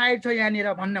कति फाइट छ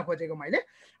यहाँनिर भन्न खोजेको मैले।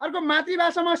 अर्को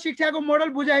मातृभाषामा शिक्षाको मोडल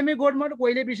बुझाइमै गोडमोड,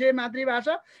 कोहीले विषय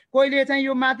मातृभाषा, कोहीले चाहिँ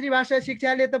यो मातृभाषा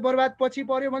शिक्षाले त बर्बाद पछि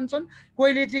पर्यो भन्छन्,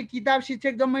 कोहीले चाहिँ किताब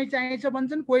शिक्षक जम्मै चाहिन्छ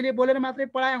भन्छन्, कोहीले बोलेर मात्रै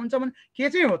पढाए हुन्छ भने के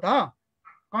चाहिँ हो त।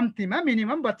 कम्तीमा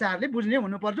मिनिमम बच्चाहरूले बुझ्ने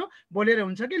हुनुपर्छ, बोलेर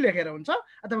हुन्छ कि लेखेर हुन्छ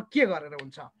अथवा के गरेर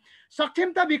हुन्छ।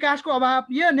 सक्षमता विकासको अभाव,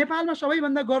 यो नेपालमा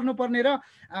सबैभन्दा गर्नुपर्ने र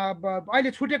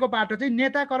अहिले छुटेको बाटो चाहिँ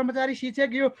नेता कर्मचारी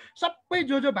शिक्षक यो सबै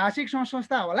जो भाषिक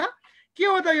संस्था होला। के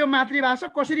हो त यो मातृभाषा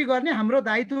कसरी गर्ने, हाम्रो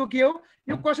दायित्व के हो,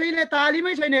 यो कसैले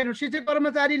तालिमै छैन। हेर्नु शिक्षक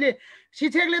कर्मचारीले,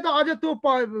 शिक्षकले त अझ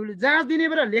त्यो जाँच दिने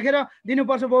बेला लेखेर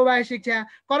दिनुपर्छ बहुभाषिक शिक्षा,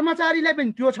 कर्मचारीलाई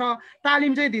पनि त्यो छ,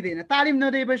 तालिम चाहिँ दिँदैन। तालिम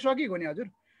नदिएपछि सकिएको नि हजुर।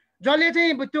 जसले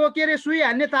चाहिँ त्यो के अरे सुई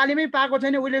हान्ने तालिमै पाएको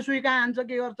छैन उसले सुई कहाँ हान्छ,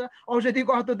 के गर्छ, औषधि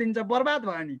कस्तो दिन्छ, बर्बाद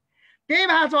भयो नि। त्यही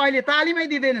भएको छ अहिले, तालिमै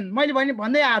दिँदैनन्। मैले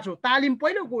भन्दै आएको छु, तालिम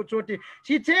पहिलोचोटि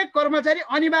शिक्षक कर्मचारी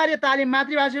अनिवार्य तालिम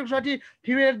मातृभाषाको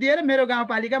सर्टिफिकेट दिएर मेरो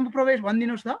गाउँपालिकामा प्रवेश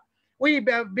भनिदिनुहोस् त। उही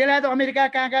बेलायत अमेरिका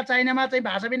कहाँ चाइनामा चाहिँ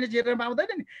भाषा पनि जिर्न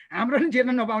पाउँदैन नि, हाम्रो पनि जिर्न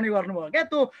नपाउने गर्नुभयो क्या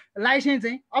त्यो लाइसेन्स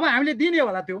चाहिँ। अब हामीले दिने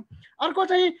होला त्यो। अर्को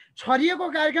चाहिँ छरिएको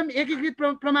कार्यक्रम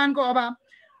एकीकृत प्रमाणको अभाव,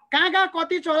 कहाँ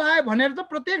कति चलायो भनेर त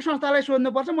प्रत्येक संस्थालाई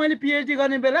सोध्नुपर्छ। मैले पिएचडी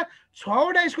गर्ने बेला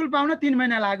 6वटा स्कुल पाउन 3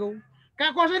 महिना लाग्यो।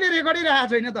 कहाँ कसैले रेकर्डै राखेको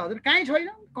छैन त हजुर, कहीँ छैन,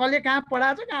 कसले कहाँ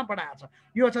पढाएको छ।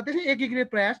 यो छ त्यसै एकीकृत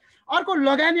प्रयास। अर्को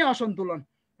लगानी असन्तुलन,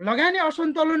 लगानी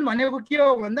असन्तुलन भनेको के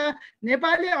हो भन्दा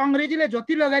नेपाली अङ्ग्रेजीले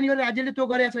जति लगानी गरे राज्यले त्यो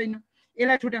गरेको छैन।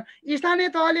 यसलाई स्थानीय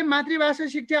तहले मातृभाषा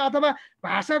शिक्षा अथवा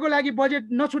भाषाको लागि बजेट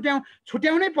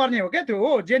छुट्याउनै पर्ने हो क्या। त्यो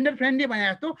हो जेन्डर फ्रेन्डली भने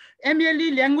जस्तो एमएलई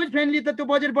ल्याङ्ग्वेज फ्रेन्डली त त्यो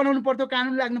बजेट बनाउनु पर्थ्यो,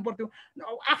 कानुन लाग्नु पर्थ्यो,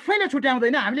 आफैले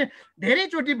छुट्याउँदैन। हामीले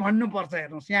धेरैचोटि भन्नुपर्छ।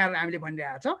 हेर्नुहोस् यहाँ हामीले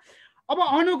भनिरहेको छ। अब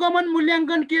अनुगमन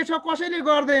मूल्याङ्कन के छ, कसैले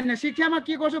गर्दैन। शिक्षामा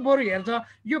के कसो बरु हेर्छ,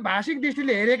 यो भाषिक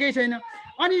दृष्टिले हेरेकै छैन।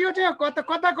 अनि यो चाहिँ कता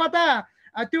कता कता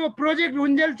त्यो प्रोजेक्ट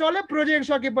हुन्जेल चल्यो, प्रोजेक्ट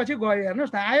सकेपछि गयो।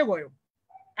 हेर्नुहोस् न, आयो गयो,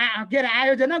 के अरे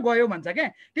आयोजना गयो भन्छ क्या,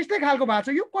 त्यस्तै खालको भएको छ।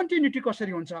 यो कन्टिन्युटी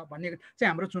कसरी हुन्छ भन्ने चाहिँ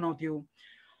हाम्रो चुनौती हो।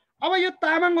 अब यो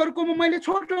तामाङहरूको मैले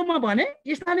छोटोमा भने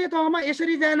स्थानीय तहमा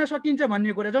यसरी जान सकिन्छ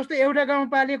भन्ने कुरा। जस्तो एउटा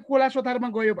गाउँपालिका कोला सोथारमा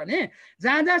गयो भने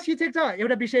जहाँ जहाँ शिक्षक छ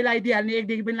एउटा विषय लगाइदिइहाल्ने,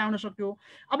 एकदेखि पनि लाउन सक्यो।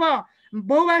 अब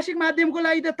बहुभाषिक माध्यमको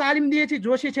लागि त तालिम दिएपछि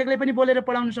जो शिक्षकले पनि बोलेर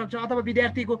पढाउन सक्छ अथवा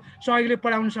विद्यार्थीको सहयोगले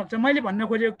पढाउन सक्छ। मैले भन्न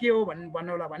खोजेको के हो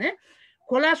भन्नु होला भने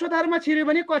खोला सुधारमा छिर्यो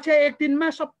भने कक्षा 1-3मा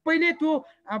सबैले त्यो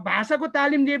भाषाको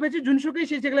तालिम दिएपछि जुनसुकै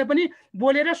शिक्षकलाई पनि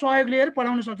बोलेर सहयोग लिएर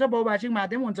पढाउन सक्छ। बहुभाषिक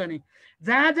माध्यम हुन्छ नि।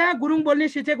 जहाँ जहाँ गुरुङ बोल्ने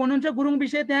शिक्षक हुनुहुन्छ गुरुङ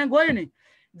विषय त्यहाँ गयो नि।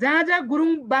 जहाँ जहाँ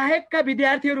गुरुङ बाहेकका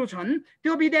विद्यार्थीहरू छन्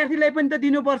त्यो विद्यार्थीलाई पनि त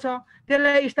दिनुपर्छ,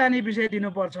 त्यसलाई स्थानीय विषय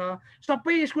दिनुपर्छ।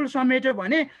 सबै स्कुल समेट्यो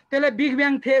भने त्यसलाई बिग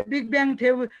ब्याङ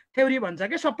थ्योरी भन्छ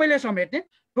क्या, सबैले समेट्ने।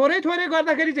 थोरै थोरै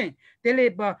गर्दाखेरि चाहिँ त्यसले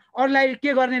अरूलाई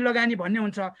के गर्ने लगानी भन्ने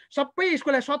हुन्छ। सबै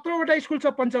स्कुललाई 17वटा स्कुल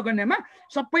छ पञ्चकन्यामा,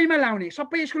 सबैमा लाउने,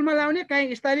 सबै स्कुलमा लाउने,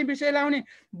 काहीँ स्थानीय विषय लाउने,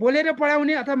 बोलेर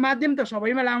पढाउने अथवा माध्यम त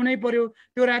सबैमा लाउनै पर्यो।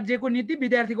 त्यो राज्यको नीति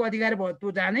विद्यार्थीको अधिकार भयो,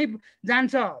 त्यो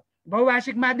जान्छ।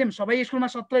 बहुभाषिक माध्यम सबै स्कुलमा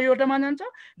 17वटामा जान्छ।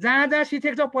 जहाँ जहाँ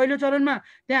शिक्षक छ पहिलो चरणमा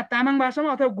त्यहाँ तामाङ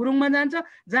भाषामा अथवा गुरुङमा जान्छ।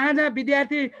 जहाँ जहाँ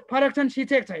विद्यार्थी फरक छन्,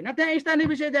 शिक्षक छैन, त्यहाँ स्थानीय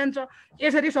विषय जान्छ।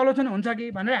 यसरी सल्युसन हुन्छ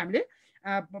कि भनेर हामीले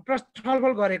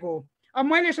छलफल गरेको हो। अब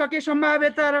मैले सके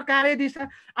सम्भाव्यता र कार्यदिशा।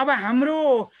 अब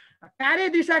हाम्रो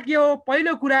कार्यदिशा के हो?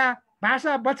 पहिलो कुरा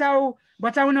भाषा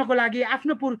बचाउनको लागि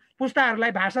आफ्नो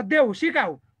पुस्ताहरूलाई भाषा देऊ,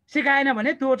 सिकाऊ। सिकाएन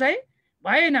भने त्यो चाहिँ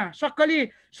भएन।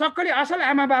 सक्कली असल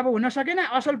आमा बाबु हुन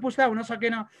सकेन, असल पुस्ता हुन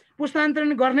सकेन,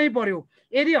 पुस्तान्तरण गर्नै पर्यो।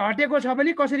 यदि हटेको छ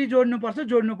भने कसरी जोड्नु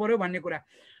पर्यो भन्ने कुरा।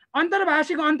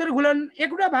 अन्तर्भाषिक अन्तर्घुलन,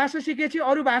 एउटा भाषा सिकेपछि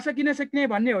अरू भाषा किन सिक्ने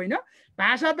भन्ने होइन।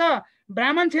 भाषा त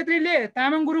ब्राह्मण क्षेत्रीले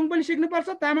तामाङ गुरुङ पनि सिक्नुपर्छ,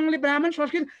 तामाङले ब्राह्मण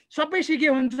संस्कृत सबै सिके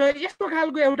हुन्छ। यस्तो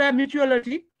खालको एउटा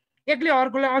म्युचुअलिटी, एकले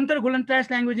अर्कोलाई अन्तर्घुलन ट्रान्स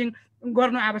ल्याङ्ग्वेजिङ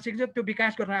गर्नु आवश्यक छ, त्यो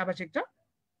विकास गर्नु आवश्यक छ।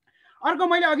 अर्को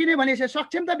मैले अघि नै भने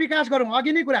सक्षमता विकास गरौँ।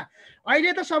 अघि नै कुरा,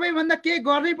 अहिले त सबैभन्दा केही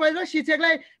गर्नै पर्छ।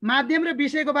 शिक्षकलाई माध्यम र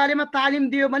विषयको बारेमा तालिम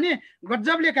दियो भने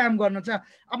गजबले काम गर्नु छ।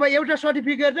 अब एउटा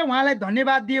सर्टिफिकेट र उहाँलाई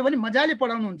धन्यवाद दियो भने मजाले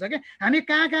पढाउनुहुन्छ क्या। हामी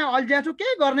कहाँ कहाँ अल्झिया छौँ,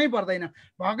 केही गर्नै पर्दैन।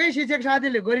 भएकै शिक्षक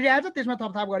साथीले गरिरहेको छ, त्यसमा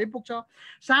थपथाप गरे पुग्छ।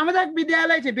 सामुदायिक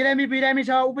विद्यालय चाहिँ बिरामी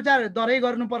छ, उपचार दरै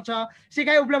गर्नुपर्छ,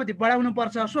 सिकाइ उपलब्धि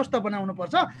बढाउनुपर्छ, स्वस्थ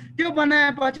बनाउनुपर्छ। त्यो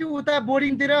बनाएपछि उता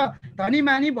बोर्डिङतिर धनी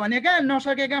मानी भनेका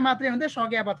नसकेका मात्रै हुँदै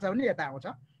सकेका बच्चा पनि यता आउँछ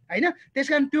होइन। त्यस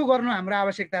कारण त्यो गर्नु हाम्रो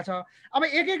आवश्यकता छ। अब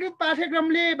एकीकृत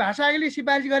पाठ्यक्रमले भाषा आयोगले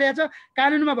सिफारिस गरेको छ,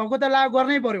 कानुनमा भएको त लागू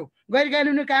गर्नै पर्यो। गैर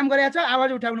कानुनी काम गरेको छ, आवाज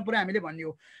उठाउनु पर्यो हामीले भन्ने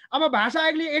हो। अब भाषा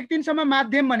आयोगले 1-3सम्म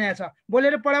माध्यम भनेको छ,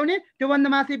 बोलेर पढाउने, त्योभन्दा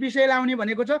माथि विषय लाउने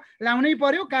भनेको छ, लाउनै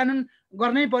पर्यो, कानुन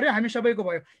गर्नै पर्यो, हामी सबैको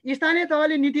भयो। स्थानीय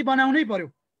तहले नीति बनाउनै पर्यो,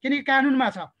 किनकि कानुनमा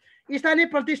छ। स्थानीय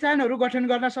प्रतिष्ठानहरू गठन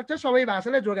गर्न सक्छ, सबै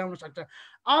भाषालाई जोगाउन सक्छ।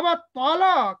 अब तल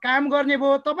काम गर्ने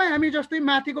भयो तपाईँ हामी जस्तै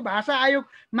माथिको भाषा आयोग,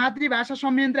 मातृभाषा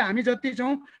संयन्त्र, हामी जति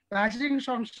छौँ भाषिक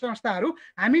संस्थाहरू,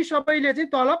 हामी सबैले चाहिँ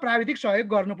तल प्राविधिक सहयोग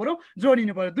गर्नु पर्यो,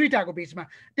 जोडिनु पर्यो दुईटाको बिचमा।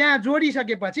 त्यहाँ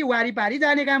जोडिसकेपछि वारिपारी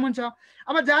जाने काम हुन्छ।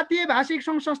 अब जातीय भाषिक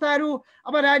संस्थाहरू,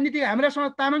 अब राजनीतिक हाम्रा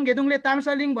तामाङ घेदुङले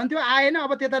तामसालिङ भन्थ्यो, आएन,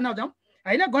 अब त्यता नजाउँ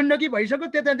होइन, गण्डकी भइसक्यो,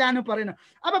 त्यता जानु परेन।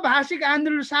 अब भाषिक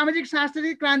आन्दोलन, सामाजिक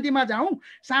सांस्कृतिक क्रान्तिमा जाउँ।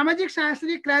 सामाजिक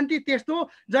सांस्कृतिक क्रान्ति त्यस्तो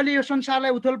जसले यो संसारलाई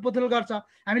उथलपुथल गर्छ।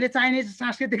 हामीले चाइनिज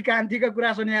सांस्कृतिक क्रान्तिको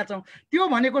कुरा सुनेका छौँ, त्यो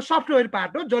भनेको सफ्टवेयर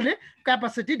पार्ट हो, जसले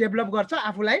क्यापासिटी डेभलप गर्छ,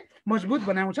 आफूलाई मजबुत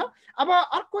बनाउँछ। अब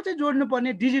अर्को चाहिँ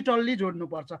जोड्नुपर्ने, डिजिटल्ली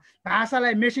जोड्नुपर्छ।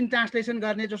 भाषालाई मेसिन ट्रान्सलेसन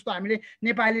गर्ने, जस्तो हामीले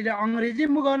नेपालीले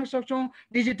अङ्ग्रेजीमा गर्न सक्छौँ,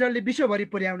 डिजिटल्ली विश्वभरि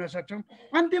पुर्याउन सक्छौँ।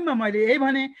 अन्तिममा मैले यही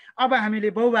भने, अब हामीले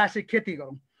बहुभाषिक खेती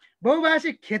गरौँ,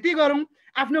 बहुभाषिक खेती गरौँ,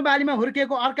 आफ्नो बालीमा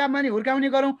हुर्केको अर्कामा नि हुर्काउने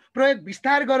गरौँ, प्रयोग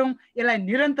विस्तार गरौँ, यसलाई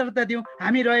निरन्तरता दिउँ।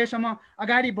 हामी रहेसम्म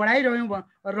अगाडि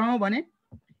बढाइरहौँ भने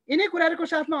यिनै कुराहरूको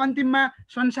साथमा अन्तिममा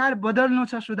संसार बदल्नु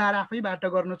छ, सुधार आफैबाट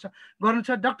गर्नु छ।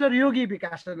 डाक्टर योगी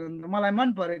विकासानन्द मलाई मन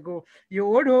परेको यो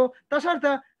ओड हो। तसर्थ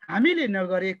हामीले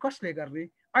नगरे कसले गर्ने,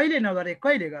 अहिले नगरे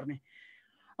कहिले गर्ने।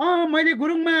 मैले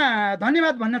गुरुङमा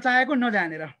धन्यवाद भन्न चाहेको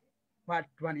नजानेर वाट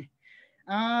भने,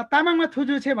 तामाङमा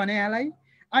थुजु छे भने यहाँलाई,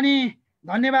 अनि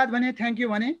धन्यवाद भने, थ्याङ्क यू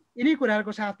भने। यिनै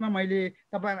कुराहरूको साथमा मैले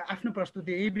तपाईँ आफ्नो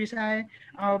प्रस्तुति यही विषय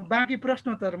बाँकी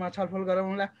प्रश्नोत्तरमा छलफल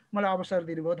गराउनलाई मलाई अवसर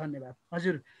दिनुभयो, धन्यवाद।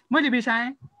 हजुर मैले बिर्साएँ।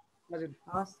 हजुर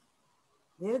हस्,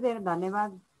 धेरै धेरै धन्यवाद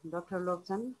डाक्टर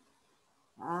लोकचन।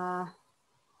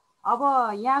 अब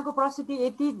यहाँको प्रस्तुति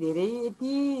यति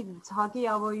छ कि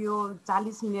अब यो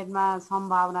 40 मिनटमा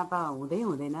सम्भावना त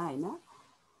हुँदैन होइन।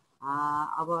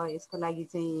 अब यसको लागि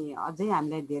चाहिँ अझै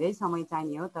हामीलाई धेरै समय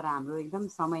चाहिने हो, तर हाम्रो एकदम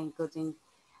समयको चाहिँ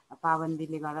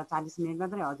पाबन्दीले गर्दा 40 मिनट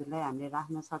मात्रै हजुरलाई हामीले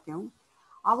राख्न सक्यौँ।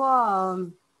 अब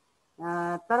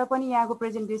तर पनि यहाँको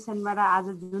प्रेजेन्टेसनबाट आज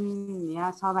जुन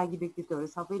यहाँ सहभागी व्यक्तित्वहरू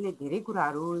सबैले धेरै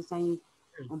कुराहरू चाहिँ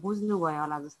बुझ्नुभयो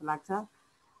होला जस्तो लाग्छ।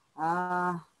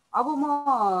 अब म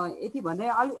यति भन्दै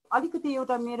अलिकति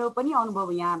एउटा मेरो पनि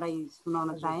अनुभव यहाँलाई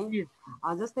सुनाउन चाहेँ।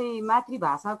 जस्तै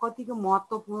मातृभाषा कतिको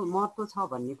महत्त्व छ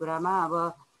भन्ने कुरामा अब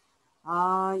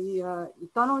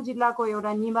तनहुँ जिल्लाको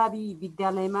एउटा निमावी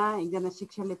विद्यालयमा एकजना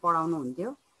शिक्षकले पढाउनुहुन्थ्यो।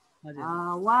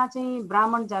 उहाँ चाहिँ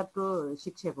ब्राह्मण जातको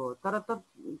शिक्षक हो, तर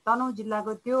तनहुँ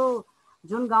जिल्लाको त्यो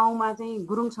जुन गाउँमा चाहिँ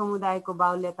गुरुङ समुदायको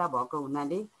बाहुल्यता भएको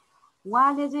हुनाले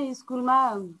उहाँले चाहिँ स्कुलमा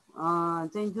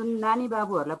चाहिँ जुन नानी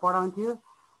बाबुहरूलाई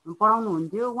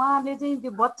पढाउनुहुन्थ्यो, उहाँले चाहिँ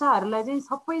त्यो बच्चाहरूलाई चाहिँ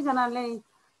सबैजनालाई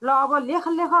ल अब लेख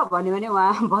भन्यो भने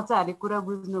उहाँ बच्चाहरूले कुरा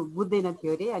बुझ्दैन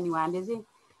थियो अरे। अनि उहाँले चाहिँ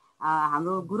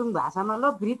हाम्रो गुरुङ भाषामा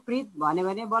ल भृत भन्यो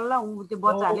भने बल्ल त्यो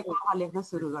बच्चाहरूले क लेख्न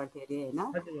सुरु गर्थ्यो अरे होइन।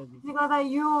 त्यसले गर्दा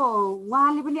यो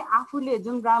उहाँले पनि आफूले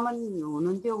जुन ब्राह्मण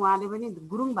हुनुहुन्थ्यो उहाँले पनि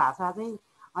गुरुङ भाषा चाहिँ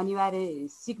अनिवार्य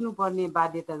सिक्नुपर्ने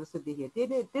बाध्यता जस्तो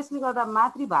देख्यो। त्यसले गर्दा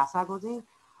मातृभाषाको चाहिँ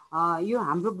यो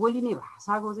हाम्रो बोलिने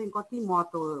भाषाको चाहिँ कति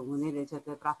महत्त्व हुने रहेछ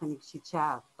त्यो प्राथमिक शिक्षा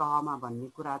तहमा भन्ने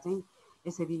कुरा चाहिँ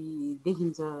यसरी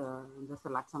देखिन्छ जस्तो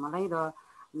लाग्छ मलाई। र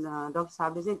डाक्टर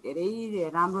साहबले चाहिँ धेरै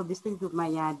राम्रो विस्तृत रूपमा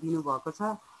यहाँ दिनुभएको छ।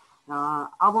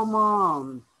 अब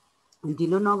म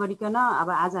ढिलो नगरिकन अब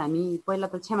आज हामी पहिला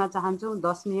त क्षमा चाहन्छौँ,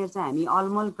 10 मिनट चाहिँ हामी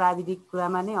अलमल प्राविधिक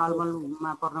कुरामा नै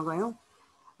अलमलमा पर्न गयौँ।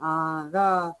 र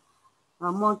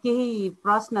म केही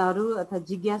प्रश्नहरू अथवा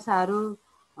जिज्ञासाहरू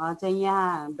चाहिँ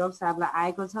यहाँ डाक्टर साहबलाई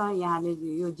आएको छ। यहाँले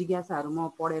यो जिज्ञासाहरू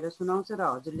म पढेर सुनाउँछु र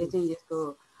हजुरले चाहिँ यसको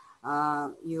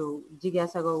यो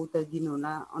जिज्ञासाको उत्तर दिनुहुन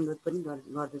अनुरोध पनि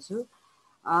गर्दछु।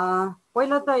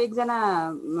 पहिला त एकजना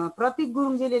प्रतीक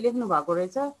गुरुङजीले लेख्नु भएको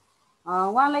रहेछ,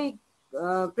 उहाँलाई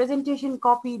प्रेजेन्टेसन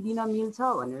कपी दिन मिल्छ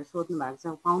भनेर सोध्नु भएको छ,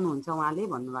 पाउनुहुन्छ उहाँले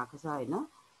भन्नुभएको छ होइन।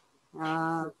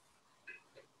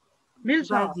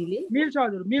 मिल्छ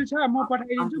हजुर, मिल्छ। म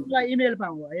पठाइदिन्छु, मलाई इमेल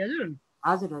पाउँ है हजुर।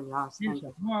 हजुर हजुर हस्,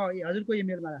 म हजुरको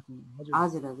इमेलमा राख्नु।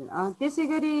 हजुर हजुर। त्यसै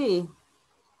गरी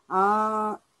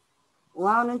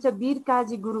उहाँ हुनुहुन्छ वीर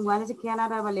काजी गुरुङ, उहाँले चाहिँ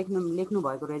क्यानाडामा लेख्नु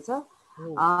भएको रहेछ।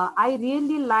 I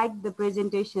really liked the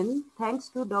presentation. Thanks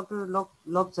to Dr.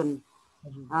 Lopchan.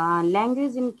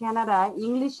 Language in Canada,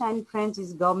 English and French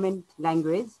is government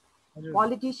language.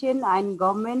 Politician and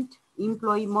government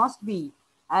employee must be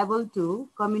able to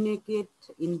communicate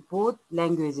in both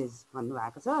languages.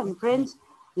 And French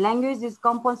language is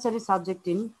compulsory subject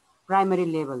in primary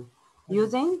level. यो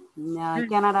चाहिँ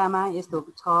क्यानाडामा यस्तो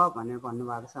छ भनेर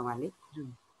भन्नुभएको छ उहाँले।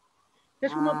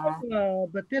 त्यसको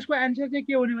मतलब त्यसको एन्सर चाहिँ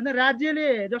के हुने भन्दा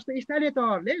राज्यले जस्तो स्थानीय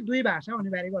तहहरूले दुई भाषा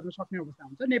अनिवार्य गर्न सक्ने अवस्था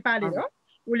हुन्छ, नेपाली र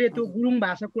उसले त्यो गुरुङ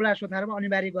भाषा कुला सुधारमा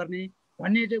अनिवार्य गर्ने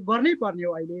भन्ने चाहिँ गर्नै पर्ने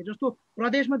हो। अहिले जस्तो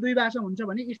प्रदेशमा दुई भाषा हुन्छ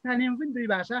भने स्थानीयमा पनि दुई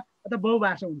भाषा अथवा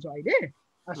बहुभाषा हुन्छ अहिले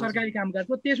सरकारी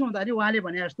कामकाजको। त्यसो हुँदाखेरि उहाँले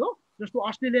भने जस्तो जस्तो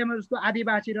अस्ट्रेलियामा जस्तो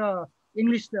आदिवासी र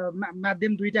इङ्ग्लिस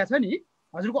माध्यम दुईटा छ नि,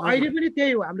 हजुरको अहिले पनि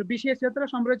त्यही हो। हाम्रो विशेष क्षेत्र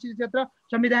संरक्षित क्षेत्र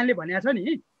संविधानले भनेको छ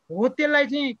नि हो, त्यसलाई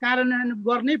चाहिँ कार्यान्वयन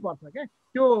गर्नै पर्छ क्या,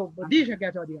 त्यो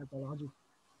दिइसकेको छ अधिकार तल। हजुर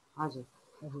हजुर।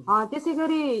 त्यसै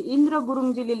गरी इन्द्र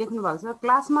गुरुङजीले लेख्नु भएको छ,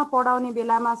 क्लासमा पढाउने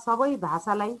बेलामा सबै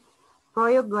भाषालाई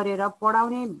प्रयोग गरेर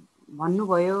पढाउने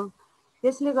भन्नुभयो,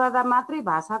 त्यसले गर्दा मात्रै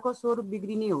भाषाको स्वरूप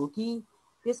बिग्रिने हो कि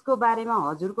त्यसको बारेमा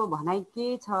हजुरको भनाइ के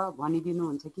छ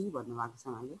भनिदिनुहुन्छ कि भन्नुभएको छ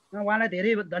उहाँले। उहाँलाई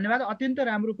धेरै धन्यवाद, अत्यन्त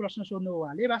राम्रो प्रश्न सोध्नु हो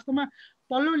उहाँले। वास्तवमा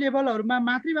तल्लो लेभलहरूमा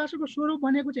मातृभाषाको स्वरूप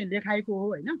भनेको चाहिँ लेखाइको हो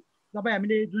होइन। तपाईँ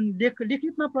हामीले जुन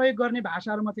लिखितमा प्रयोग गर्ने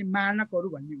भाषाहरूमा चाहिँ मानकहरू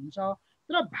भन्ने हुन्छ,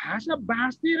 तर भाषा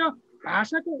बाँच्ने र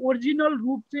भाषाको ओरिजिनल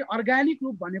रूप चाहिँ अर्ग्यानिक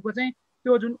रूप भनेको चाहिँ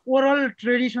त्यो जुन ओरल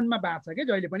ट्रेडिसनमा बाँच्छ क्या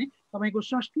जहिले पनि। तपाईँको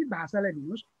संस्कृत भाषालाई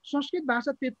लिनुहोस्, संस्कृत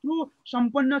भाषा त्यत्रो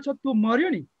सम्पन्न छ, त्यो मर्यो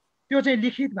नि, त्यो चाहिँ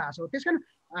लिखित भाषा हो। त्यस कारण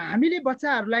हामीले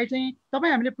बच्चाहरूलाई चाहिँ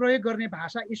तपाईँ हामीले प्रयोग गर्ने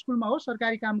भाषा स्कुलमा होस्,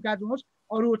 सरकारी कामकाजमा होस्,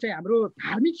 अरू चाहिँ हाम्रो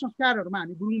धार्मिक संस्कारहरूमा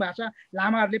हामी गुरुङ भाषा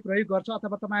लामाहरूले प्रयोग गर्छ,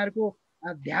 अथवा तपाईँहरूको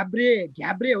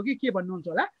घ्याब्रे हो कि के भन्नुहुन्छ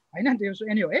होला होइन, त्यो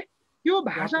एनी हो है, त्यो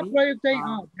भाषा प्रयोग चाहिँ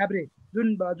घ्याब्रे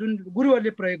जुन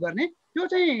गुरुहरूले प्रयोग गर्ने त्यो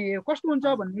चाहिँ कस्तो हुन्छ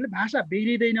भन्ने भाषा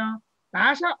बिग्रिँदैन,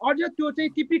 भाषा अझ त्यो चाहिँ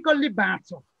टिपिकल्ली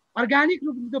बाँच्छ, अर्ग्यानिक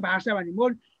रूपमा त्यो भाषा भने।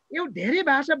 म एउटा धेरै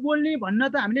भाषा बोल्ने भन्न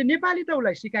त हामीले नेपाली त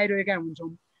उसलाई सिकाइरहेका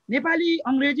हुन्छौँ। नेपाली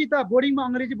अङ्ग्रेजी त बोर्डिङमा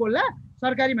अङ्ग्रेजी बोल्ला,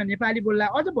 सरकारीमा नेपाली बोल्ला।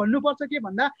 अझ भन्नुपर्छ के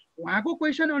भन्दा उहाँको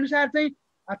क्वेसन अनुसार चाहिँ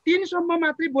 3 सम्म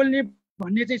मात्रै बोल्ने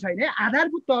भन्ने चाहिँ छैन,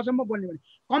 आधारभूत तहसम्म बोल्ने भने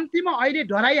कम्तीमा अहिले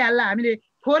डराइहाल्ला हामीले,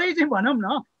 थोरै चाहिँ भनौँ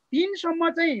न 3 सम्म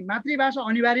चाहिँ मातृभाषा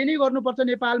अनिवार्य नै गर्नुपर्छ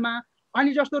नेपालमा।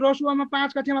 अनि जस्तो रसुवामा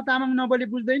 5 कक्षामा तामाङ नबोले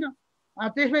बुझ्दैन,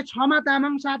 त्यसमै 6मा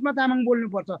तामाङ 7मा तामाङ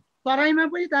बोल्नुपर्छ, तराईमा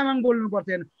पनि तामाङ बोल्नु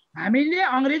पर्दैन। हामीले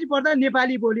अङ्ग्रेजी पढ्दा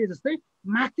नेपाली बोले जस्तै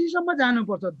माथिसम्म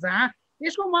जानुपर्छ, जहाँ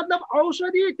यसको मतलब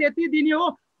औषधि त्यति दिने हो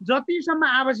जतिसम्म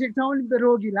आवश्यक छ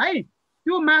रोगीलाई,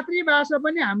 त्यो मातृभाषा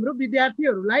पनि हाम्रो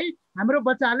विद्यार्थीहरूलाई हाम्रो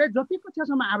बच्चाहरूलाई जति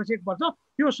कक्षासम्म आवश्यक पर्छ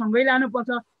त्यो सँगै लानुपर्छ।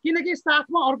 किनकि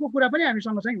साथमा अर्को कुरा पनि हामी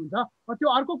सँगसँगै हुन्छ, त्यो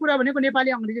अर्को कुरा भनेको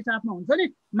नेपाली अङ्ग्रेजी साथमा हुन्छ नि,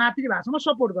 मातृभाषामा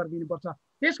सपोर्ट गरिदिनुपर्छ।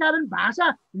 त्यसकारण भाषा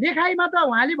लेखाइमा त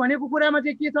उहाँले भनेको कुरामा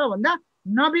चाहिँ के छ भन्दा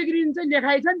नबिग्रिन्छ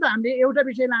लेखाइ छ नि त, हामीले एउटा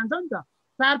विषय लान्छौँ नि त,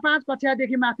 4-5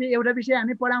 कक्षादेखि माथि एउटा विषय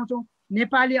हामी पढाउँछौँ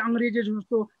नेपाली अङ्ग्रेजी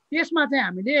जस्तो। त्यसमा चाहिँ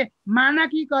हामीले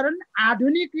मानकीकरण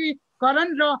आधुनिकीकरण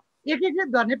र एकीकृत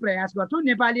गर्ने प्रयास गर्छौँ।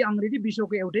 नेपाली अङ्ग्रेजी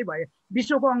विश्वको एउटै भयो,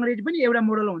 विश्वको अङ्ग्रेजी पनि एउटा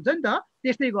मोडल हुन्छ नि त,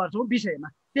 त्यस्तै गर्छौँ विषयमा,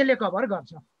 त्यसले कभर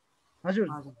गर्छ। हजुर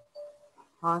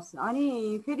हस्। अनि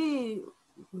फेरि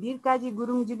वीरकाजी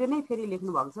गुरुङजीले नै फेरि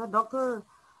लेख्नु भएको छ, डाक्टर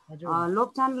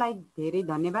लोप्चानलाई धेरै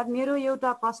धन्यवाद। मेरो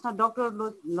एउटा प्रश्न डाक्टर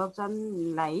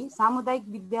लोप्चानलाई, सामुदायिक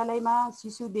विद्यालयमा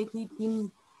शिशुदेखि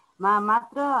 3मा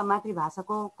मात्र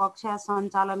मातृभाषाको कक्षा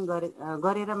सञ्चालन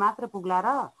गरेर मात्र पुग्ला र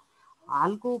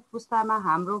हालको पुस्तामा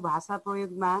हाम्रो भाषा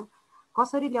प्रयोगमा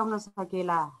कसरी ल्याउन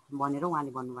सकेला भनेर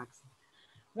उहाँले भन्नुभएको छ।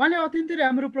 उहाँले अत्यन्तै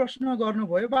राम्रो प्रश्न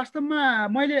गर्नुभयो। वास्तवमा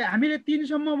हामीले 3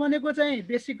 सम्म भनेको चाहिँ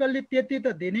बेसिकल्ली त्यति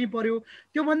त दिनै पर्यो,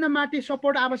 त्योभन्दा माथि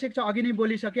सपोर्ट आवश्यक छ, अघि नै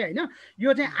बोलिसकेँ होइन।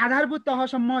 यो चाहिँ आधारभूत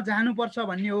तहसम्म जानुपर्छ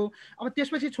भन्ने हो। अब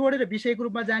त्यसपछि छोडेर विषयको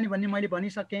रूपमा जाने भन्ने मैले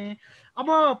भनिसकेँ। अब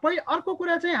अर्को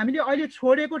कुरा चाहिँ हामीले अहिले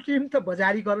छोडेको टिम त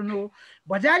बजारीकरण हो।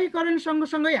 बजारीकरण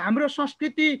सँगसँगै हाम्रो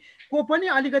संस्कृतिको पनि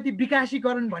अलिकति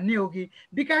विकासीकरण भन्ने हो कि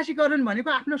विकासीकरण भनेको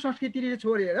आफ्नो संस्कृतिले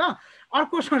छोडेर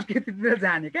अर्को संस्कृतितिर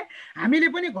जाने क्या। हामीले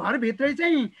पनि घरभित्रै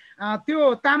चाहिँ त्यो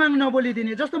तामाङ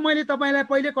नबोलिदिने, जस्तो मैले तपाईँलाई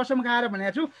पहिले कसम खाएर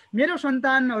भनेको छु, मेरो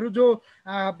सन्तानहरू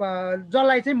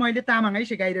जसलाई चाहिँ मैले तामाङै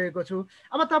सिकाइरहेको छु।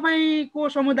 अब तपाईँको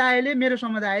समुदायले, मेरो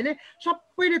समुदायले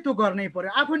सबैले त्यो गर्नै पर्यो,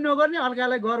 आफू नगर्ने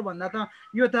अर्कालाई गर भन्दा त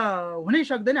यो त हुनै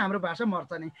सक्दैन, हाम्रो भाषा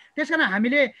मर्छ नै। त्यस कारण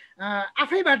हामीले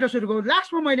आफैबाट सुरु गरौँ।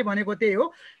 लास्टमा मैले भनेको त्यही हो,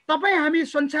 तपाईँ हामी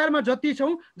संसारमा जति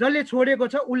छौँ जसले छोडेको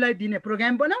छ उसलाई दिने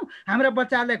प्रोग्राम बनाऊ, हाम्रा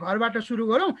बच्चाहरूलाई घरबाट सुरु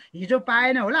गरौँ, हिजो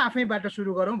पाएन होला आफैबाट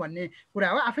सुरु गरौँ भन्ने कुरा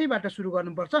हो। आफैबाट सुरु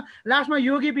गर्नुपर्छ। लास्टमा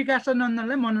योगी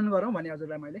विकासानन्दलाई मनन गरौँ भने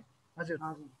हजुरलाई मैले। हजुर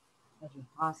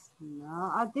हस्।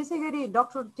 त्यसै गरी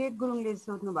डाक्टर टेक गुरुङले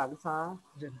सोध्नु भएको छ,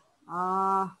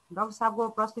 डाक्टर साहबको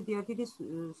प्रस्तुति अति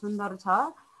सुन्दर छ,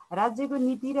 राज्यको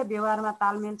नीति र व्यवहारमा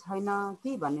तालमेल छैन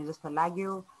कि भन्ने जस्तो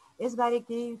लाग्यो, यसबारे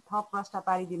केही थप प्रश्न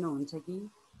पारिदिनुहुन्छ कि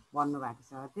भन्नुभएको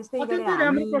छ। त्यस्तै गरी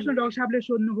राम्रो प्रश्न डाक्टर साहबले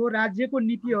सोध्नुभयो। राज्यको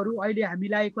नीतिहरू अहिले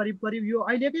हामीलाई करिब करिब यो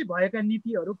अहिलेकै भएका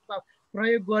नीतिहरू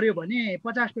प्रयोग गर्यो भने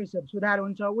 50% सुधार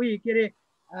हुन्छ। उही के अरे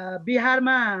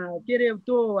बिहारमा के अरे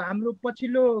त्यो हाम्रो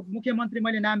पछिल्लो मुख्यमन्त्री,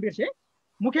 मैले नाम बिर्सेँ,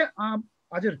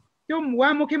 हजुर त्यो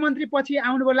उहाँ मुख्यमन्त्री पछि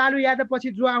आउनुभयो, लालु यादव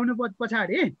पछि जो आउनु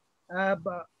पछाडि,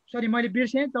 सरी मैले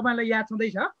बिर्सेँ, तपाईँलाई याद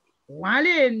छँदैछ,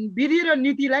 उहाँले विधि र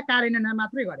नीतिलाई कार्यान्वयन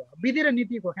मात्रै गर्यो। विधि र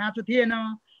नीतिको खाँचो थिएन,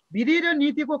 विधि र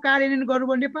नीतिको कार्यान्वयन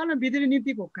गर्नुभयो। नेपालमा विधि र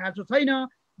नीतिको खाँचो छैन,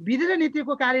 विधि र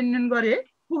नीतिको कार्यान्वयन गरे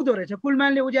पुग्दो रहेछ।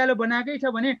 कुलमानले उज्यालो बनाएकै छ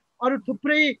भने अरू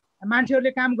थुप्रै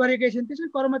मान्छेहरूले काम गरेकै छन्,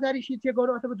 त्यसै कर्मचारी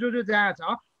शिक्षकहरू अथवा जो जहाँ छ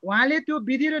उहाँले त्यो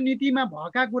विधि र नीतिमा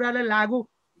भएका कुरालाई लागू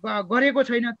गरेको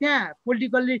छैन। त्यहाँ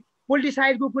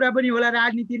पोलिटिसाइडको कुरा पनि होला,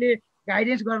 राजनीतिले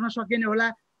गाइडेन्स गर्न सकेन होला,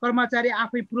 कर्मचारी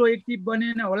आफै प्रोएक्टिभ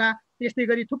बनेन होला। त्यस्तै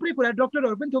गरी थुप्रै कुरा,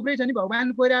 डक्टरहरू पनि थुप्रै छ नि,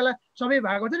 भगवान् कोइराला सबै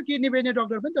भएको छ, किडनी बेच्ने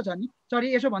डक्टर पनि त छ नि। सरी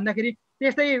यसो भन्दाखेरि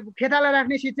त्यस्तै खेताला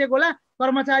राख्ने शिक्षक होला,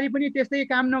 कर्मचारी पनि त्यस्तै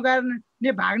काम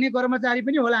नगर्ने भाग्ने कर्मचारी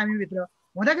पनि होला हामीभित्र,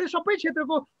 हुँदाखेरि सबै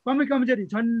क्षेत्रको कमजोरी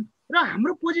छन्। र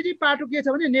हाम्रो पोजिटिभ पाटो के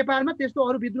छ भने नेपालमा त्यस्तो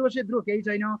अरू विद्रोह केही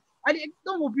छैन। अहिले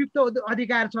एकदम उपयुक्त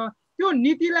अधिकार छ, त्यो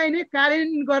नीतिलाई नै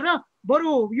कार्यान्वयन गरेर बरु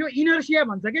यो इनर्सिया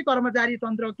भन्छ कि कर्मचारी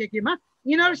तन्त्र केमा,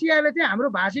 इनर्सियाले चाहिँ हाम्रो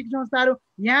भाषिक संस्थाहरू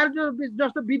यहाँ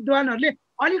जस्तो विद्वानहरूले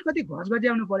अलिकति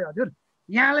घचघच्याउनु पर्यो। हजुर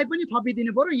यहाँलाई पनि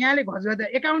थपिदिनु पर्यो, यहाँले घचघच्या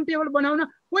एकाउन्टेबल बनाउन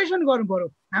क्वेसन गर्नु पर्यो।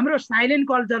 हाम्रो साइलेन्ट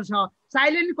कल्चर छ,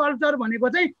 साइलेन्ट कल्चर भनेको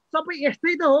चाहिँ सबै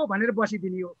यस्तै त हो भनेर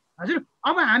बसिदिने हो। हजुर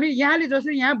अब हामी यहाँले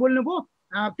जसरी यहाँ बोल्नुभयो,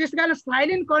 त्यस कारण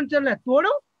साइलेन्ट कल्चरलाई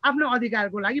तोडौँ, आफ्नो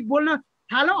अधिकारको लागि बोल्न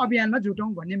थालौँ, अभियानमा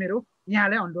जुटौँ भन्ने मेरो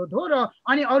यहाँलाई अनुरोध हो। र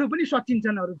अनि अरू पनि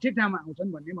सचिन्छन्, अरू ठिक ठाउँमा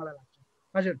आउँछन् भन्ने मलाई लाग्छ।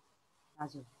 हजुर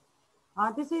हजुर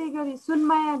त्यसै गरी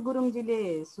सुनमाया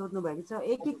गुरुङजीले सोध्नु भएको छ,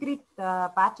 एकीकृत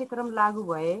पाठ्यक्रम लागू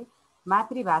भए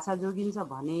मातृभाषा जोगिन्छ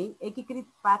भने एकीकृत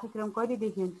पाठ्यक्रम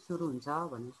कहिलेदेखि सुरु हुन्छ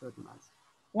भन्ने सोध्नु भएको छ।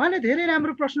 उहाँले धेरै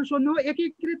राम्रो प्रश्न सोध्नु।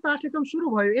 एकीकृत पाठ्यक्रम सुरु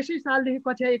भयो यसै सालदेखि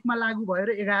कक्षा 1 मा लागू भयो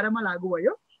र 11 मा लागू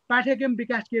भयो पाठ्यक्रम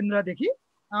विकास केन्द्रदेखि।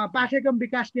 पाठ्यक्रम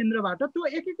विकास केन्द्रबाट त्यो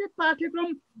एकीकृत पाठ्यक्रम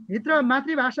भित्र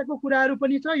मातृभाषाको कुराहरू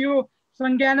पनि छ। यो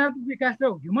संज्ञानात्मक विकास र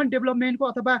ह्युमन डेभलपमेन्टको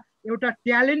अथवा एउटा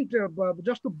ट्यालेन्ट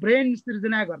जस्तो ब्रेन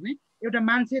सृजना गर्ने एउटा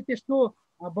मान्छे त्यस्तो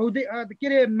बौद्धिक के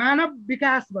अरे मानव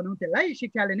विकास भनौँ त्यसलाई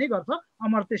शिक्षाले नै गर्छ।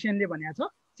 अमर्त्य सेनले भनेको छ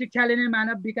शिक्षाले नै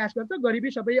मानव विकास गर्छ, गरिबी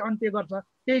सबै अन्त्य गर्छ।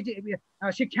 त्यही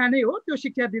शिक्षा नै हो। त्यो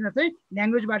शिक्षा दिन चाहिँ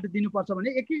ल्याङ्ग्वेजबाट दिनुपर्छ भने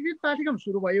एकीकृत पाठ्यक्रम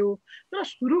सुरु भयो। तर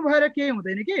सुरु भएर केही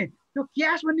हुँदैन कि त्यो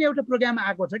क्यास भन्ने एउटा प्रोग्राम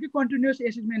आएको छ कि कन्टिन्युअस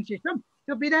एसेसमेन्ट सिस्टम।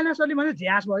 त्यो विद्यालय सरले भने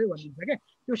झ्यास भयो भनिन्छ क्या।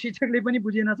 त्यो शिक्षकले पनि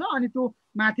बुझेन छ अनि त्यो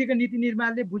माथिको नीति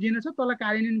निर्माणले बुझेन छ, तल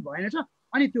कार्यान्वयन भएन छ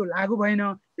अनि त्यो लागू भएन।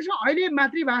 त्यसमा अहिले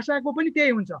मातृभाषाको पनि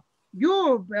त्यही हुन्छ। यो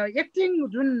एक्टिङ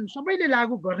जुन सबैले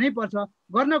लागू गर्नै पर्छ।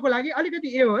 गर्नको लागि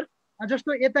अलिकति एवर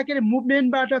जस्तो यता के अरे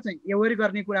मुभमेन्टबाट चाहिँ एवर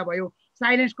गर्ने कुरा भयो,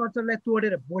 साइलेन्स कल्चरलाई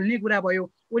तोडेर बोल्ने कुरा भयो।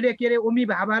 उसले के अरे ओमी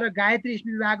भाभा र गायत्री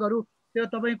स्पिवाकहरू त्यो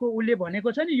तपाईँको उसले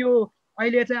भनेको छ नि यो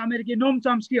अहिले चाहिँ अमेरिकी नोम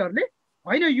चम्स्कीहरूले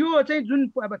होइन यो चाहिँ जुन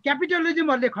अब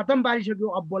क्यापिटलिजमहरूले खत्तम पारिसक्यो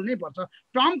अब बोल्नै पर्छ।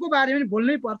 ट्रम्पको बारेमा पनि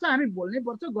बोल्नै पर्छ, हामी बोल्नै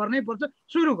पर्छ, गर्नै पर्छ।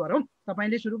 सुरु गरौँ,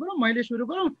 तपाईँले सुरु गरौँ, मैले सुरु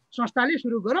गरौँ, संस्थाले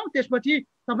सुरु गरौँ। त्यसपछि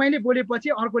तपाईँले बोलेपछि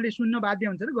अर्कोले सुन्न बाध्य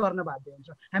हुन्छ र गर्न बाध्य हुन्छ।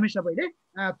 हामी सबैले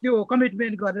त्यो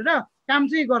कमिटमेन्ट गरेर काम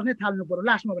चाहिँ गर्ने थाल्नु पर्यो।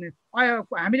 लास्टमा भने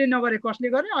हामीले नगरे कसले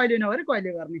गर्ने, अहिले नगरे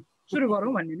कहिले गर्ने, सुरु गरौँ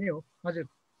भन्ने नै हो। हजुर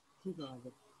ठिक हो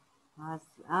हजुर।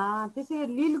 त्यसै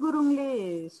लिल गुरुङले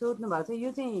सोध्नु भएको छ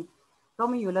यो चाहिँ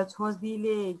तमी युला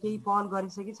छोजदीले केही पहल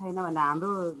गरिसक्यो कि छैन भनेर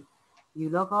हाम्रो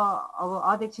युलाको अब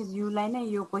अध्यक्षज्यूलाई नै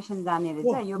यो क्वेसन जाने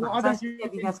रहेछ। यो भाषा शिक्षा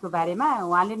विकासको बारेमा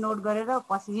उहाँले नोट गरेर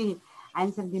पछि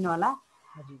एन्सर दिनु होला।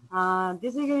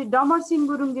 त्यसै गरी डमर सिंह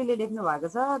गुरुङजीले लेख्नु भएको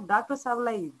छ डाक्टर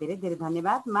साहबलाई धेरै धेरै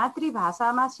धन्यवाद।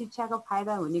 मातृभाषामा शिक्षाको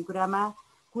फाइदा हुने कुरामा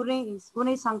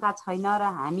कुनै शङ्का छैन र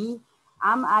हामी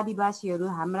आम आदिवासीहरू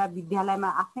हाम्रा विद्यालयमा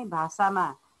आफ्नै भाषामा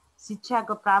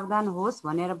शिक्षाको प्रावधान होस्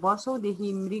भनेर वर्षौँदेखि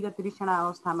मृग तृष्णा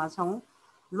अवस्थामा छौँ।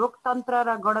 लोकतन्त्र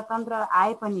र गणतन्त्र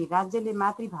आए पनि राज्यले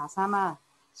मातृभाषामा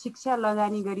शिक्षा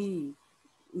लगानी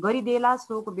गरिदेला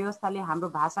सोको व्यवस्थाले हाम्रो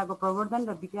भाषाको प्रवर्धन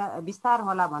र विस्तार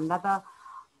होला भन्दा त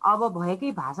अब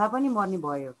भएकै भाषा पनि मर्ने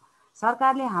भयो।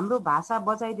 सरकारले हाम्रो भाषा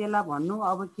बचाइदेला भन्नु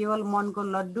अब केवल मनको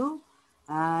लड्डु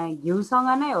घिउसँग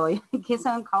नै हो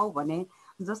केसँग खाऊ भने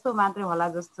जस्तो मात्रै होला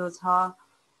जस्तो छ।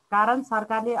 कारण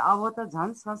सरकारले अब त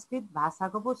झन् संस्कृत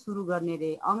भाषाको पो सुरु गर्ने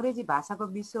रे। अङ्ग्रेजी भाषाको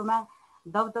विश्वमा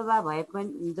दबदबा भए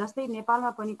पनि जस्तै नेपालमा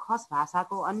पनि खस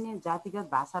भाषाको अन्य जातिगत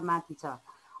भाषामाथि छ।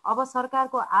 अब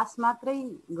सरकारको आश मात्रै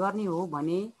गर्ने हो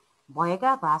भने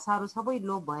भएका भाषाहरू सबै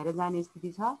लोप भएर जाने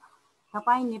स्थिति छ।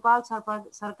 तपाईँ नेपाल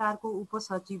सरकारको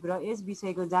उपसचिव र यस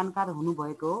विषयको जानकार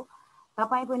हुनुभएको हो।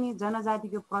 तपाईँ पनि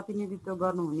जनजातिको प्रतिनिधित्व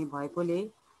गर्नुहुने भएकोले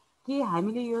के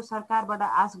हामीले यो सरकारबाट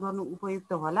आश गर्नु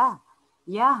उपयुक्त होला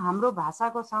या हाम्रो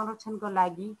भाषाको संरक्षणको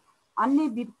लागि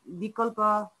अन्य विकल्प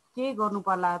के गर्नु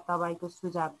पर्ला तपाईँको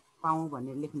सुझाव पाऊँ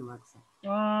भनेर लेख्नु भएको छ।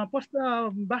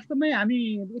 वास्तवमै हामी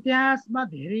इतिहासमा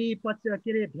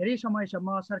धेरै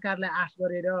समयसम्म सरकारलाई आश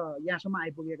गरेर यहाँसम्म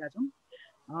आइपुगेका छौँ।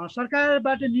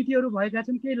 सरकारबाट नीतिहरू भएका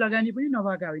छन्, केही लगानी पनि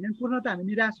नभएका होइनन्। पूर्णतः हामी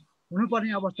निराश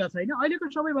हुनुपर्ने अवस्था छैन। अहिलेको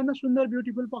सबैभन्दा सुन्दर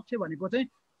ब्युटिफुल पक्ष भनेको चाहिँ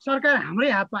सरकार हाम्रै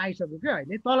हातमा आइसक्यो क्या।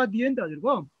 अहिले तल दियो नि त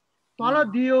हजुरको,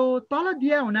 तल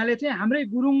दिया हुनाले चाहिँ हाम्रै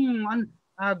गुरुङ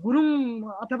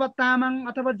अथवा तामाङ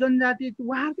अथवा जनजाति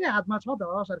उहाँहरूकै हातमा छ त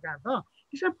सरकार त।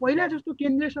 त्यसमा पहिला जस्तो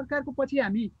केन्द्रीय सरकारको पछि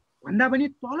हामी भन्दा पनि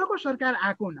तलको सरकार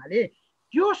आएको हुनाले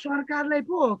त्यो सरकारलाई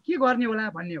पो के गर्ने होला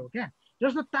भन्ने हो क्या।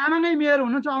 जस्तो तामाङै मेयर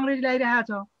हुनुहुन्छ, अङ्ग्रेजी लगाइरहेको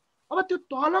छ। अब त्यो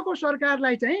तलको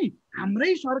सरकारलाई चाहिँ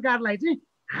हाम्रै सरकारलाई चाहिँ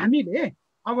हामीले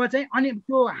अब चाहिँ अनि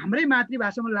त्यो हाम्रै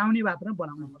मातृभाषामा लाउने मात्र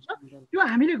बनाउनुपर्छ। त्यो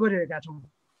हामीले गरिरहेका छौँ।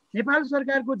 नेपाल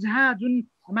सरकारको जहाँ जुन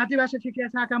मातृभाषा शिक्षा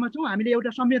शाखामा छौँ हामीले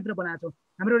एउटा संयन्त्र बनाएको छौँ।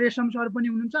 हाम्रो रेशम सर पनि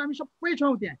हुनुहुन्छ, हामी सबै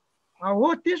छौँ त्यहाँ हो।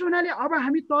 त्यस हुनाले अब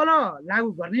हामी तल लागू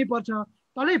गर्नै पर्छ,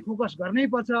 तलै फोकस गर्नै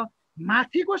पर्छ।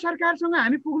 माथिको सरकारसँग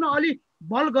हामी पुग्न अलि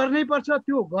बल गर्नै पर्छ,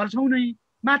 त्यो गर्छौँ नै।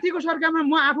 माथिको सरकारमा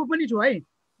म आफू पनि छु है,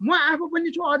 म आफू पनि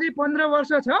छु। अझै 15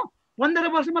 वर्ष छ, 15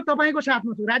 वर्षमा तपाईँको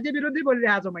साथमा छु। राज्य विरोधी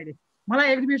बोलिरहेको छु मैले। मलाई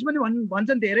एक्टिभिस्ट पनि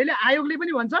भन्छन् धेरैले, आयोगले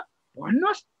पनि भन्छ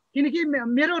भन्नुहोस्, किनकि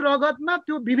मेरो रगतमा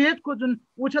त्यो विभेदको जुन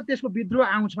ऊ छ त्यसको विद्रोह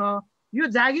आउँछ। यो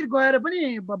जागिर गएर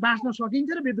पनि बाँच्न सकिन्छ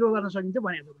र विद्रोह गर्न सकिन्छ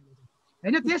भनेको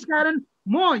होइन। त्यसकारण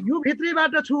म यो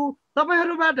भित्रैबाट छु,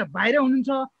 तपाईँहरूबाट बाहिर हुनुहुन्छ।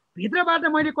 भित्रबाट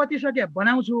मैले कति सके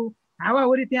बनाउँछु।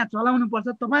 हावाहुरी त्यहाँ चलाउनु पर्छ,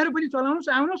 तपाईँहरू पनि चलाउनुहोस्,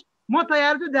 आउनुहोस्। म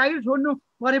तयार छु, जागिर छोड्नु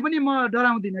परे पनि म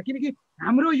डराउँदिनँ, किनकि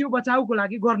हाम्रो यो बचाउको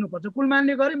लागि गर्नुपर्छ।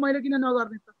 कुलमानले गरे मैले किन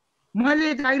नगर्ने त?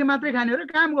 मैले जागिर मात्रै खाने हो र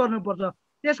काम गर्नुपर्छ।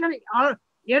 त्यस कारण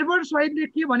एडवर्ड सहितले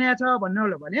के भनेको छ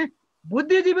भन्नु भने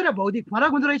बुद्धिजीवी र बौद्धिक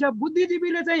फरक हुँदो रहेछ।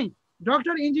 बुद्धिजीवीले चाहिँ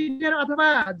डक्टर, इन्जिनियर अथवा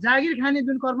जागिर खाने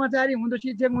जुन कर्मचारी हुँदो,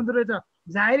 शिक्षक हुँदो रहेछ,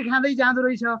 जागिर खाँदै जाँदो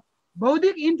रहेछ।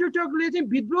 बौद्धिक इन्टेलेक्चुअलले चाहिँ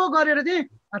विद्रोह गरेर चाहिँ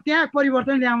त्यहाँ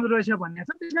परिवर्तन ल्याउँदो रहेछ भन्ने छ।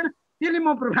 त्यस कारण त्यसले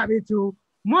म प्रभावित छु,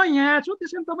 म यहाँ छु।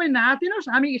 त्यस कारण तपाईँ नातिनुहोस्,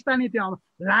 हामी स्थानीय त्यो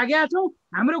लागेका छौँ।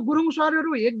 हाम्रो गुरुङ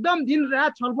सरहरू एकदम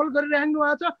दिनरात छलफल गरिराख्नु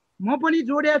भएको छ। म पनि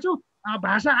जोडिया छु,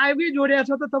 भाषा आयोगै जोडिया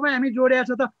छ त तपाईँ हामी जोडिया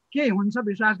छ त केही हुन्छ,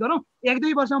 विश्वास गरौँ।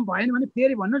 1-2 वर्षमा भएन भने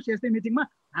फेरि भन्नुहोस् यस्तै मिटिङमा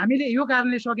हामीले यो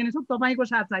कारणले सकेनछौँ, तपाईँको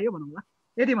साथ चाहियो भनौँला।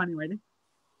 यति भने मैले।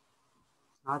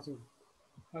 हजुर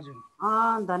हजुर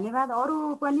धन्यवाद।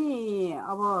 अरू पनि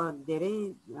अब धेरै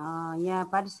यहाँ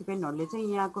पार्टिसिपेन्टहरूले चाहिँ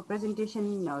यहाँको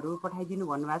प्रेजेन्टेसनहरू पठाइदिनु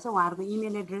भन्नुभएको छ। उहाँहरूको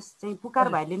इमेल एड्रेस चाहिँ पुकार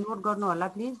भाइले नोट गर्नु होला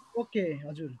प्लिज। ओके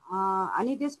हजुर।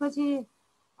 अनि त्यसपछि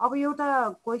अब एउटा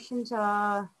क्वेसन छ,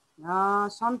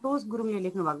 सन्तोष गुरुङले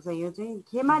लेख्नु भएको छ। यो चाहिँ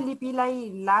खेमा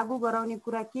लिपिलाई लागू गराउने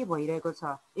कुरा के भइरहेको छ?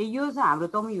 यो चाहिँ हाम्रो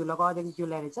तमु युलोको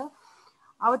अध्यक्षज्यूलाई रहेछ।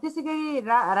 अब त्यसै गरी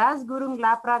राज गुरुङ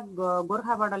लाप्रा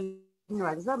गोर्खाबाट लेख्नु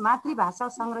भएको छ, मातृभाषा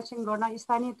संरक्षण गर्न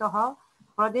स्थानीय तह,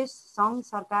 प्रदेश, सङ्घ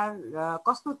सरकार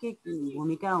कस्तो के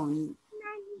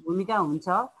भूमिका हुन्छ?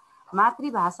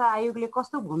 मातृभाषा आयोगले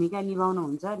कस्तो भूमिका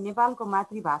निभाउनुहुन्छ? नेपालको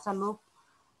मातृभाषा लोप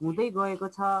हुँदै गएको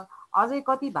छ, अझै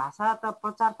कति भाषा त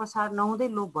प्रचार प्रसार नहुँदै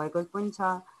लोप भएको पनि छ।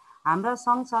 हाम्रा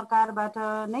सङ्घ सरकारबाट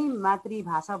नै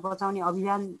मातृभाषा बचाउने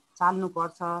अभियान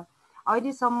चाल्नुपर्छ।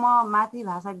 अहिलेसम्म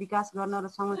मातृभाषा विकास गर्न र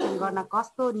संरक्षण गर्न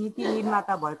कस्तो नीति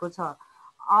निर्माता भएको छ?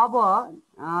 अब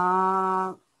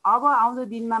आउँदो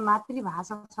दिनमा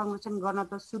मातृभाषा संरक्षण गर्न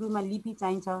त सुरुमा लिपि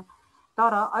चाहिन्छ,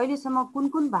 तर अहिलेसम्म कुन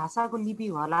कुन भाषाको लिपि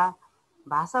होला?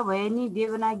 भाषा भए नि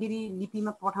देवनागरी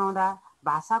लिपिमा पठाउँदा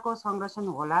भाषाको संरक्षण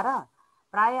होला र?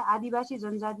 प्राय आदिवासी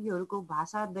जनजातिहरूको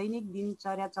भाषा दैनिक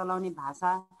दिनचर्या चलाउने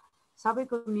भाषा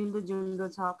सबैको मिल्दोजुल्दो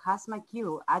छ। खासमा के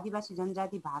हो? आदिवासी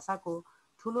जनजाति भाषाको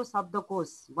ठुलो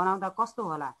शब्दकोश बनाउँदा कस्तो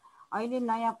होला? अहिले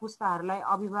नयाँ पुस्ताहरूलाई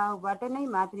अभिभावकबाट नै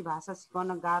मातृभाषा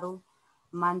सिकाउन गाह्रो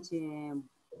मान्छे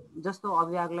जस्तो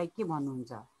अभिभावकलाई के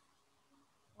भन्नुहुन्छ?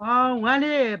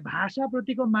 उहाँले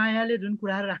भाषाप्रतिको मायाले जुन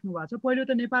कुराहरू राख्नु भएको छ, पहिलो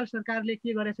त नेपाल सरकारले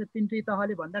के गरेछ, 3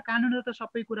 तहले भन्दा कानुन त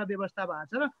सबै कुरा व्यवस्था भएको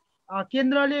छ र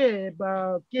केन्द्रले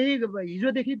केही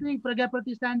हिजोदेखि पनि प्रज्ञा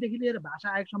प्रतिष्ठानदेखि लिएर भाषा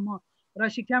आयोगसम्म र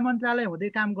शिक्षा मन्त्रालय हुँदै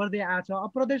काम गर्दै आएको छ। अब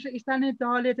प्रदेश स्थानीय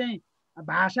तहले चाहिँ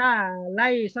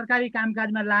भाषालाई सरकारी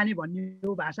कामकाजमा लाने भन्ने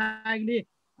हो। भाषा आयोगले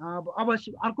अब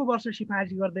अर्को वर्ष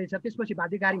सिफारिस गर्दैछ, त्यसपछि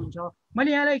बाध्यकारी हुन्छ।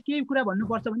 मैले यहाँलाई केही कुरा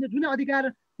भन्नुपर्छ भने जुन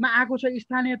अधिकारमा आएको छ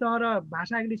स्थानीय तह र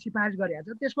भाषा आयोगले सिफारिस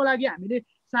गरेको छ, त्यसको लागि हामीले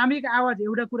सामूहिक आवाज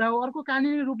एउटा कुरा हो। अर्को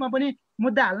कानुनी रूपमा पनि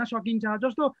मुद्दा हाल्न सकिन्छ।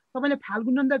 जस्तो तपाईँले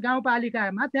फाल्गुनन्द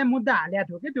गाउँपालिकामा त्यहाँ मुद्दा हालेको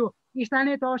थियो कि त्यो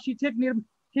स्थानीय तह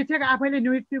शिक्षक आफैले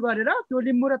नियुक्ति गरेर त्यो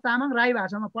लिम्बू र तामाङ राई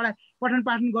भाषामा पठन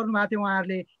पाठन गर्नुभएको थियो।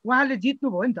 उहाँहरूले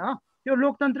जित्नुभयो नि त। त्यो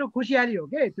लोकतन्त्र खुसियाली हो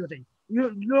के, त्यो चाहिँ यो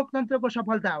लोकतन्त्रको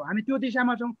सफलता हो। हामी त्यो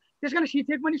दिशामा छौँ। त्यस कारण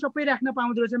शिक्षक पनि सबै राख्न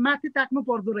पाउँदो रहेछ, माथि ताक्नु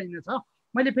पर्दो रहेनछ।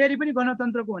 मैले फेरि पनि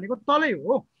गणतन्त्रको भनेको तलै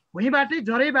हो, भुइँबाटै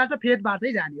जरैबाट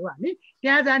फेदबाटै जाने हो, हामी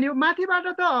त्यहाँ जाने हो। माथिबाट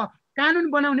त कानुन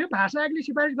बनाउने हो। भाषा आयोगले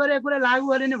सिफारिस गरेको कुरा लागू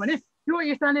गरेन भने त्यो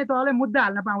स्थानीय तहले मुद्दा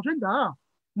हाल्न पाउँछ नि त।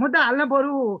 मुद्दा हाल्न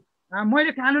बरु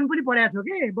मैले कानुन पनि पढाएको छु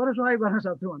कि बरु सहयोग गर्न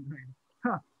सक्छु भन्नु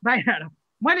बाहिर।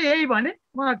 मैले यही भने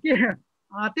के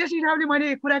त्यस हिसाबले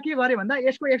मैले कुरा के गरेँ भन्दा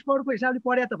यसको एक्सपर्टको हिसाबले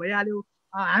पढ्या त भइहाल्यो।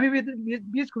 हामी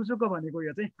बिच खुसुको भनेको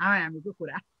यो चाहिँ हामीको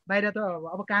कुरा, बाहिर त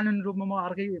अब कानुन रूपमा म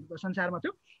अर्कै संसारमा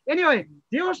छु। एनिवे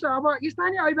जे होस्, अब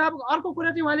स्थानीय अभिभावक अर्को कुरा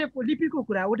चाहिँ उहाँले लिपिको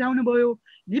कुरा उठाउनु भयो।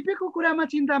 लिपिको कुरामा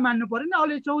चिन्ता मान्नु परेन।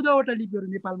 अहिले 14वटा लिपिहरू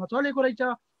नेपालमा चलेको रहेछ,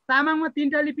 तामाङमा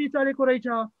 3टा लिपि चलेको रहेछ।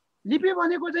 लिपि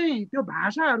भनेको चाहिँ त्यो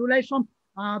भाषाहरूलाई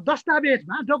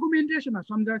दस्तावेजमा डकुमेन्टेसनमा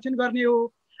संरक्षण गर्ने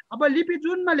हो। अब लिपि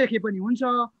जुनमा लेखे पनि हुन्छ।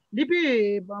 लिपि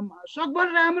सकभर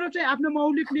राम्रो चाहिँ आफ्नो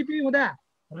मौलिक लिपि हुँदा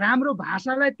राम्रो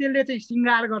भाषालाई त्यसले चाहिँ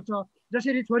श्रृङ्गार गर्छ।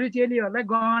 जसरी छोरीचेलीहरूलाई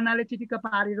गहनाले चिटिक्क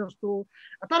पारे जस्तो।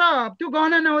 तर त्यो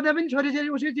गहना नहुँदा पनि छोरीचेली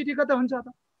उसै चिटिक्क त हुन्छ त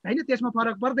होइन, त्यसमा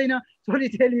फरक पर्दैन।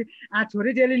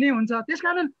 छोरीचेली नै हुन्छ।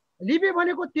 त्यसकारण लिपि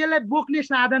भनेको त्यसलाई बोक्ने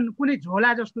साधन कुनै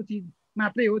झोला जस्तो चिज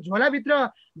मात्रै हो। झोलाभित्र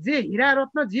जे हिरा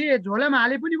रत्न जे झोलामा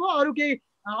हाले पनि भयो,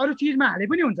 अरू चिजमा हाले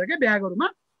पनि हुन्छ क्या ब्यागहरूमा।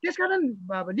 त्यसकारण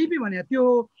लिपि भने त्यो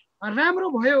राम्रो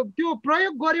भयो। त्यो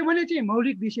प्रयोग गर्यो भने चाहिँ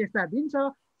मौलिक विशेषता दिन्छ,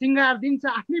 श्रृङ्गार दिन्छ,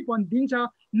 आफ्नैपन दिन्छ।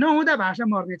 नहुँदा भाषा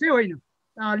मर्ने चाहिँ होइन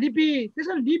लिपि।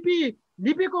 त्यसैले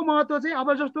लिपिको महत्त्व चाहिँ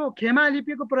अब जस्तो खेमा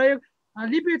लिपिको प्रयोग,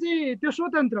 लिपि चाहिँ त्यो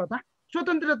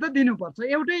स्वतन्त्रता दिनुपर्छ।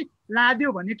 एउटै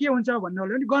लादियो भने के हुन्छ भन्नु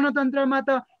भने गणतन्त्रमा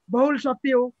त बहुल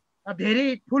सत्य हो।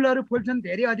 धेरै फुलहरू फुल्छन्,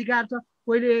 धेरै अधिकार छ।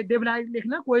 कोहीले देवनागरी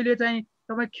लेख्ला, कोहीले चाहिँ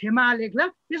तपाईँ खेमा लेख्ला,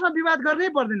 त्यसमा विवाद गर्नै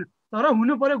पर्दैन। तर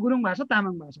हुनु पर्यो गुरुङ भाषा,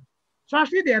 तामाङ भाषा।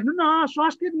 संस्कृत हेर्नु न,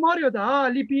 संस्कृत मर्यो त,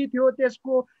 लिपि थियो,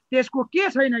 त्यसको के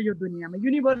छैन यो दुनियाँमा,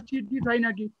 युनिभर्सिटी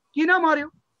छैन कि किन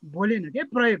मर्यो? बोलेन के,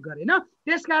 प्रयोग गरेन।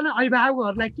 त्यसकारण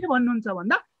अभिभावकहरूलाई के भन्नुहुन्छ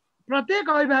भन्दा, प्रत्येक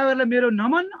अभिभावकलाई मेरो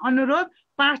नमन अनुरोध,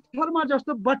 पाठरमा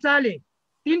जस्तो बच्चाले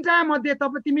 3टा मध्ये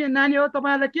तिमी नानी हो,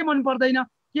 तपाईँहरूलाई के मन पर्दैन?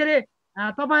 के अरे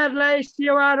तपाईँहरूलाई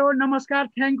सेवारो, नमस्कार,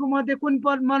 थ्याङ्क यू मध्ये कुन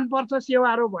मन पर्छ?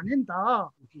 सेवारो भने नि त।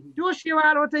 त्यो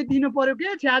सेवारो चाहिँ दिनु पर्यो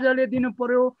के, छ्याजले दिनु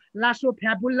पर्यो, लासो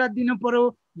फ्यापुल्ला दिनु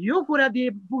पर्यो। यो कुरा दिए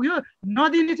पुग्यो।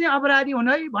 नदिने चाहिँ अपराधी हुन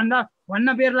है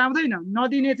भन्न बेर लाउँदैन।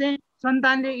 नदिने चाहिँ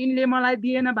सन्तानले यिनले मलाई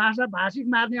दिएन भाषिक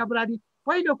मार्ने अपराधी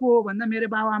पहिलो को हो भन्दा मेरो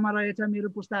बाबुआमा रहेछ, मेरो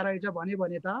पुस्ता रहेछ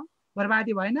भने त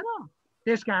बर्बादी भएन र?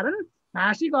 त्यसकारण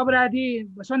भाषिक अपराधी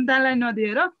सन्तानलाई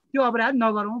नदिएर त्यो अपराध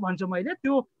नगरौँ भन्छु मैले।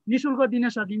 त्यो निःशुल्क दिन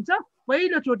सकिन्छ।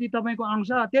 पहिलोचोटि तपाईँको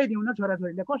अंश त्यही दिउँ न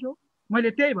छोराछोरीले, कसो? मैले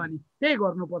त्यही भने त्यही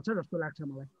गर्नुपर्छ जस्तो लाग्छ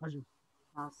मलाई। हजुर,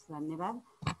 हस्, धन्यवाद।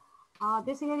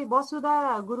 त्यसै गरी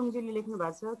वसुधा गुरुङजीले लेख्नु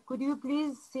भएको छ, could you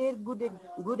please share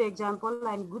good example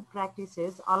and good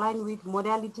practices align with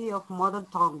modality of mother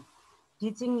tongue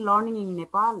teaching learning in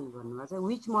Nepal भन्नुभएको छ।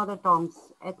 Which mother tongues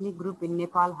ethnic group in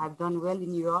Nepal have done well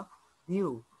in your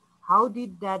view? How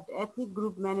did that ethnic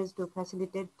group manage to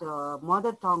facilitate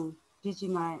mother tongue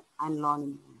teaching and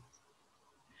learning?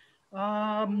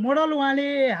 Model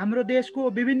उहाँले हाम्रो देशको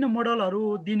विभिन्न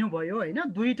मोडलहरू दिनुभयो होइन।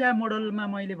 2टा मोडलमा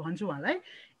मैले भन्छु उहाँलाई।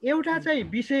 एउटा चाहिँ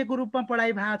विषयको रूपमा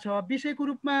पढाइ भएको छ। विषयको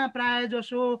रूपमा प्राय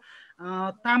जसो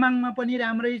तामाङमा पनि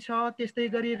राम्रै छ, त्यस्तै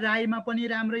गरी राईमा पनि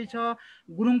राम्रै छ,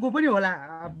 गुरुङको पनि होला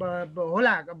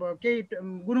केही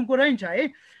गुरुङको रहन्छ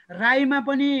है। राईमा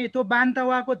पनि त्यो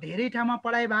बान्तवाको धेरै ठाउँमा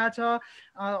पढाइ भएको छ।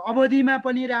 अवधिमा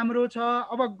पनि राम्रो छ।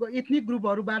 अब एथनिक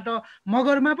ग्रुपहरूबाट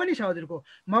मगरमा पनि छ हजुरको।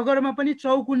 मगरमा पनि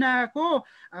चौकुनामा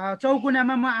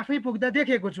म आफै पुग्दा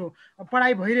देखेको छु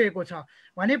पढाइ भइरहेको छ।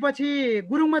 भनेपछि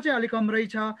गुरुङमा चाहिँ अलिक कम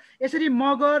रहेछ। यसरी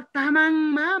मगर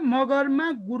तामाङमा,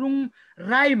 मगरमा, गुरुङ,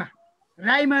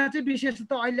 राईमा चाहिँ विशेष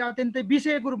त अहिले अत्यन्तै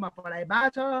विषयको रूपमा पढाइ भएको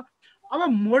छ। अब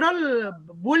मोडल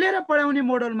बोलेर पढाउने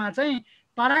मोडलमा चाहिँ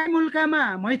तराई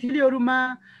मुल्कामा, मैथिलीहरूमा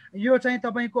यो चाहिँ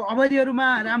तपाईँको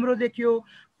अवधिहरूमा राम्रो देखियो।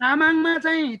 तामाङमा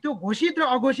चाहिँ त्यो घोषित र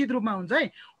अघोषित रूपमा हुन्छ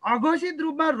है। अघोषित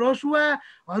रूपमा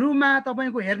रसुवाहरूमा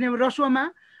तपाईँको हेर्ने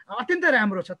रसुवामा अत्यन्त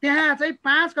राम्रो छ। त्यहाँ चाहिँ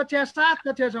 5 कक्षा 7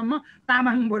 कक्षासम्म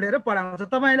तामाङ बोलेर पढाउँछ।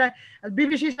 तपाईँलाई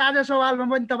BBC साझा सवालमा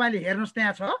पनि तपाईँले हेर्नुहोस्,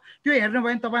 त्यहाँ छ। त्यो हेर्नुभयो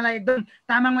भने तपाईँलाई एकदम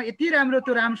तामाङमा यति राम्रो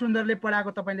त्यो रामसुन्दरले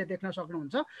पढाएको तपाईँले देख्न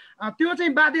सक्नुहुन्छ। त्यो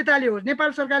चाहिँ बाध्यताले हो, नेपाल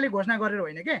सरकारले घोषणा गरेर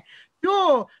होइन के। त्यो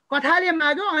कथाले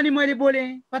माग्यो अनि मैले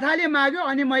बोलेँ, कथाले माग्यो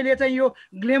अनि मैले चाहिँ यो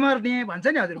ग्लेमर दिएँ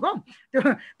भन्छ नि हजुरको। त्यो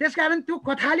त्यसकारण त्यो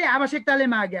कथाले आवश्यकताले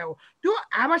माग्या हो। त्यो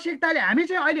आवश्यकताले हामी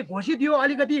चाहिँ अहिले घोषित यो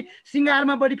अलिकति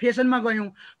सिङ्गारमा बढी फेसनमा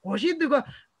गयौँ। घोषित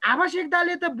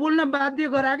आवश्यकताले त बोल्न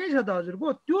बाध्य गराएकै छ त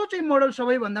हजुरको। त्यो चाहिँ मोडल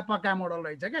सबैभन्दा पक्का मोडल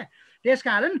रहेछ क्या।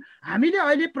 त्यसकारण हामीले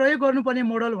अहिले प्रयोग गर्नुपर्ने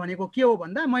मोडल भनेको के हो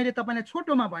भन्दा, मैले तपाईँलाई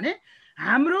छोटोमा भने,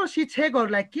 हाम्रो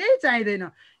शिक्षकहरूलाई केही चाहिँदैन।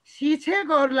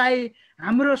 शिक्षकहरूलाई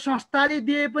हाम्रो संस्थाले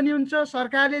दिए पनि हुन्छ,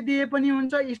 सरकारले दिए पनि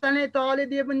हुन्छ, स्थानीय तहले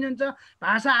दिए पनि हुन्छ,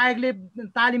 भाषा आयोगले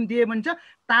तालिम दिए पनि हुन्छ।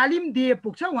 तालिम दिए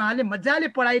पुग्छ। उहाँले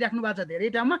मजाले पढाइराख्नु भएको छ धेरै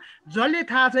ठाउँमा। जसले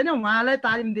थाहा छैन उहाँलाई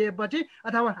तालिम दिएपछि,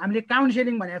 अथवा हामीले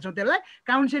काउन्सिलिङ भनेको छौँ त्यसलाई,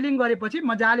 काउन्सिलिङ गरेपछि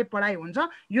मजाले पढाइ हुन्छ।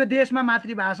 यो देशमा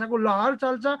मातृभाषाको लहर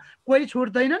चल्छ, कोही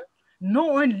छुट्दैनन्। No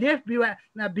one left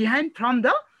behind from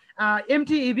the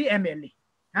MTEB MLE।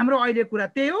 हाम्रो अहिले कुरा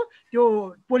त्यही हो। त्यो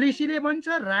पोलिसीले भन्छ,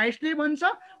 राइट्सले भन्छ,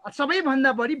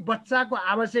 सबैभन्दा बढी बच्चाको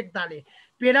आवश्यकताले,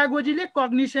 पेडागोजीले,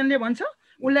 कग्निसनले भन्छ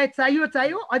उसलाई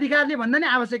चाहियो। अधिकारले भन्दा नि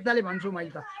आवश्यकताले भन्छु मैले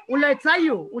त। उसलाई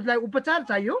चाहियो, उसलाई उपचार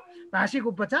चाहियो, भाषिक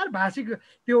उपचार, भाषिक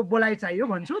त्यो बोलाइ चाहियो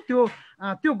भन्छु।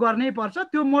 त्यो गर्नै पर्छ।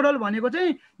 त्यो मोडल भनेको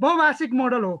चाहिँ बहुभाषिक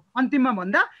मोडल हो। अन्तिममा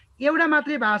भन्दा एउटा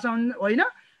मात्रै भाषा होइन,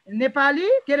 नेपाली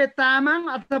के अरे तामाङ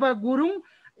अथवा गुरुङ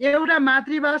एउटा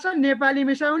मातृभाषा नेपाली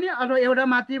मिसाउने अथवा एउटा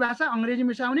मातृभाषा अङ्ग्रेजी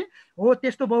मिसाउने हो।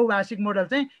 त्यस्तो बहुभाषिक मोडल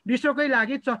चाहिँ विश्वकै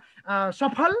लागि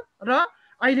सफल र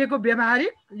अहिलेको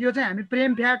व्यवहारिक, यो चाहिँ हामी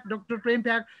डाक्टर प्रेम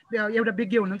फ्याक एउटा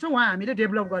विज्ञ हुनुहुन्छ, उहाँ हामीले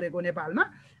डेभलप गरेको नेपालमा।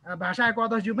 भाषाको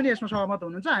अध्यक्षज्यू पनि यसमा सहमत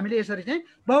हुनुहुन्छ। हामीले यसरी चाहिँ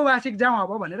बहुभाषिक जाउँ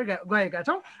अब भनेर गएका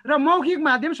छौँ। र मौखिक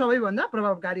माध्यम सबैभन्दा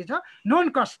प्रभावकारी छ। नन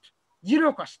कस्ट,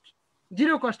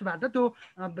 जिरो कस्टबाट त्यो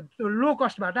लो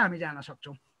कस्टबाट हामी जान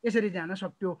सक्छौँ। यसरी जान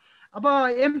सक्यो। अब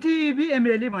MTEB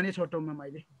MLE भने छोटोमा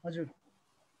मैले। हजुर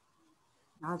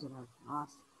हजुर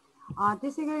हस्।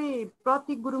 त्यसै गरी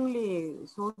प्रतीक गुरुङले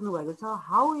सोध्नु भएको छ,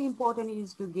 how important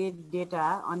is to get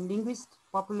data on लिङ्ग्विस्ट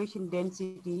population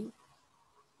density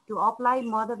to apply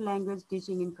mother language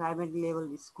teaching in primary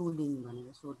level schooling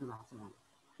भनेर सोध्नु भएको छ।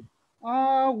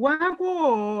 उहाँको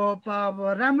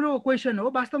राम्रो क्वेसन हो।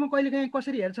 वास्तवमा कहिलेकाहीँ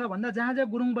कसरी हेर्छ भन्दा, जहाँ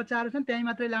गुरुङ बच्चाहरू छन् त्यहीँ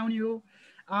मात्रै लाउने हो।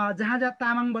 जहाँ जहाँ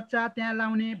तामाङ बच्चा त्यहाँ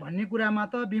लाउने भन्ने कुरामा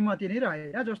त विमति नै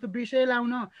रह्यो। जस्तो विषय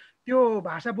लाउन त्यो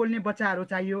भाषा बोल्ने बच्चाहरू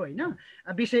चाहियो होइन,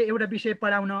 एउटा विषय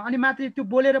पढाउन, अनि मात्रै त्यो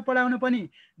बोलेर पढाउन पनि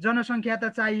जनसङ्ख्या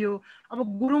त चाहियो। अब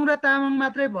गुरुङ र तामाङ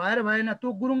मात्रै भएन, त्यो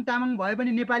गुरुङ तामाङ भए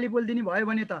पनि नेपाली बोलिदिने भयो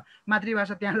भने त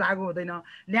मातृभाषा त्यहाँ लागु हुँदैन।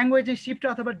 ल्याङ्ग्वेज चाहिँ सिफ्ट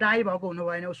अथवा डाई भएको हुनु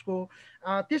भएन उसको।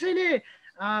 त्यसैले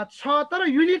छ, तर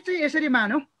युनिट चाहिँ यसरी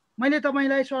मानौँ। मैले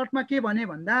तपाईँलाई सर्टमा के भने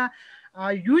भन्दा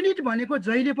युनिट भनेको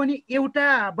जहिले पनि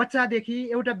एउटा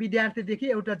बच्चादेखि, एउटा विद्यार्थीदेखि,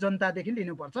 एउटा जनतादेखि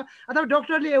लिनुपर्छ। अथवा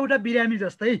डक्टरले एउटा बिरामी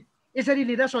जस्तै यसरी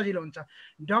लिँदा सजिलो हुन्छ।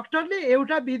 डक्टरले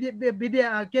एउटा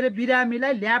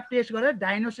बिरामीलाई ल्याब टेस्ट गरेर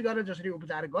डायग्नोसिस गरेर जसरी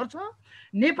उपचार गर्छ,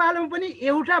 नेपालमा पनि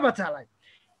एउटा बच्चालाई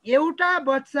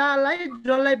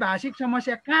जसलाई भाषिक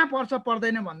समस्या कहाँ पर्छ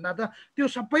पर्दैन भन्दा त त्यो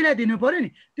सबैलाई दिनु पर्यो नि।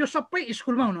 त्यो सबै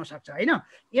स्कुलमा हुनसक्छ होइन।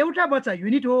 एउटा बच्चा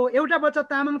युनिट हो। एउटा बच्चा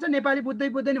तामाङ छ, नेपाली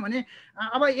बुझ्दैन भने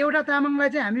अब एउटा तामाङलाई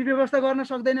चाहिँ हामी व्यवस्था गर्न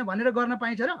सक्दैन भनेर गर्न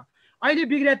पाइन्छ र? अहिले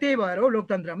बिग्रिया त्यही भएर हो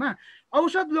लोकतन्त्रमा।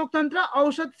 औसत लोकतन्त्र,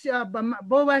 औसत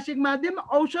बहुभाषिक माध्यम,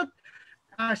 औसत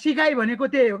सिकाइ भनेको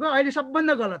त्यही हो क्या अहिले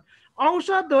सबभन्दा गलत।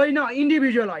 औसत होइन,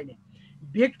 इन्डिभिजुअल होइन,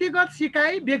 व्यक्तिगत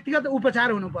सिकाइ, व्यक्तिगत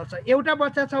उपचार हुनुपर्छ। एउटा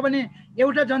बच्चा छ भने,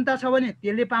 एउटा जनता छ भने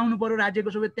त्यसले पाउनु पर्यो, राज्यको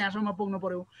सबै त्यहाँसम्म पुग्नु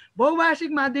पर्यो।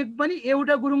 बहुभाषिक माध्यम पनि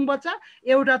एउटा गुरुङ बच्चा,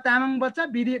 एउटा तामाङ बच्चा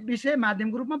विषय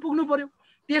माध्यमको रूपमा पुग्नु पर्यो।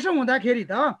 त्यसो हुँदाखेरि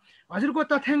त हजुरको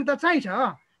तथ्याङ्क त चाहिँ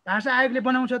छ। भाषा आयोगले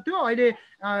बनाउँछ त्यो, अहिले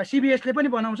CBSले पनि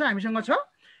बनाउँछ, हामीसँग छ।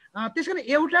 त्यस कारण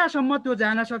एउटासम्म त्यो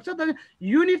जान सक्छ। तर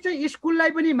युनिट चाहिँ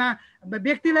स्कुललाई पनि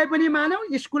व्यक्तिलाई पनि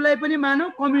मानौँ, स्कुललाई पनि मानौँ,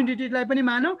 कम्युनिटीलाई पनि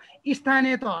मानौँ,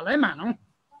 स्थानीय तहलाई मानौँ,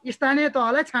 स्थानीय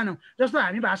तहलाई छानौँ। जस्तो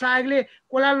हामी भाषा आयोगले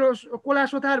कोला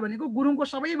सोथार भनेको गुरुङको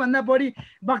सबैभन्दा बढी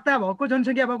वक्ता भएको,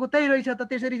 जनसङ्ख्या भएको त्यही रहेछ त,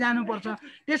 त्यसरी जानुपर्छ।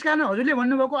 त्यस कारण हजुरले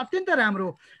भन्नुभएको अत्यन्त राम्रो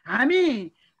हो।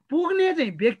 हामी पुग्ने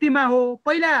चाहिँ व्यक्तिमा हो।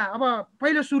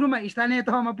 पहिलो सुरुमा स्थानीय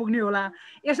तहमा पुग्ने होला।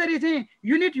 यसरी चाहिँ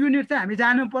युनिट चाहिँ हामी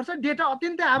जानुपर्छ। डेटा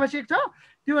अत्यन्तै आवश्यक छ।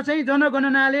 त्यो चाहिँ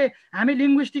जनगणनाले, हामी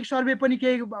लिङ्ग्विस्टिक सर्वे पनि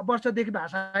केही वर्षदेखि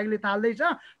भाषा आयोगले थाल्दैछ।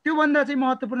 त्योभन्दा चाहिँ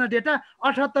महत्त्वपूर्ण डेटा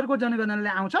 78 को जनगणनाले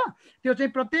आउँछ। त्यो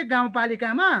चाहिँ प्रत्येक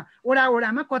गाउँपालिकामा,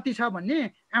 वडामा कति छ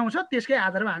भन्ने आउँछ। त्यसकै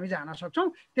आधारमा हामी जान सक्छौँ।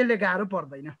 त्यसले गाह्रो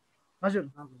पर्दैन। हजुर।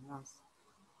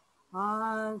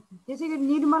 त्यसै गरी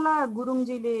निर्मला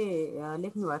गुरुङजीले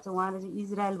लेख्नु भएको छ, उहाँले चाहिँ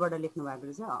इजरायलबाट लेख्नु भएको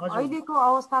रहेछ। अहिलेको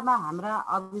अवस्थामा हाम्रा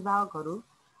अभिभावकहरू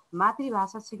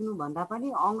मातृभाषा सिक्नुभन्दा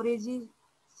पनि अङ्ग्रेजी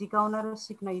सिकाउन र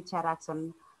सिक्न इच्छा राख्छन्।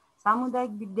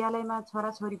 सामुदायिक विद्यालयमा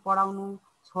छोराछोरी पढाउनु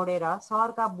छोडेर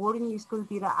सहरका बोर्डिङ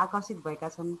स्कुलतिर आकर्षित भएका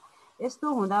छन्। यस्तो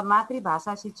हुँदा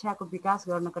मातृभाषा शिक्षाको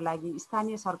विकास गर्नको लागि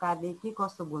स्थानीय सरकारले के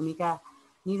कस्तो भूमिका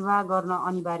निर्वाह गर्न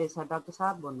अनिवार्य छ? डाक्टर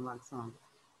साहब भन्नुभएको छ।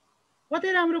 कति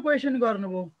राम्रो क्वेसन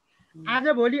गर्नुभयो।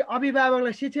 आजभोलि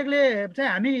अभिभावकलाई, शिक्षकले चाहिँ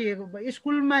हामी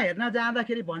स्कुलमा हेर्न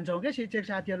जाँदाखेरि भन्छौँ क्या, शिक्षक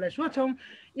साथीहरूलाई सोध्छौँ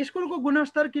स्कुलको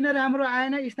गुणस्तर किन राम्रो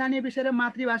आएन, स्थानीय विषय र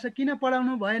मातृभाषा किन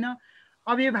पढाउनु भएन?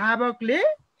 अभिभावकले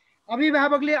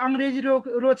अङ्ग्रेजी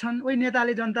रोज्छन्। उही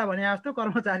नेताले जनता भने जस्तो,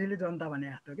 कर्मचारीले जनता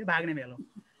भने जस्तो के भाग्ने बेलो।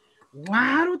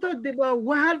 उहाँहरू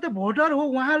त भोटर हो,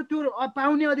 उहाँहरू त्यो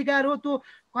पाउने अधिकार हो। त्यो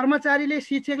कर्मचारीले,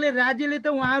 शिक्षकले, राज्यले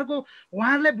त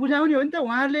उहाँहरूलाई बुझाउने हो नि त,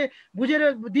 उहाँहरूले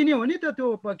बुझेर दिने हो नि त।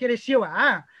 त्यो के अरे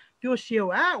त्यो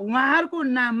सेवा उहाँहरूको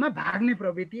नाममा भाग्ने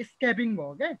प्रवृत्ति, स्क्यापिङ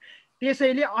भयो क्या।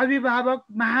 त्यसैले अभिभावक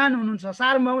महान हुनुहुन्छ।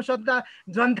 सार्वभौम सत्ता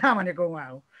जनता भनेको उहाँ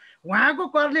हो। उहाँको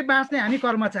करले बाँच्ने हामी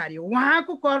कर्मचारी हो।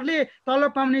 उहाँको करले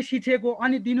तलब पाउने शिक्षक हो।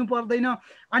 अनि दिनु पर्दैन,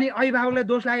 अनि अभिभावकलाई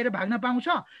दोष लागेर भाग्न पाउँछ?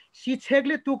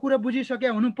 शिक्षकले त्यो कुरा बुझिसके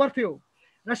हुनु पर्थ्यो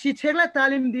र शिक्षकलाई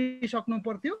तालिम दिइसक्नु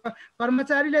पर्थ्यो,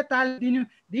 कर्मचारीलाई तालिम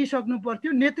दिइसक्नु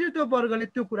पर्थ्यो, नेतृत्व वर्गले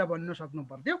त्यो कुरा भन्न सक्नु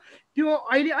पर्थ्यो। त्यो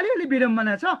अहिले अलिअलि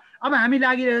विडम्बना छ। अब हामी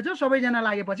लागिरहेछौँ, सबैजना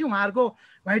लागेपछि उहाँहरूको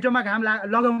घैँटोमा घाम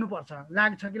लगाउनु पर्छ।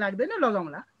 लाग्छ कि लाग्दैन?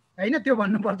 लगाउँला होइन, त्यो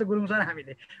भन्नुपर्छ गुरुङ सर।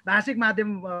 हामीले भाषिक माध्यम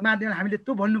हामीले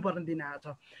त्यो भन्नुपर्ने दिन आएको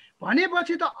छ।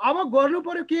 भनेपछि त अब गर्नु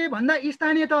पर्यो के भन्दा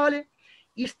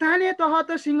स्थानीय तह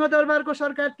त सिंहदरबारको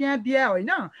सरकार त्यहाँ दिया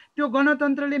होइन, त्यो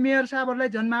गणतन्त्रले मेयर साहबहरूलाई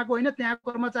जन्माएको होइन, त्यहाँ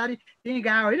कर्मचारी त्यहीँ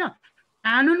गयो होइन।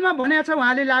 कानुनमा भनेको छ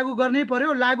उहाँले लागू गर्नै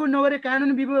पर्यो। लागू नगरे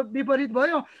कानुन विपरीत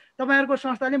भयो, तपाईँहरूको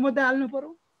संस्थाले मुद्दा हाल्नु पर्यो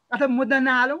अथवा मुद्दा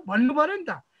नहालौँ भन्नु पर्यो नि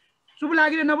त। चुप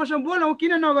लागेर नबसौँ, बोलौँ।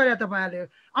 किन नगरे तपाईँहरूले?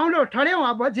 औलो ठड्यौँ,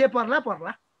 अब जे पर्ला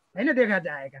होइन, देखा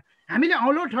जाएका। हामीले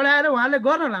औलो ठडाएर उहाँले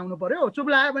गर्न लाउनु पर्यो। चुप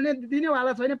लाग्यो भने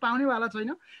दिनेवाला छैन, पाउनेवाला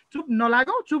छैन। चुप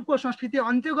नलागौँ, चुपको संस्कृति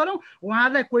अन्त्य गरौँ।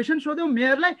 उहाँहरूलाई क्वेसन सोधौँ,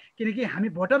 मेयरलाई, किनकि हामी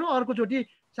भोटर हो, अर्कोचोटि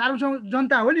सार्वजनिक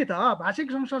जनता हो नि त,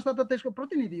 भाषिक संस्था त त्यसको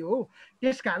प्रतिनिधि हो।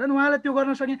 त्यस कारण उहाँलाई त्यो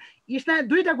गर्न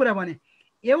सकिने। दुईवटा कुरा भने,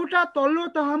 एउटा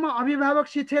तल्लो तहमा अभिभावक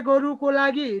शिक्षकहरूको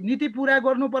लागि नीति पुरा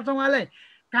गर्नुपर्छ। उहाँलाई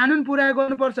कानुन पुरा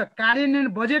गर्नुपर्छ, कार्यान्वयन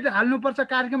बजेट हाल्नुपर्छ,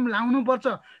 कार्यक्रम लाउनुपर्छ,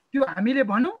 त्यो हामीले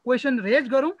भनौँ, क्वेसन रेज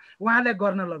गरौँ, उहाँलाई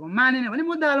गर्न लगाउँ। मानेन भने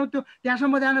मुद्दा हालौँ, त्यो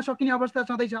त्यहाँसम्म जान सकिने अवस्था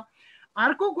छँदैछ।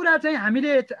 अर्को कुरा चाहिँ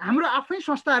हामीले हाम्रो आफ्नै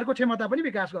संस्थाहरूको क्षमता पनि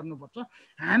विकास गर्नुपर्छ।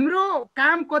 हाम्रो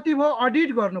काम कति भयो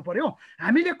अडिट गर्नु पर्यो।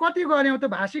 हामीले कति गऱ्यौँ त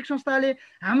भाषिक संस्थाले,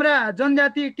 हाम्रा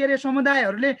जनजाति के अरे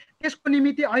समुदायहरूले त्यसको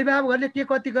निमित्त अभिभावकहरूले के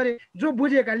कति गरे, जो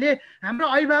बुझेकाले, हाम्रो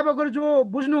अभिभावकहरू जो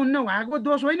बुझ्नुहुन्न उहाँको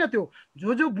दोष होइन, त्यो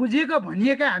जो बुझेका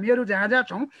भनिएका हामीहरू जहाँ जहाँ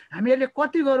छौँ हामीहरूले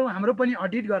कति गरौँ, हाम्रो पनि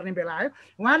अडिट गर्ने बेला आयो।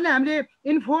 उहाँहरूले हामीले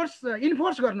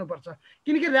इन्फोर्स गर्नुपर्छ,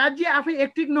 किनकि राज्य आफै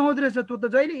एक्टिभ नहुँदो रहेछ। त्यो त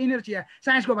जहिले इनर्सिया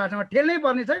साइन्सको भाषामा ठेल्नै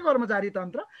पर्ने छ, कर्मचारी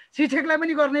तन्त्र, शिक्षकलाई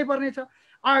पनि गर्नै पर्ने छ।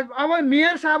 अब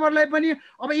मेयर साहबहरूलाई पनि,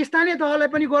 अब स्थानीय तहलाई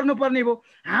पनि गर्नुपर्ने भयो।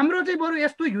 हाम्रो चाहिँ बरु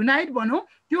यस्तो युनाइट भनौँ,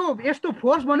 त्यो यस्तो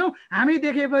फोर्स भनौँ, हामी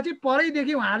देखेपछि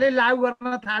परैदेखि उहाँले लागू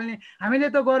गर्न थाल्ने, हामीले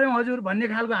त गऱ्यौँ हजुर भन्ने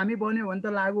खालको हामी बन्यो भने त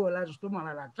लागू होला जस्तो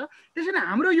मलाई लाग्छ। त्यसैले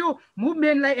हाम्रो यो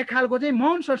मुभमेन्टलाई एक खालको चाहिँ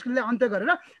मौन संस्कृतिलाई अन्त्य गरेर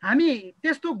हामी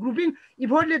त्यस्तो ग्रुपिङ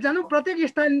इफोर्टले जानु, प्रत्येक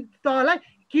स्थानीय तहलाई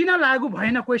किन लागू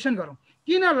भएन क्वेसन गरौँ,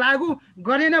 किन लागू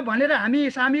गरेन भनेर हामी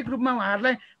सामूहिक रूपमा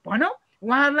उहाँहरूलाई भनौँ,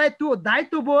 उहाँहरूलाई त्यो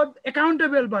दायित्वबोध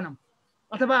एकाउन्टेबल बनाऊँ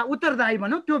अथवा उत्तरदायी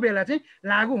भनौँ, त्यो बेला चाहिँ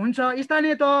लागू हुन्छ।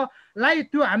 स्थानीय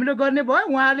तहलाई त्यो हामीले गर्ने भयो,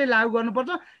 उहाँहरूले लागू गर्नुपर्छ।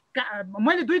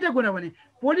 मैले दुईवटा कुरा भने,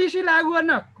 पोलिसी लागू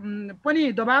गर्न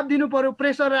पनि दबाब दिनु पर्यो,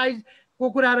 प्रेसराइजको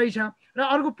कुरा रहेछ, र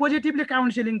अर्को पोजिटिभली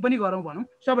काउन्सिलिङ पनि गरौँ भनौँ,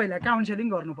 सबैलाई काउन्सिलिङ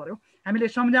गर्नु पर्यो, हामीले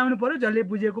सम्झाउनु पर्यो, जसले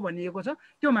बुझेको भनिएको छ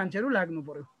त्यो मान्छेहरू लाग्नु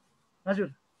पर्यो। हजुर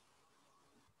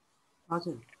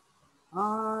हजुर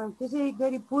त्यसै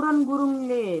गरी पुरन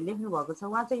गुरुङले लेख्नु भएको छ,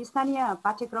 उहाँ चाहिँ स्थानीय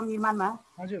पाठ्यक्रम निर्माणमा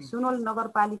सुनवल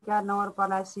नगरपालिका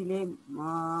नगरपालासीले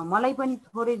मलाई पनि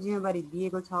थोरै जिम्मेवारी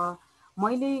दिएको छ,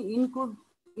 मैले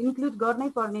इन्क्लुड गर्नै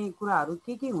पर्ने कुराहरू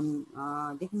के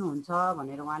हुन् देख्नुहुन्छ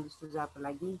भनेर उहाँले सुझावको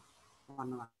लागि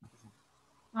भन्नुभएको छ।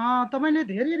 तपाईँले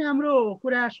धेरै राम्रो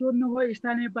कुरा सोध्नुभयो।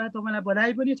 स्थानीय तपाईँलाई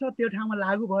बधाई पनि छ, त्यो ठाउँमा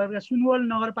लागू भएर सुनवल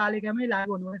नगरपालिकामै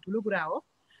लागू हुनु ठुलो कुरा हो।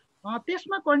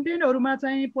 त्यसमा कन्टेन्टहरूमा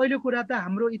चाहिँ पहिलो कुरा त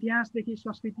हाम्रो इतिहासदेखि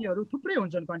संस्कृतिहरू थुप्रै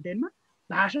हुन्छन् कन्टेन्टमा,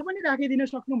 भाषा पनि राखिदिन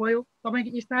सक्नुभयो।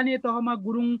 तपाईँको स्थानीय तहमा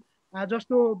गुरुङ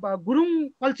जस्तो गुरुङ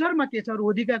कल्चरमा के छ,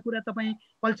 रोधीका कुरा तपाईँ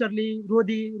कल्चरली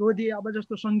रोधी अब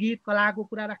जस्तो सङ्गीत कलाको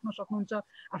कुरा राख्न सक्नुहुन्छ,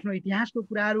 आफ्नो इतिहासको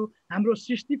कुराहरू, हाम्रो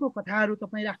सृष्टिको कथाहरू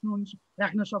तपाईँ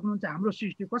राख्न सक्नुहुन्छ। हाम्रो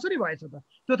सृष्टि कसरी भएछ त,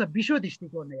 त्यो त विश्व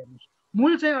दृष्टिकोण हेर्नुहोस्,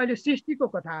 मूल चाहिँ अहिले सृष्टिको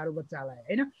कथाहरू बच्चालाई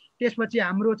होइन। त्यसपछि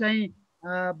हाम्रो चाहिँ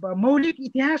मौलिक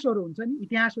इतिहासहरू हुन्छ नि,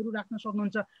 इतिहासहरू राख्न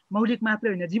सक्नुहुन्छ, मौलिक मात्रै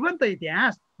होइन जीवन्त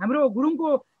इतिहास। हाम्रो गुरुङको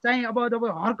चाहिँ अब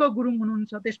हर्क गुरुङ हुनुहुन्छ,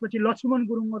 त्यसपछि लक्ष्मण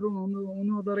गुरुङहरू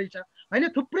हुनुहुँदो रहेछ होइन,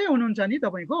 थुप्रै हुनुहुन्छ नि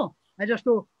तपाईँको।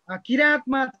 जस्तो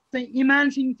किराँतमा चाहिँ इमान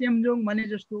सिंह चेम्जोङ भने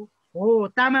जस्तो हो,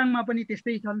 तामाङमा पनि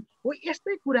त्यस्तै छन् हो।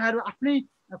 यस्तै कुराहरू आफ्नै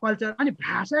कल्चर। अनि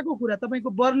भाषाको कुरा, तपाईँको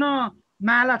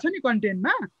वर्णमाला छ नि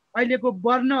कन्टेन्टमा, अहिलेको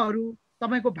वर्णहरू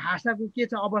तपाईँको भाषाको के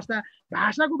छ अवस्था,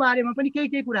 भाषाको बारेमा पनि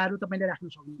केही कुराहरू तपाईँले राख्न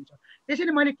सक्नुहुन्छ।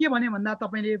 त्यसैले मैले के भने भन्दा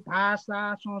तपाईँले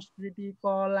भाषा, संस्कृति,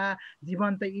 कला,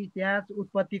 जीवन्त इतिहास,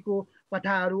 उत्पत्तिको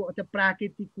कथाहरू अथवा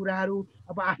प्राकृतिक कुराहरू,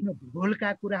 अब आफ्नो भूगोलका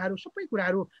कुराहरू, सबै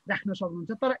कुराहरू राख्न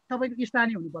सक्नुहुन्छ। तर तपाईँको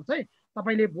स्थानीय हुनुपर्छ है,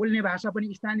 तपाईँले बोल्ने भाषा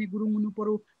पनि स्थानीय गुरुङ हुनु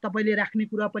पर्यो, तपाईँले राख्ने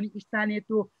कुरा पनि स्थानीय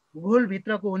त्यो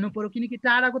भूगोलभित्रको हुनु पर्यो, किनकि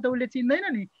टाढाको त उसले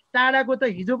चिन्दैन नि, टाढाको त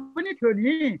हिजो पनि थियो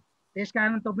नि।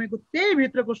 त्यसकारण तपाईँको त्यही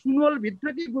भित्रको सुनवल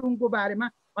भित्रकै गुरुङको बारेमा,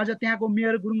 अझ त्यहाँको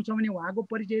मेयर गुरुङ छ भने उहाँको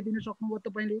परिचय दिन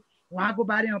सक्नुभयो, तपाईँले उहाँको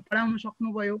बारेमा पढाउन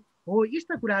सक्नुभयो हो।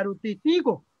 यस्ता कुराहरू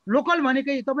त्यहीँको लोकल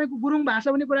भनेकै तपाईँको गुरुङ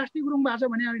भाषा भनेको राष्ट्रिय गुरुङ भाषा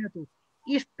भने होइन, त्यो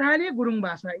स्थानीय गुरुङ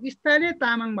भाषा, स्थानीय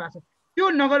तामाङ भाषा, त्यो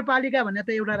नगरपालिका भन्ने त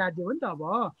एउटा राज्य हो नि त। अब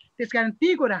त्यसकारण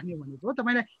त्यहीँको राख्ने भनेको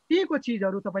तपाईँलाई त्यहीँको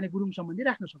चिजहरू तपाईँले गुरुङ सम्बन्धी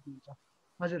राख्न सक्नुहुन्छ।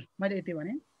 हजुर मैले यति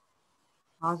भने।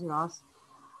 हजुर हस्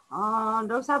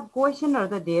डाक्टर साहब, क्वेसनहरू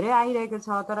त धेरै आइरहेको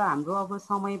छ, तर हाम्रो अब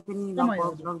समय पनि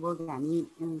लगभग हामी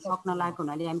सक्न लागेको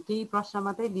हुनाले हामी केही प्रश्न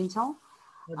मात्रै लिन्छौँ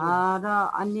र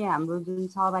अन्य हाम्रो जुन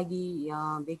सहभागी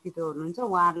व्यक्तित्वहरू हुनुहुन्छ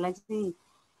उहाँहरूलाई चाहिँ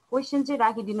क्वेसन चाहिँ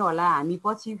राखिदिनु होला। हामी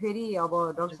पछि फेरि अब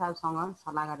डाक्टर साहबसँग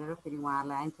सल्लाह गरेर फेरि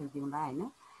उहाँहरूलाई एन्सर दिउँला होइन।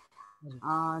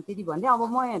 त्यति भन्दै अब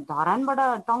म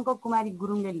धरानबाट टङ्क कुमारी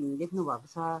गुरुङले लेख्नु भएको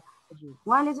छ,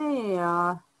 उहाँले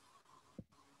चाहिँ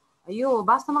यो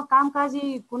वास्तवमा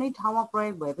कामकाजी कुनै ठाउँमा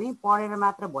प्रयोग भए पनि पढेर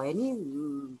मात्र भयो नि,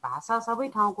 भाषा सबै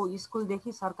ठाउँको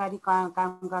स्कुलदेखि सरकारी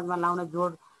कामकाजमा लाउन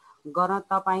जोड गर्न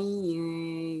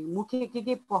तपाईँ मुख्य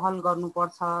के पहल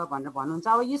गर्नुपर्छ भनेर भन्नुहुन्छ।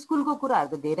 अब स्कुलको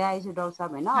कुराहरू त धेरै आएछ डाक्टर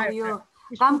साहब होइन, अब यो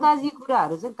कामकाजी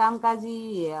कुराहरू चाहिँ कामकाजी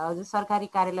सरकारी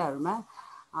कार्यालयहरूमा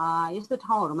यस्तो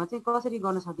ठाउँहरूमा चाहिँ कसरी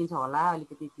गर्न सकिन्छ होला,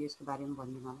 अलिकति त्यसको बारेमा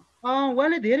भनिदिनु होला।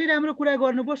 उहाँले धेरै राम्रो कुरा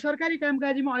गर्नुभयो। सरकारी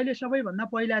कामकाजीमा अहिले सबैभन्दा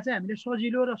पहिला चाहिँ हामीले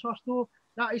सजिलो र सस्तो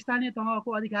र स्थानीय तहको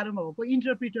अधिकारमा भएको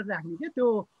इन्टरप्रिटर राख्ने, के त्यो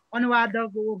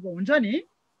अनुवादक हुन्छ नि,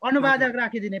 अनुवादक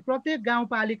राखिदिने, प्रत्येक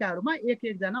गाउँपालिकाहरूमा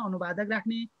एकजना अनुवादक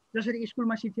राख्ने, जसरी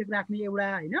स्कुलमा शिक्षक राख्ने एउटा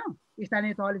होइन,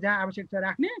 स्थानीय तहले जहाँ आवश्यक छ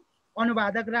राख्ने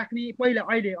अनुवादक राख्ने।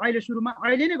 अहिले सुरुमा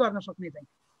अहिले नै गर्न सक्ने चाहिँ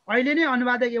अहिले नै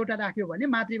अनुवादक एउटा राख्यो भने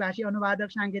मातृभाषी अनुवादक,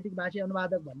 साङ्केतिक भाषी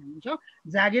अनुवादक भन्ने हुन्छ,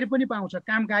 जागिर पनि पाउँछ,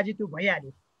 कामकाजी त्यो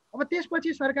भइहाल्यो। अब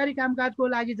त्यसपछि सरकारी कामकाजको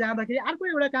लागि जाँदाखेरि अर्को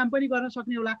एउटा काम पनि गर्न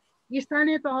सक्ने होला।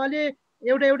 स्थानीय तहले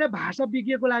एउटा भाषा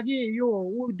विज्ञको लागि यो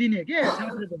दिने के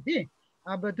छात्रवृत्ति,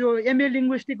 अब त्यो एमए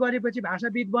लिङ्ग्विस्टिक गरेपछि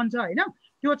भाषाविद बन्छ होइन,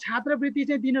 त्यो छात्रवृत्ति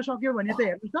चाहिँ दिन सक्यो भने त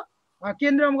हेर्नुहोस् त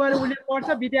केन्द्रमा गएर उसले पढ्छ,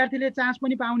 विद्यार्थीले चान्स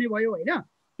पनि पाउने भयो होइन,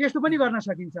 त्यस्तो पनि गर्न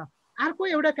सकिन्छ। अर्को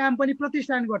एउटा काम पनि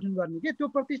प्रतिष्ठान गठन गर्ने के, त्यो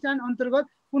प्रतिष्ठान अन्तर्गत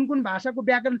कुन कुन भाषाको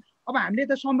व्याकरण, अब हामीले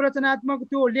त संरचनात्मक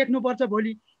त्यो लेख्नुपर्छ,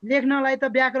 भोलि लेख्नलाई त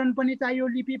व्याकरण पनि चाहियो,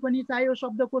 लिपि पनि चाहियो,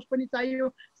 शब्दकोश पनि चाहियो,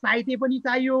 साहित्य पनि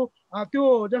चाहियो। त्यो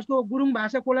जस्तो गुरुङ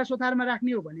भाषा कोला सोथारमा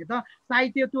राख्ने हो भने त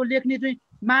साहित्य त्यो लेख्ने चाहिँ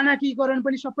मानकीकरण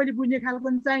पनि सबैले बुझ्ने खालको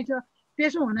पनि चाहिन्छ।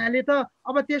 त्यसो हुनाले त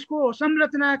अब त्यसको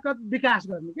संरचनागत विकास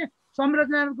गर्ने के,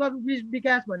 संरचनागत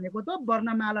विकास भनेको त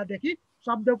वर्णमालादेखि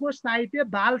शब्दकोश, साहित्य,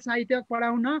 बाल साहित्य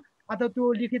पढाउन अथवा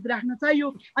त्यो लिखित राख्न चाहियो।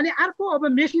 अनि अर्को अब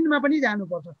मेसिनमा पनि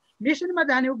जानुपर्छ। मेसिनमा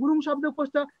जाने हो गुरुङ शब्दकोश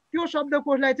त, त्यो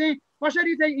शब्दकोशलाई चाहिँ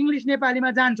कसरी चाहिँ इङ्ग्लिस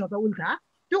नेपालीमा जान्छ त उल्था,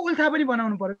 त्यो उल्था पनि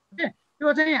बनाउनु पर्यो के।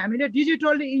 त्यो चाहिँ हामीले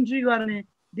डिजिटल्ली इन्ट्री गर्ने,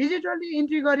 डिजिटल्ली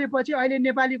इन्ट्री गरेपछि अहिले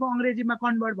नेपालीको अङ्ग्रेजीमा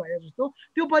कन्भर्ट भयो जस्तो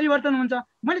त्यो परिवर्तन हुन्छ।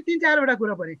 मैले 3-4वटा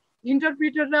कुरा भने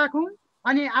इन्टरप्रिटर राखौँ,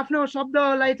 अनि आफ्नो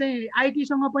शब्दलाई चाहिँ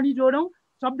आइटीसँग पनि जोडौँ,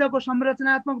 शब्दको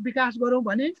संरचनात्मक विकास गरौँ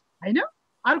भने होइन।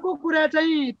 अर्को कुरा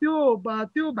चाहिँ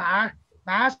त्यो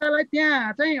भाषालाई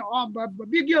त्यहाँ चाहिँ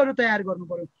विज्ञहरू तयार गर्नु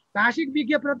पर्यो, भाषिक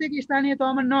विज्ञ प्रत्येक स्थानीय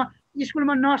तहमा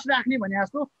स्कुलमा नर्स राख्ने भने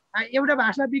जस्तो एउटा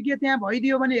भाषा विज्ञ त्यहाँ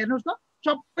भइदियो भने हेर्नुहोस् त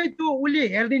सबै त्यो उसले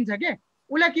हेरिदिन्छ के।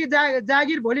 उसलाई के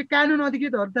जागिर भोलि कानुन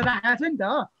अधिकृतहरू त राखेको छ नि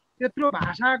त, त्यत्रो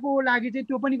भाषाको लागि चाहिँ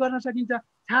त्यो पनि गर्न सकिन्छ।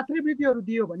 छात्रवृत्तिहरू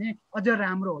दियो भने अझ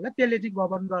राम्रो होला, त्यसले चाहिँ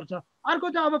गभर्न गर्छ। अर्को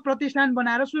चाहिँ अब प्रतिष्ठान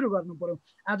बनाएर सुरु गर्नु पर्यो।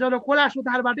 जब कोला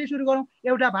सुधारबाटै सुरु गरौँ,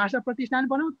 एउटा भाषा प्रतिष्ठान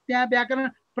बनाऊ, त्यहाँ व्याकरण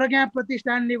प्रज्ञा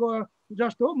प्रतिष्ठानले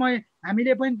जस्तो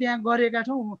हामीले पनि त्यहाँ गरेका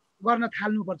छौँ, गर्न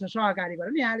थाल्नुपर्छ सहकारी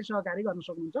गरेर। यहाँले सहकारी गर्न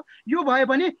सक्नुहुन्छ। यो भयो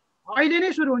भने अहिले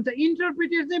नै सुरु हुन्छ।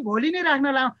 इन्टरप्रिटर चाहिँ भोलि नै राख्न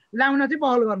लाउन चाहिँ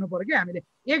पहल गर्नु पर्यो कि हामीले।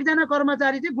 एकजना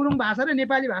कर्मचारी चाहिँ गुरुङ भाषा र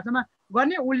नेपाली भाषामा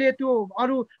गर्ने, उसले त्यो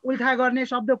अरू उल्था गर्ने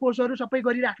शब्दकोशहरू सबै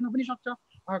गरिराख्न पनि सक्छ,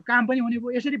 काम पनि हुने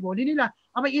भयो। यसरी भोलि नै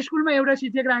अब स्कुलमा एउटा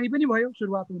शिक्षक राखी पनि भयो,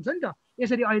 सुरुवात हुन्छ नि त।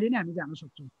 यसरी अहिले नै हामी जान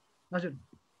सक्छौँ। हजुर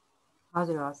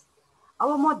हजुर हस्। अब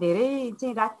म धेरै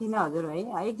चाहिँ राख्दिनँ हजुर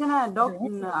है। एकजना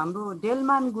हाम्रो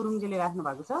डेलमान गुरुङजीले राख्नु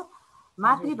भएको छ,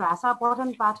 मातृभाषा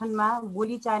पठन पाठनमा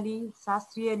बोलीचाली,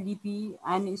 शास्त्रीय लिपि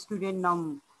एन्ड स्टुडेन्ट नम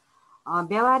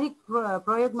व्यावहारिक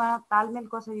प्रयोगमा तालमेल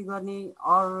कसरी गर्ने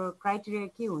और क्राइटेरिया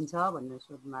के हुन्छ भनेर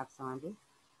सोध्नु भएको छ उहाँले।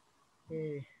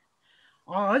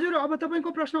 हजुर, अब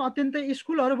तपाईँको प्रश्न अत्यन्तै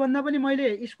स्कुलहरूभन्दा पनि मैले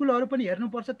स्कुलहरू पनि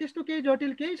हेर्नुपर्छ, त्यस्तो केही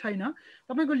जटिल केही छैन।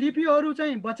 तपाईँको लिपिहरू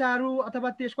चाहिँ बच्चाहरू अथवा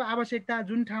त्यसको आवश्यकता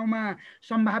जुन ठाउँमा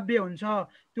सम्भाव्य हुन्छ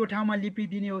त्यो ठाउँमा लिपि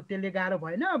दिने हो, त्यसले गाह्रो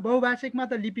भएन। बहुभाषिकमा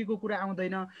त लिपिको कुरा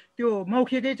आउँदैन, त्यो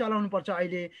मौखिकै चलाउनुपर्छ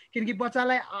अहिले, किनकि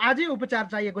बच्चालाई आजै उपचार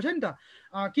चाहिएको छ नि त।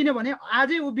 किनभने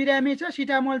आजै ऊ बिरामी छ,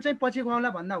 सिटामोल चाहिँ पछि खुवाउला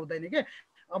भन्दा हुँदैन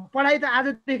के। पढाइ त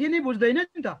आजदेखि नै बुझ्दैन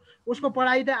नि त, उसको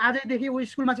पढाइ त आजैदेखि ऊ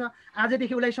स्कुलमा छ,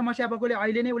 आजैदेखि उसलाई समस्या भएकोले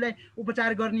अहिले नै उसलाई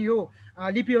उपचार गर्ने हो।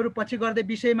 लिपिहरू पछि गर्दै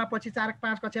विषयमा पछि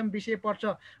 4-5 कक्षामा विषय पढ्छ,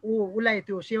 उसलाई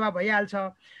त्यो सेवा भइहाल्छ।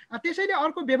 त्यसैले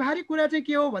अर्को व्यवहारिक कुरा चाहिँ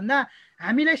के हो भन्दा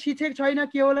हामीलाई शिक्षक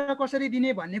छैन, के होला कसरी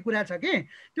दिने भन्ने कुरा छ कि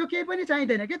त्यो केही पनि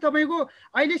चाहिँदैन कि। तपाईँको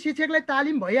अहिले शिक्षकलाई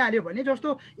तालिम भइहाल्यो भने,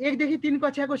 जस्तो 1देखि 3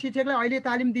 कक्षाको शिक्षकलाई अहिले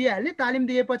तालिम दिइहाल्ने, तालिम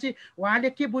दिएपछि उहाँले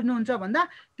के बुझ्नुहुन्छ भन्दा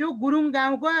त्यो गुरुङ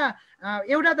गाउँको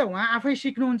एउटा त उहाँ आफै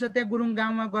सिक्नुहुन्छ त्यहाँ गुरुङ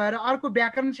गाउँमा गएर, अर्को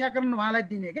व्याकरण स्याकरण उहाँलाई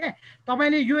दिने के।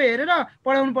 तपाईँले यो हेरेर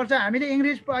पढाउनुपर्छ। हामीले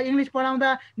इङ्ग्लिस पढाउँदा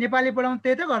नेपाली पढाउँदा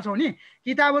त्यही त गर्छौँ नि।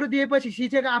 किताबहरू दिएपछि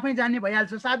शिक्षक आफै जान्ने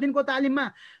भइहाल्छ। 7 दिनको तालिममा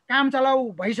काम चलाउ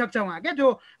भइसक्छ उहाँ क्या। जो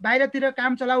बाहिरतिर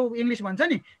काम चलाउ इङ्ग्लिस भन्छ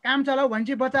नि, काम चलाउ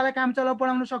भनेपछि बच्चालाई काम चलाउ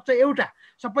पढाउन सक्छ एउटा,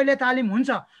 सबैले तालिम हुन्छ।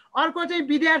 अर्को चाहिँ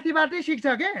विद्यार्थीबाटै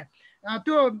सिक्छ के।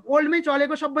 त्यो ओल्डमै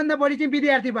चलेको सबभन्दा बढी चाहिँ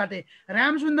विद्यार्थीबाटै।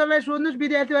 रामसुन्दरलाई सोध्नुहोस्,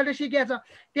 विद्यार्थीबाट सिकेको छ।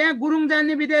 त्यहाँ गुरुङ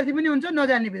जान्ने विद्यार्थी पनि हुन्छ,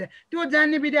 नजान्ने विद्यार्थी। त्यो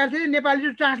जान्ने विद्यार्थीले नेपाली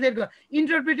ट्रान्सलेट गर्छ,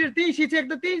 इन्टरप्रिटर त्यही शिक्षक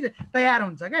त त्यही तयार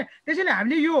हुन्छ क्या। त्यसैले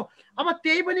हामीले यो अब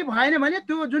त्यही पनि भएन भने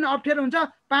त्यो जुन अप्ठ्यारो हुन्छ,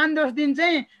 5-10 दिन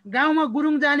चाहिँ गाउँमा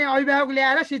गुरुङ जाने अभिभावक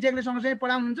ल्याएर शिक्षकले सँगसँगै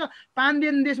पढाउनुहुन्छ।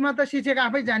 5 दिनमा त शिक्षक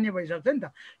आफै जान्ने भइसक्छ नि त।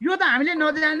 यो त हामीले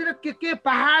नजानेर के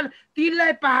पहाड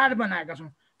तिललाई पहाड बनाएका छौँ।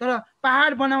 तर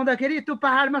पहाड बनाउँदाखेरि त्यो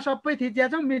पहाडमा सबै थिचिया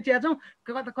छौँ मिचिया छौँ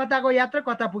कताको यात्रा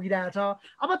कता पुगिरहेछ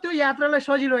अब त्यो यात्रालाई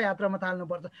सजिलो यात्रामा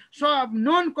थाल्नुपर्छ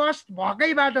नन कस्ट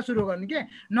भएकैबाट सुरु गर्ने के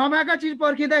नभएका चिज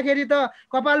पर्खिँदाखेरि त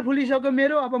कपाल फुलिसक्यो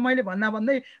मेरो अब मैले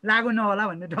भन्दै लागु नहोला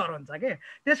भन्ने डर हुन्छ के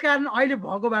त्यसकारण अहिले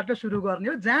भएको बाटो सुरु गर्ने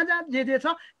हो जहाँ जहाँ जे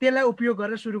छ त्यसलाई उपयोग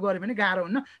गरेर सुरु गऱ्यो भने गाह्रो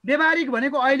हुन्न व्यवहारिक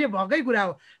भनेको अहिले भएकै कुरा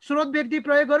हो स्रोत व्यक्ति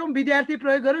प्रयोग गरौँ विद्यार्थी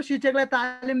प्रयोग गरौँ शिक्षकलाई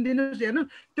तालिम दिनुहोस् हेर्नु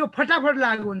त्यो फटाफट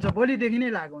लागु हुन्छ भोलिदेखि नै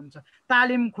लागु हुन्छ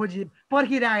तालिम खोजी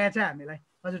पर्खिरहेको छ हामीलाई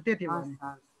हजुर त्यति हो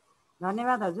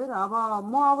धन्यवाद हजुर अब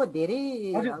म अब धेरै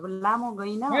अब लामो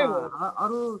गइन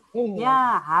अरू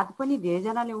यहाँ हात पनि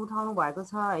धेरैजनाले उठाउनु भएको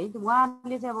छ है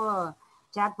उहाँहरूले चाहिँ अब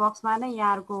च्याट बक्समा नै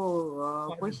यहाँहरूको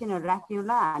क्वेसनहरू राखिदिनु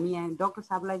ल हामी डाक्टर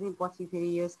साहबलाई चाहिँ पछि फेरि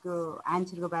यसको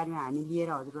आन्सरको बारेमा हामी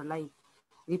लिएर हजुरहरूलाई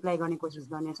रिप्लाई गर्ने कोसिस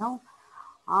गर्नेछौँ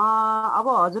अब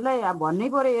हजुरलाई भन्नै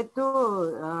पर्यो यत्रो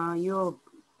यो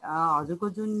हजुरको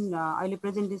जुन अहिले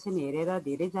प्रेजेन्टेसन हेरेर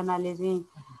धेरैजनाले चाहिँ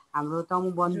हाम्रो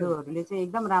तमु बन्धुहरूले चाहिँ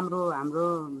एकदम राम्रो हाम्रो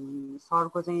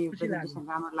सरको चाहिँ प्रेजेन्टेसन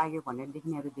राम्रो लाग्यो भनेर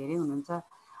लेख्नेहरू धेरै हुनुहुन्छ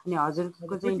अनि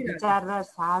हजुरको चाहिँ विचार र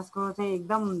साहसको चाहिँ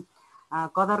एकदम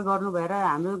कदर गर्नु भएर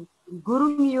हाम्रो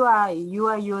गुरुङ युवा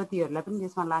युवतीहरूलाई पनि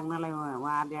त्यसमा लाग्नलाई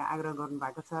उहाँहरूले आग्रह गर्नु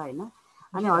भएको छ होइन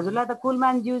अनि हजुरलाई त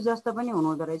कुलमानज्यू जस्तो पनि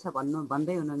हुनुहुँदो रहेछ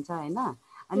भन्दै हुनुहुन्छ होइन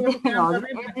अनि त्यही हजुर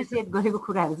एप्रिसिएट गरेको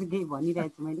कुराहरू चाहिँ केही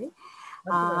भनिरहेको छु मैले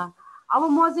अब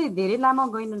म चाहिँ धेरै लामो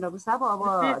गइन डाक्टर साहब अब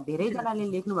धेरैजनाले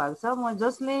लेख्नु भएको छ म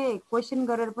जसले क्वेसन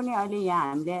गरेर पनि अहिले यहाँ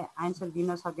हामीले आन्सर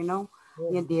दिन सकेनौँ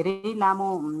यहाँ धेरै लामो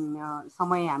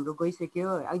समय हाम्रो गइसक्यो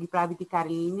अघि प्राविधिक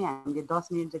कार्यालयले नै हामीले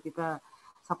 10 मिनट जति त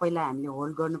सबैलाई हामीले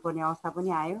होल्ड गर्नुपर्ने अवस्था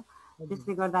पनि आयो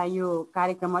त्यसले गर्दा यो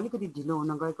कार्यक्रम अलिकति ढिलो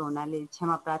हुन गएको हुनाले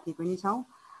क्षमा प्रार्थी पनि छौँ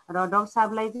र डाक्टर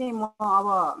साहबलाई चाहिँ म अब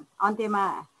अन्त्यमा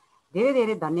धेरै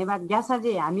धेरै धन्यवाद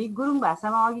ग्यासाजी हामी गुरुङ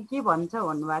भाषामा अघि के भन्छ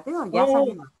भन्नुभएको थियो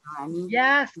ग्यासाजी भन्छौँ हामी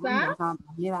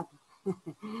धन्यवाद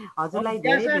हजुरलाई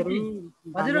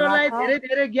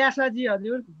धेरै ग्यासाजी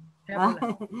हजुर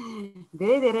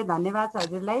धेरै धेरै धन्यवाद छ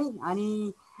हजुरलाई अनि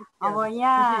अब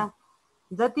यहाँ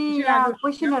जति यहाँ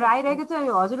क्वेसनहरू आइरहेको छ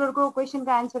हजुरहरूको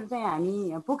क्वेसनको आन्सर चाहिँ हामी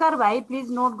पुकार भाइ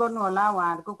प्लिज नोट गर्नु होला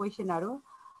उहाँहरूको क्वेसनहरू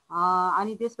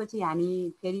अनि त्यसपछि हामी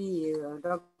फेरि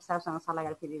डाक्टर साहबसँग सल्लाह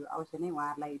गरेर फेरि अवश्य नै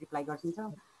उहाँहरूलाई रिप्लाई गर्छौँ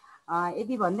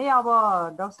यति भन्दै अब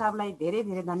डाक्टर साहबलाई धेरै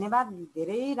धेरै धन्यवाद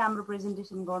धेरै राम्रो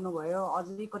प्रेजेन्टेसन गर्नुभयो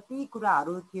अझै कति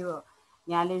कुराहरू थियो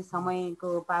यहाँले समयको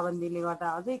पाबन्दीले गर्दा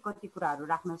अझै कति कुराहरू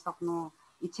राख्न सक्नु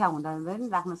इच्छा हुँदा पनि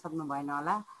राख्न सक्नु भएन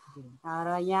होला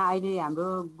र यहाँ अहिले हाम्रो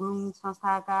गुरुङ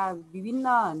संस्थाका विभिन्न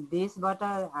देशबाट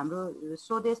हाम्रो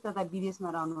स्वदेश तथा विदेशमा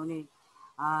रहनुहुने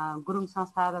गुरुङ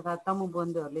संस्था तथा तमु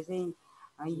बन्धुहरूले चाहिँ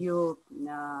यो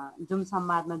जुन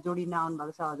संवादमा जोडिन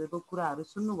आउनुभएको छ हजुरको कुराहरू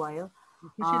सुन्नुभयो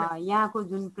यहाँको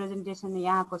जुन प्रेजेन्टेसन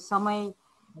यहाँको समय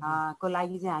को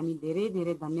लागि चाहिँ हामी धेरै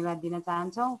धेरै धन्यवाद दिन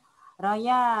चाहन्छौँ र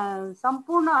यहाँ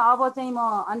सम्पूर्ण अब चाहिँ म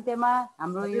अन्त्यमा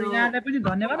हाम्रो यो यहाँलाई पनि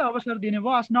धन्यवाद अवसर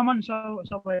दिनुभयो नमन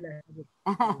सबैलाई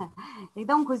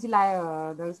एकदम खुसी लाग्यो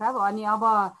डाक्टर साहब अनि अब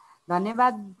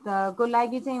धन्यवादको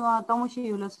लागि चाहिँ म तमुसी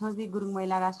हुलसोजी गुरुङ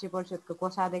महिला राष्ट्रिय परिषदको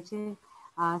कोषाध्यक्ष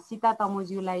सीता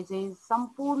तमुज्यूलाई चाहिँ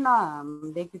सम्पूर्ण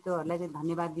व्यक्तित्वहरूलाई चाहिँ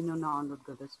धन्यवाद दिनु अनुरोध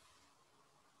गर्दछु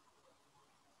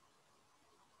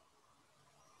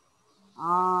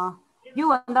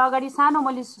योभन्दा अगाडि सानो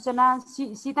मैले सूचना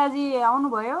सीताजी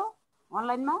आउनुभयो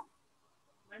अनलाइनमा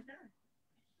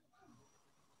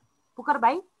पुकार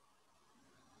भाइ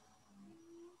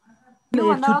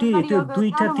एकचोटि त्यो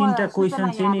दुईटा तीनटा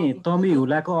क्वेसन चाहिँ नि तमी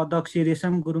हुलाको अध्यक्ष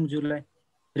रेशम गुरुङज्यूलाई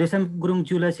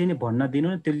चाहिँ नि भन्न दिनु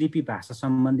न त्यो लिपि भाषा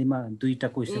सम्बन्धीमा दुईटा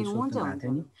क्वेसन सोध्नु भएको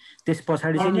थियो नि त्यस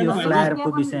पछाडि चाहिँ यो फ्लायरको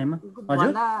विषयमा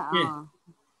हजुर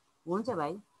हुन्छ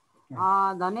भाइ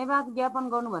धन्यवाद ज्ञापन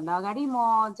गर्नुभन्दा अगाडि म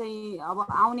चाहिँ अब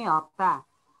आउने हप्ता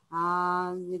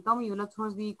तमी हुला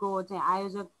छोड्दीको चाहिँ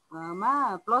आयोजकमा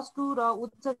 +2 र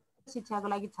उच्च शिक्षाको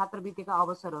लागि छात्रवृत्तिका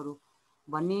अवसरहरू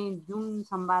भन्ने जुन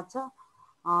संवाद छ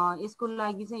यसको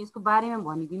लागि चाहिँ यसको बारेमा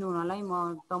भनिदिनु हुनलाई म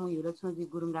तमु हुला छोड्दी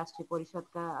गुरुङ राष्ट्रिय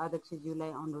परिषदका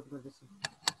अध्यक्षज्यूलाई अनुरोध गर्दछु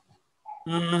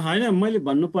होइन मैले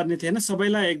भन्नुपर्ने थिएन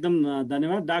सबैलाई एकदम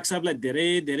धन्यवाद डाक्टर साहबलाई धेरै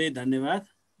धेरै धन्यवाद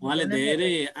उहाँले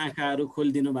धेरै आँखाहरू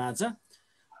खोलिदिनु भएको छ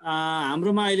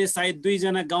हाम्रोमा अहिले सायद 2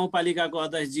 जना गाउँपालिकाको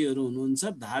अध्यक्षजीहरू हुनुहुन्छ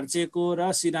धार्चेको र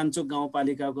सिरान्चोक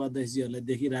गाउँपालिकाको अध्यक्षजीहरूलाई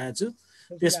देखिरहेको छु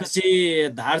त्यसपछि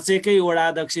धार्चेकै वडा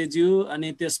अध्यक्षज्यू अनि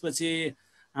त्यसपछि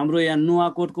हाम्रो यहाँ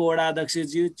नुवाकोटको वडा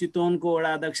अध्यक्षज्यू चितवनको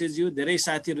वडा अध्यक्षज्यू धेरै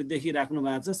साथीहरू देखिराख्नु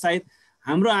भएको छ सायद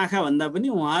हाम्रो आँखा भन्दा पनि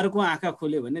उहाँहरूको आँखा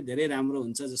खोल्यो भने धेरै राम्रो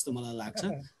हुन्छ जस्तो मलाई लाग्छ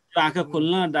त्यो आँखा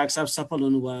खोल्न डाक्टर साहब सफल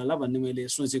हुनुभयो होला भन्ने मैले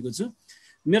सोचेको छु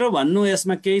मेरो भन्नु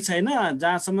यसमा केही छैन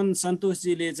जहाँसम्म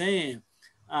सन्तोषजीले चाहिँ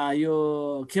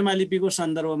यो खेमा लिपिको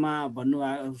सन्दर्भमा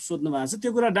सोध्नु भएको छ,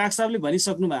 त्यो कुरा डाक्टर साहबले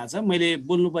भनिसक्नु भएको छ, मैले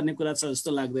बोल्नुपर्ने कुरा छ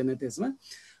जस्तो लाग्दैन त्यसमा।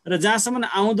 र जहाँसम्म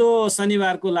आउँदो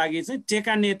शनिबारको लागि चाहिँ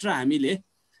टेकानेट र हामीले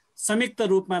संयुक्त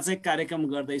रूपमा चाहिँ कार्यक्रम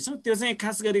गर्दैछौँ। त्यो चाहिँ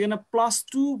खास गरिकन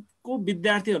 +2 को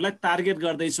विद्यार्थीहरूलाई टार्गेट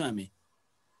गर्दैछौँ हामी।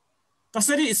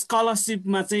 कसरी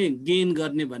स्कलरसिपमा चाहिँ गेन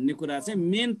गर्ने भन्ने कुरा चाहिँ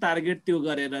मेन टार्गेट त्यो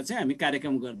गरेर चाहिँ हामी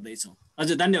कार्यक्रम गर्दैछौँ।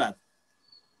 हजुर धन्यवाद।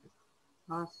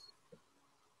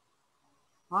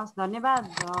 हस् धन्यवाद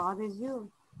अध्यक्षज्यू।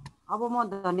 अब म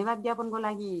धन्यवाद ज्ञापनको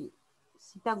लागि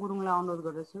सीता गुरुङलाई अनुरोध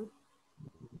गर्दछु।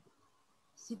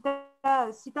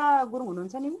 सीता गुरुङ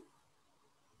हुनुहुन्छ नि?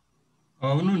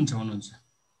 हुनुहुन्छ।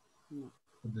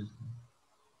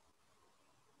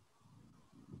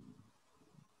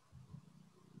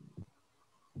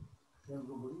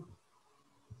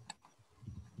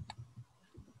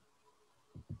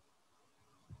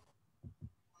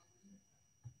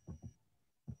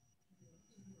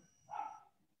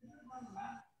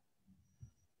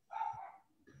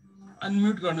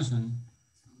 अनम्युट गर्नुहोस् न।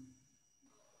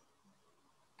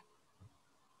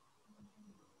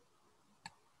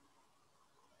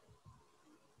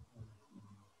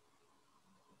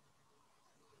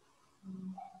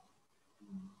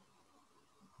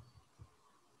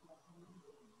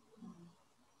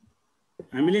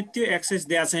 हामीले त्यो एक्सेस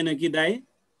दिएको छैन कि दाइ?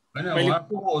 हैन, उहाँ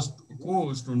को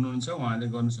होस्ट हुनुहुन्छ, उहाँले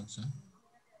गर्न सक्छ।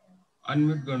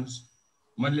 अनम्युट गर्नुहोस्।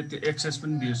 मैले त्यो एक्सेस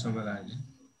पनि दिए सबैलाई अहिले।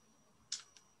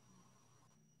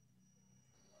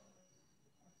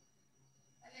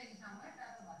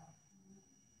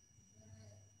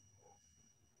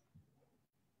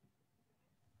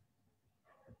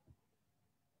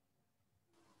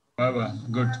 बाबा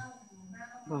गुड।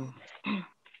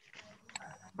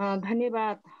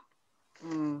 धन्यवाद।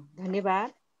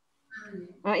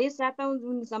 यस 7औं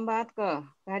जुन संवादका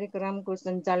कार्यक्रमको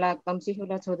सञ्चालक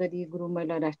तम्सीहुला चौधरी गुरुङ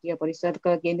महिला राष्ट्रिय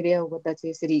परिषदका केन्द्रीय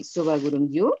उपाध्यक्ष श्री शोभा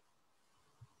गुरुङज्यू,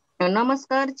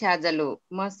 नमस्कार छ्याजलो।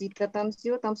 म सीता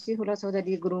तम्सीहुला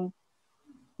चौधरी गुरुङ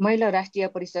महिला राष्ट्रिय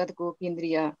परिषदको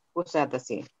केन्द्रीय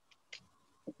कोषाध्यक्ष।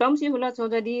 तम्सीहुला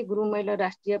चौधरी गुरुङ महिला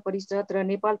राष्ट्रिय परिषद र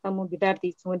नेपाल तमु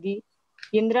विद्यार्थी छोदी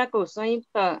केन्द्रको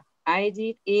संयुक्त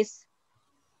आयोजित यस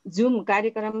जुम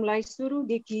कार्यक्रमलाई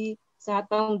सुरुदेखि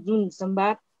 7औं जुन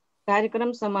संवाद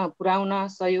कार्यक्रमसम्म पुर्याउन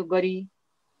सहयोग गरी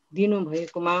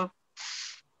दिनुभएकोमा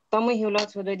तमसीहुला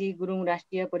चौधरी गुरुङ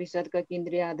राष्ट्रिय परिषदका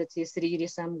केन्द्रीय अध्यक्ष श्री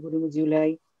रेशम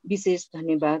गुरुङज्यूलाई विशेष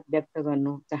धन्यवाद व्यक्त गर्न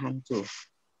चाहन्छु।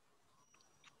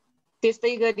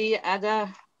 त्यस्तै गरी आज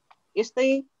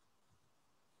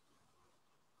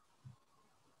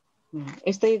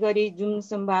यस्तै गरी जुन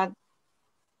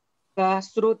संवादका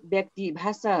स्रोत व्यक्ति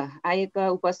भाषा आयोगका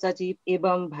उपसचिव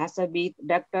एवं भाषाविद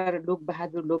डाक्टर लोक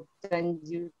बहादुर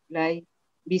लोपचनज्यूलाई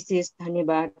विशेष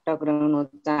धन्यवाद टक्राउन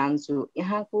चाहन्छु।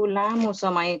 यहाँको लामो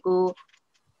समयको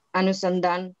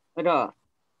अनुसन्धान र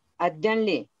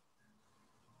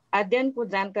अध्ययनको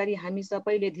जानकारी हामी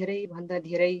सबैले धेरै भन्दा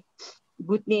धेरै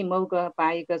बुझ्ने मौका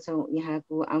पाएका छौँ।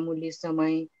 यहाँको अमूल्य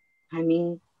समय हामी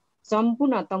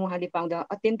सम्पूर्ण तमुहाले पाउँदा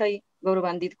अत्यन्तै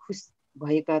गौरवान्वित खुश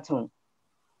भएका छौँ।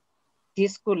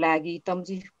 त्यसको लागि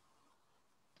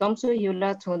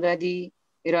तम्सीहुला चौधरी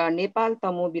र नेपाल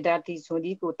तमु विद्यार्थी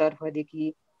छोदीको तर्फदेखि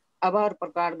आभार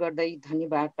प्रकट गर्दै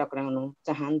धन्यवाद टक्राउन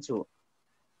चाहन्छु।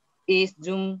 यस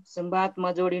जुम संवादमा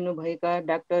जोडिनु भएका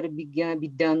डाक्टर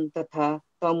विद्वान तथा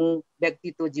तमु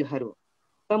व्यक्तित्वज्यूहरू,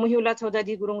 तम्सीहुला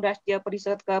चौधरी गुरुङ राष्ट्रिय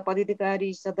परिषदका पदाधिकारी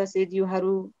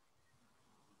सदस्यज्यूहरू,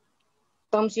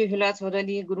 तम्सीहुला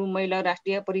चौधरी गुरुङ महिला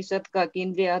राष्ट्रिय परिषदका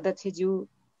केन्द्रीय अध्यक्षज्यू,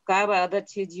 काबा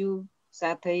अध्यक्षज्यू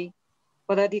साथै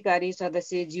पदाधिकारी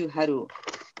सदस्यज्यूहरू,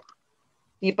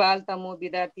 नेपाल तमु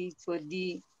विद्यार्थी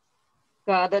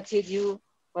छोदीका अध्यक्षज्यू,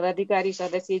 पदाधिकारी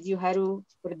सदस्यज्यूहरू,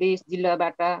 प्रदेश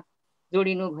जिल्लाबाट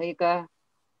जोडिनु भएका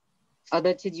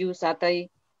अध्यक्षज्यू साथै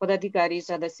पदाधिकारी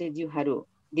सदस्यज्यूहरू,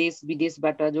 देश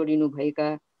विदेशबाट जोडिनु भएका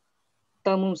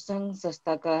तमु सङ्घ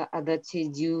संस्थाका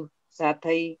अध्यक्षज्यू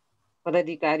साथै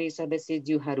पदाधिकारी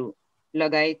सदस्यज्यूहरू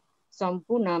लगायत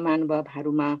सम्पूर्ण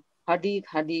महानुभावहरूमा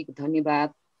हार्दिक धन्यवाद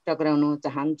टक्राउन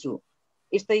चाहन्छु।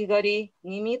 यस्तै गरी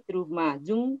नियमित रूपमा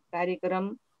जुम कार्यक्रम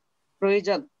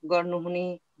प्रायोजक गर्नुहुने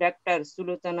डाक्टर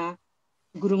सुलोचना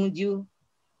गुरुङज्यू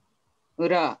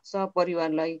र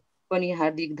सहपरिवारलाई पनि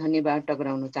हार्दिक धन्यवाद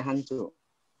टक्राउन चाहन्छु।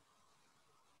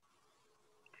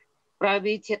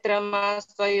 प्रविधि क्षेत्रमा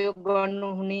सहयोग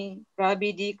गर्नुहुने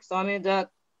प्राविधिक संयोजक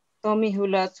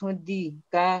तम्सीहुला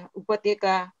छोदीका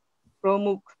उपत्यका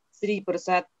प्रमुख श्री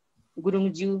प्रसाद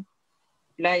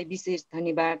गुरुङज्यूलाई विशेष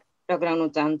धन्यवाद टक्राउन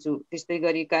चाहन्छु। त्यस्तै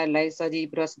गरी कार्यालय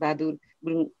सचिव रस बहादुर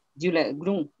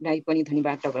गुरुङलाई पनि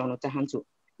धन्यवाद टक्राउन चाहन्छु।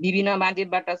 विभिन्न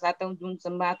माध्यमबाट 7औं जुन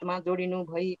संवादमा जोडिनु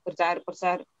भई प्रचार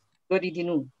प्रसार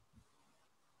गरिदिनु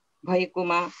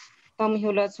भएकोमा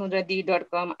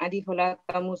तमहिउलाछौजडी.com, आदिखोला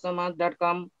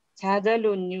तमुसमाज.com,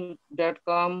 छाजलो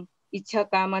न्युज.com,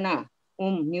 इच्छाकामना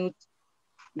ओम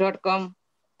न्युज.com,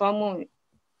 तमु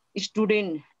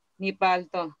स्टुडेन्ट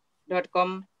नेपाल.com,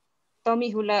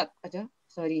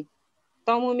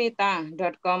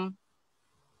 तमुमेता.com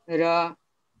र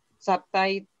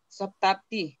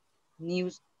सप्ताप्ती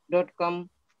न्युज.com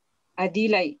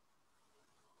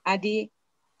आदि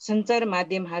सञ्चार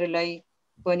माध्यमहरूलाई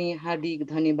पनि हार्दिक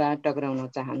धन्यवाद टक्राउन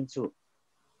चाहन्छु।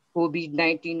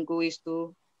 कोभिड-19 को यस्तो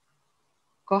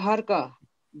कहरका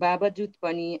बावजुद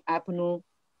पनि आफ्नो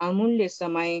अमूल्य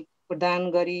समय प्रदान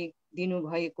गरिदिनु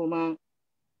भएकोमा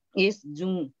यस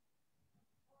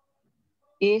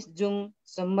जुम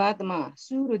संवादमा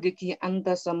सुरुदेखि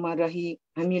अन्तसम्म रही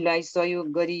हामीलाई सहयोग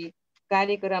गरी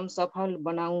कार्यक्रम सफल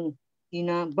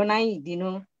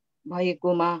बनाइदिनु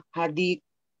भएकोमा हार्दिक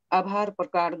आभार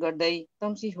प्रकट गर्दै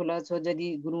तमसिहोला छोजदी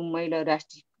गुरुङ महिला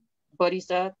राष्ट्रिय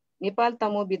परिषद, नेपाल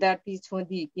तमु विद्यार्थी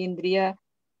छोदी केन्द्रीय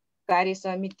कार्य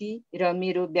समिति र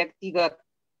मेरो व्यक्तिगत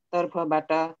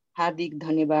तर्फबाट हार्दिक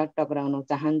धन्यवाद टक्राउन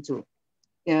चाहन्छु।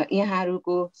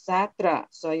 यहाँहरूको साथ र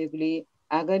सहयोगले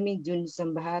आगामी जुन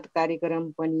संवाद कार्यक्रम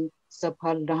पनि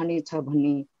सफल रहनेछ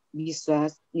भन्ने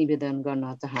विश्वास निवेदन गर्न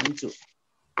चाहन्छु।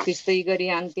 त्यस्तै गरी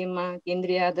अन्त्यमा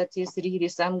केन्द्रीय अध्यक्ष श्री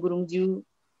रेसाम गुरुङज्यू,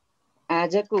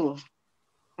 आजको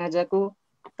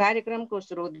कार्यक्रमको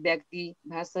स्रोत व्यक्ति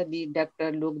भाषाविद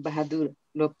डाक्टर लोक बहादुर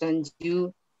लोप्चन ज्यू,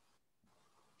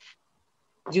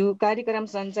 कार्यक्रम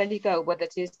सञ्चालिका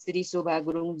उपाध्यक्ष श्री शोभा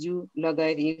गुरुङज्यू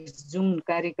लगायत यस जुन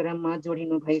कार्यक्रममा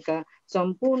जोडिनु भएका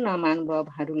सम्पूर्ण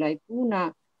महानुभावहरूलाई पुनः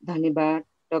धन्यवाद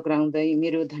टक्राउँदै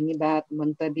मेरो धन्यवाद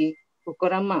मन्तव्यको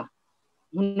क्रममा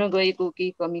हुन गएको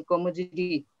केही कमी कमजोरी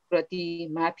प्रति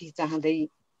माफी चाहँदै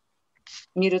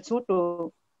मेरो छोटो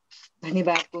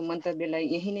धन्यवादको मन्तव्यलाई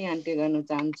यही नै अन्त्य गर्न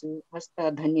चाहन्छु। हस्त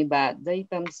धन्यवाद। जय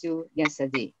तमस्यो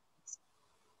ग्यासजी।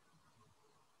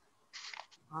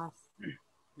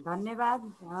 धन्यवाद।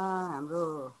 हाम्रो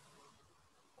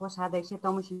कोषाध्यक्ष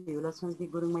तमुसी हुलाछौजदी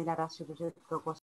गुरुङ महिला राष्ट्रिय परिषदको